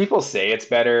 People say it's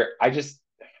better.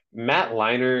 Matt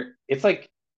Liner. It's like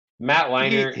Matt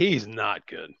Liner. He's not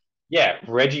good. Yeah,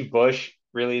 Reggie Bush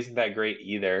really isn't that great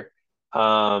either.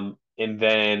 And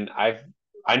then I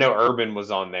know Urban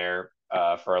was on there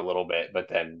for a little bit, but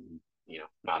then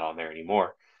not on there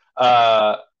anymore.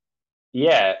 Uh,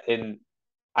 yeah, and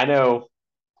I know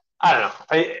I don't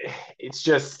know. It's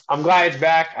just I'm glad it's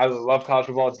back. I love college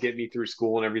football. It's getting me through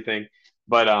school and everything.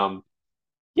 But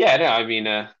yeah, no, I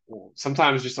mean,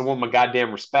 sometimes just I want my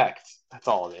goddamn respect. That's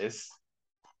all it is.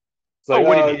 It's Oh, like,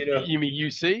 what do you oh, mean? You mean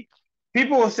UC?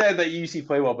 people have said that UC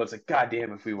play well, but it's like,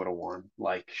 goddamn, if we would have won,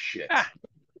 like shit. Ah,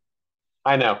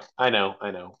 I know.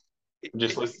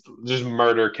 Just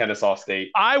murder Kennesaw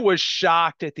State. I was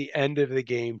shocked at the end of the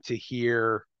game to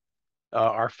hear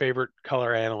our favorite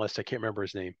color analyst, I can't remember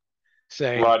his name,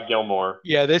 saying, Rod Gilmore.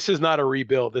 "Yeah, this is not a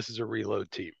rebuild. This is a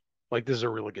reload team. Like this is a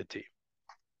really good team."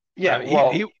 Yeah,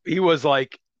 He was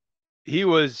like he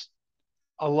was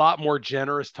a lot more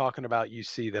generous talking about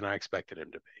UC than I expected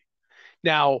him to be.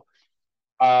 Now,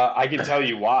 I can tell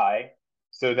you why.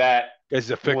 So that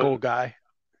is a fickle when, guy,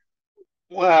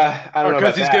 I don't or know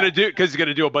about that. because he's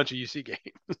gonna do a bunch of UC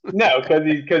games. No,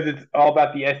 because it's all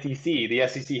about the SEC. The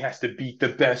SEC has to beat the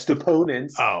best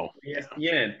opponents. Oh, yeah.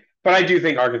 ESPN. But I do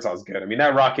think Arkansas is good. I mean,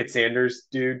 that Rocket Sanders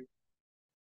dude,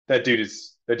 that dude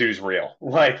is real.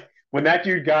 Like when that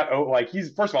dude got like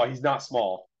he's first of all he's not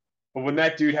small, but when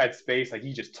that dude had space, like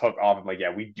he just took off. I'm like,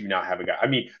 yeah, we do not have a guy. I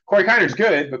mean, Corey Kiner's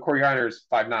good, but Corey Kiner's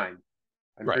 5'9". I'm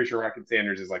Right. pretty sure Rocket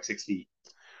Sanders is like 6 feet.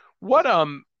 What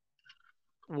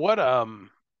what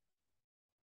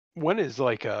when is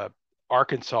like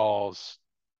Arkansas's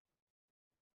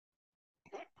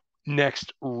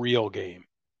next real game?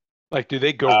 Like, do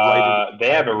they go right into the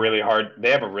They have a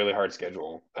title? really hard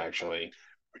schedule actually.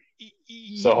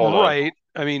 So hold on. Right.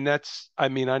 I mean, I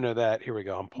mean, I know that. Here we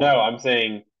go. I'm pulling No, it up. I'm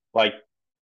saying like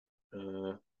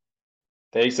uh,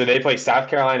 they play South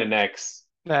Carolina next.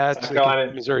 That's South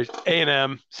Carolina, Missouri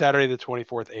A&M Saturday the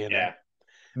 24th A&M, yeah.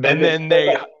 Then and they then play they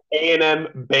like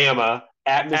A&M, Bama,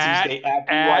 at Mississippi at State, at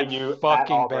at BYU, at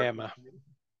fucking Auburn. Bama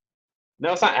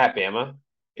No, it's not at Bama.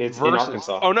 It's in versus.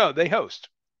 Arkansas. Oh no, they host.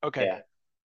 Okay. Yeah,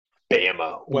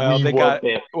 Bama. Well, We want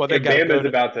Bama. they And got to go Bama's to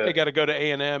about to. they got to go to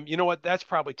A&M. You know what? That's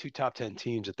probably two top 10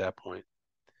 teams at that point.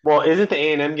 Well, isn't the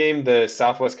A&M game the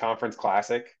Southwest Conference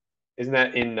Classic? Isn't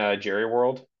that in Jerry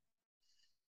World?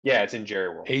 Yeah, it's in Jerry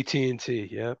World. AT&T.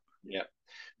 Yep. Yeah.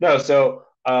 No, so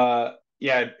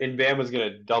yeah, and Bama's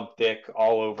gonna dump dick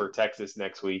all over Texas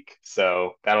next week,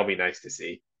 so that'll be nice to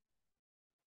see.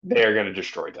 They're gonna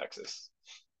destroy Texas.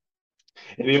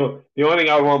 And the only thing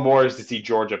I want more is to see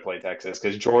Georgia play Texas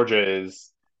because Georgia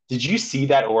is. Did you see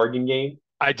that Oregon game?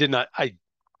 I did not. I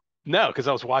No, because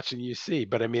I was watching UC,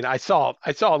 but I mean, I saw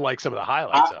like some of the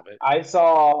highlights I of it. I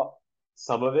saw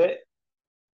some of it.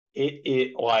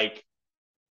 It like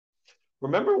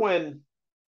remember when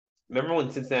remember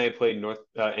when Cincinnati played North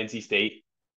NC State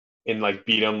and like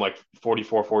beat them like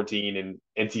 44-14 and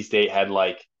NC State had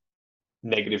like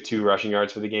 -2 rushing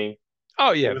yards for the game.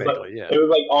 Oh It yeah, was like vaguely, yeah. it was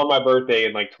like on my birthday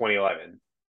in like 2011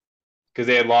 because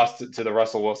they had lost to the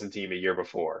Russell Wilson team a year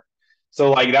before.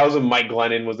 So like that was when Mike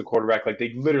Glennon was the quarterback. Like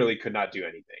they literally could not do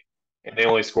anything, and they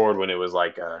only scored when it was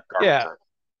like garbage Yeah, time.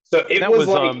 So that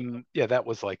was yeah, that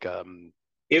was like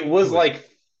it who was was like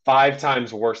 5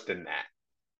 times worse than that.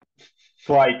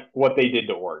 Like what they did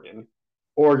to Oregon.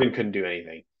 Oregon couldn't do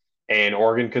anything, and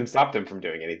Oregon couldn't stop them from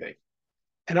doing anything.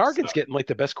 and So Oregon's getting like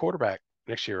the best quarterback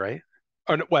next year, right?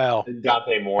 Or well,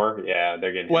 Dante Moore, yeah,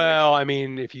 they're getting him next I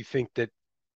mean, if you think that,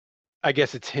 I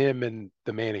guess it's him and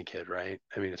the Manning kid, right?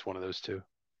 I mean, it's one of those two. year.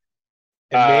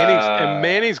 And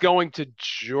Manning's going to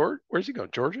Georgia. Where's he going?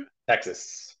 Georgia?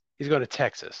 Texas, He's going to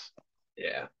Texas.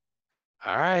 yeah,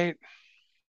 All right.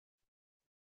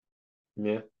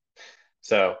 yeah.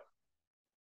 So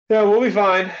yeah, we'll be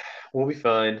fine. We'll be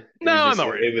fine. It No, was I'm just not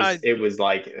worried. it was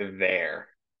like there.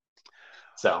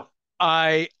 So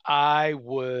I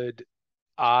would.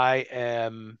 I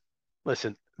am.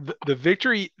 Listen, the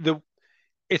victory.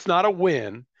 It's not a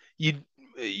win. You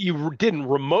didn't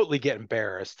remotely get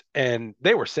embarrassed, and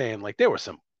they were saying like there were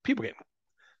some people getting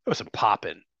there was some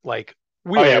popping. Like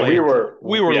we oh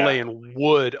were yeah, laying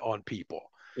wood on people.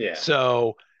 yeah.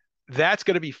 So that's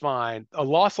going to be fine. A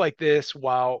loss like this,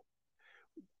 while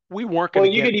we weren't going Well,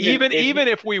 to you get could even even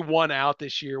if we won out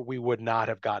this year, we would not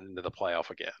have gotten into the playoff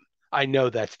again. I know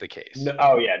that's the case. no,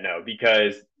 oh yeah, no,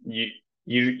 because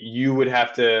you would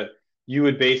have to you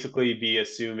would basically be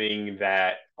assuming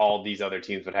that all these other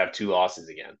teams would have 2 losses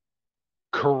again.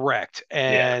 Correct.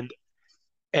 Yeah,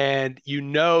 And you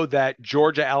know that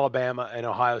Georgia, Alabama, and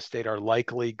Ohio State are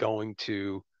likely going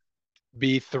to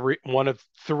be one of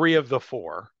three of the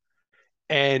four.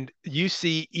 And you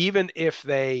see, even if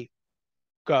they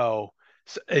go,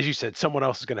 as you said, someone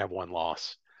else is going to have one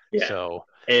loss. yeah, So,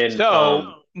 and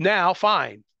so now,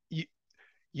 fine.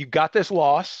 You got this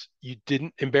loss. You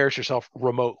didn't embarrass yourself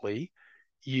remotely.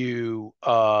 You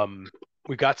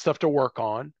we got stuff to work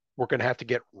on. We're going to have to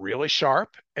get really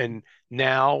sharp. And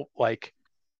now, like,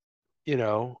 you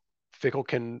know, Fickle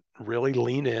can really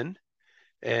lean in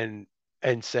and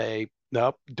say,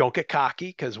 nope, don't get cocky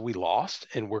because we lost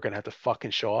and we're going to have to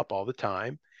fucking show up all the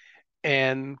time.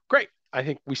 And great. I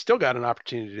think we still got an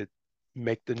opportunity to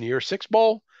make the New Year's Six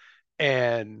Bowl,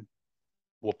 and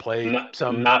we'll play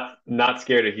some. not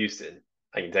scared of Houston.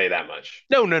 I can tell you that much.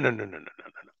 No, no, no, no, no, no,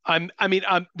 no, no. I'm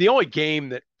the only game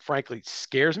that frankly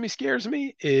scares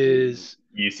me is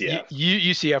UCF.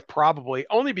 UCF, probably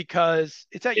only because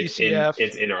it's at UCF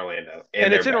It's in Orlando, and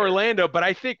and they're it's in better. Orlando. But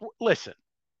I think, listen,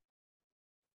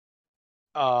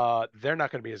 they're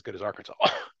not going to be as good as Arkansas.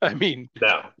 I mean,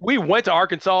 No, we went to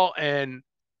Arkansas and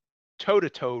toe to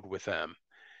toe with them,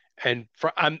 and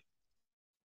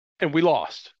and we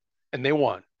lost, and they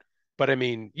won. But I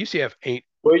mean,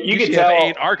 well, UCF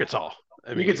ain't Arkansas.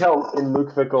 I you could mean, tell in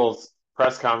Luke Fickle's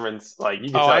press conference, like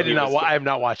you could oh, tell he was I have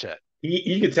not watched that.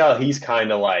 you could tell he's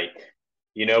kind of like,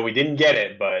 we didn't get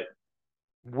it, but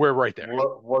We're right there.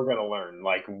 we're gonna learn.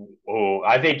 Like, oh,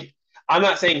 I think I'm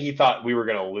not saying he thought we were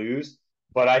gonna lose,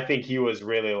 but I think he was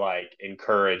really like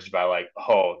encouraged by like,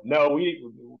 oh no, we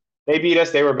they beat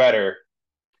us, they were better,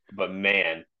 but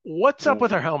man, What's up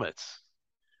with our helmets?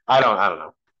 I don't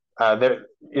know. There,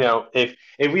 if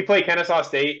we play Kennesaw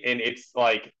State and it's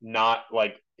like not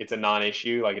like it's a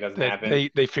non-issue, like it doesn't That happen.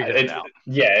 they figured it It's out.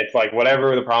 yeah, it's like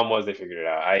whatever the problem was, they figured it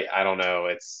out. I don't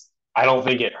know. I don't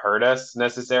think it hurt us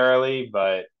necessarily,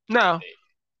 No,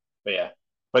 but yeah.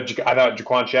 But I thought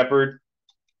Jaquan Shepard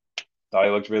thought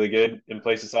he looked really good in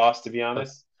place of Sauce. To be I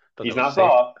honest, thought he's that was a not safety.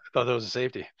 soft. I thought that was a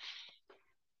safety.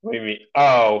 What do you mean?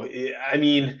 Oh, I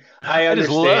mean, I I just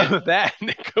understand. love that, and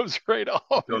it goes right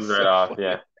off. Goes It's right so off. funny.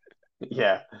 Yeah,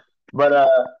 yeah. But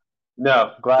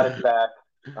no, glad it's back.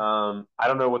 I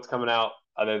don't know what's coming out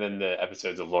other than the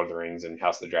episodes of Lord of the Rings and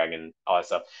House of the Dragon, all that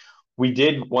stuff. We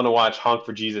did want to watch Honk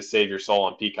for Jesus Save Your Soul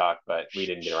on Peacock, but we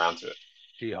didn't get around to it.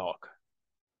 She-Hulk.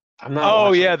 I'm not Oh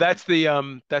watching yeah, it. that's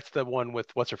the one with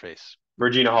what's her face.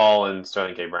 Regina Hall and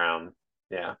Sterling K. Brown.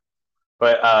 Yeah.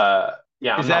 But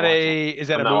yeah, I'm not watching. Is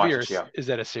that I'm a not movie watching or She-Hulk. is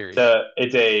that a series?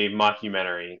 It's a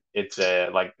mockumentary. It's a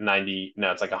like 90,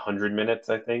 no, it's like 100 minutes,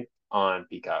 I think, on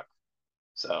Peacock.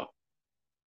 So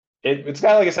it's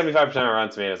got like a 75% on Rotten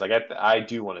Tomatoes. Like I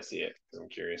do want to see it because I'm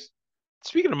curious.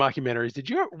 Speaking of mockumentaries,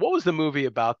 what was the movie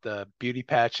about the beauty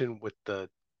pageant with the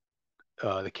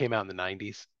that came out in the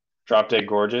 90s? Drop Dead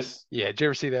Gorgeous. Yeah, did you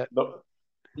ever see that? The-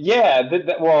 Yeah,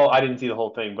 well, I didn't see the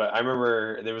whole thing, but I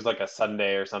remember there was like a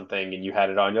Sunday or something, and you had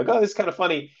it on. You're like, oh, this is kind of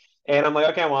funny, and I'm like,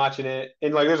 okay, I'm watching it,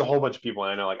 and like, there's a whole bunch of people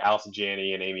I know, like Allison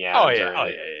Janney and Amy Oh Adams yeah, are in oh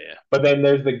it. yeah, yeah, yeah. But then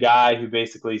there's the guy who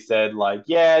basically said like,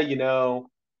 yeah,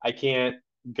 I can't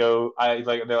go. I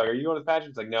like they're like, are you going to the pageant?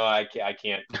 It's like, no, I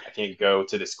can't go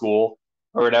to the school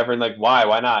or whatever. And like, why?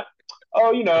 Why not?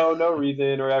 Oh, no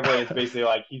reason or whatever. And it's basically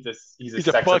like he's a He's a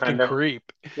sex fucking offender. creep.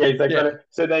 Yeah, he's like, Yeah.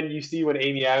 so then you see when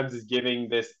Amy Adams is giving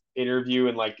this interview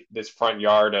in like this front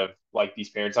yard of like these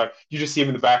parents are, you just see him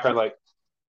in the background, like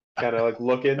kind of like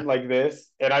looking like this.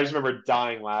 And I just remember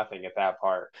dying laughing at that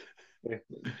part. And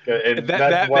That that's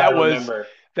that what I that was remember. that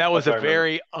That's was a what I remember.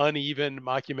 very uneven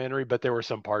mockumentary, but there were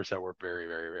some parts that were very,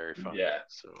 very, very funny. Yeah.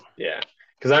 So Yeah.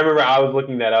 Because I remember I was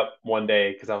looking that up one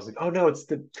day because I was like, oh no,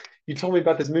 you told me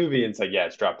about this movie. And it's like, yeah,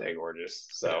 it's Drop Dead Gorgeous.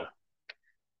 yeah. So,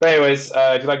 but anyways,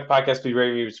 if you like the podcast, please rate,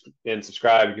 review, and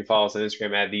subscribe. You can follow us on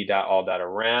Instagram at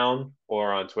the.all.around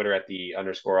or on Twitter at the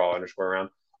underscore all underscore around.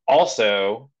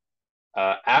 Also,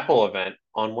 Apple event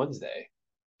on Wednesday.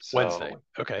 Wednesday.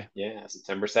 So, Okay. yeah,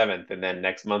 September 7th. And then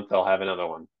next month they'll have another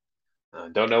one.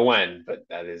 Don't know when, but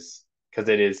that is because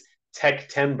it is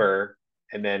Techtember.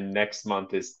 And then next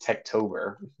month is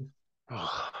Techtober.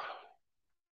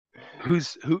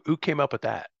 Who came up with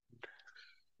that?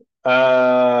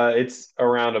 It's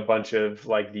around a bunch of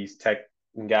like these tech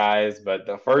guys, but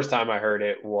the first time I heard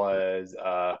it was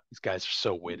These guys are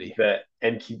so witty. the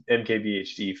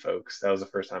MKBHD folks. That was the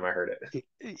first time I heard it,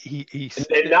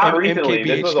 and not recently.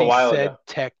 This was a MKBHD while ago. said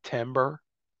tech timber.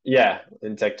 Yeah,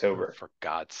 in Oh, Techtober. for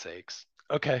God's sakes.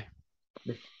 Okay.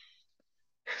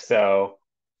 So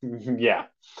yeah,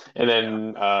 and Yeah.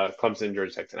 then Clemson,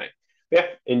 Georgia Tech tonight. Yeah,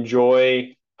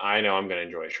 enjoy. I know I'm gonna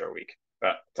enjoy a short week,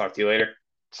 but talk to you later.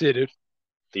 See you, dude.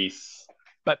 Peace.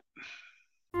 But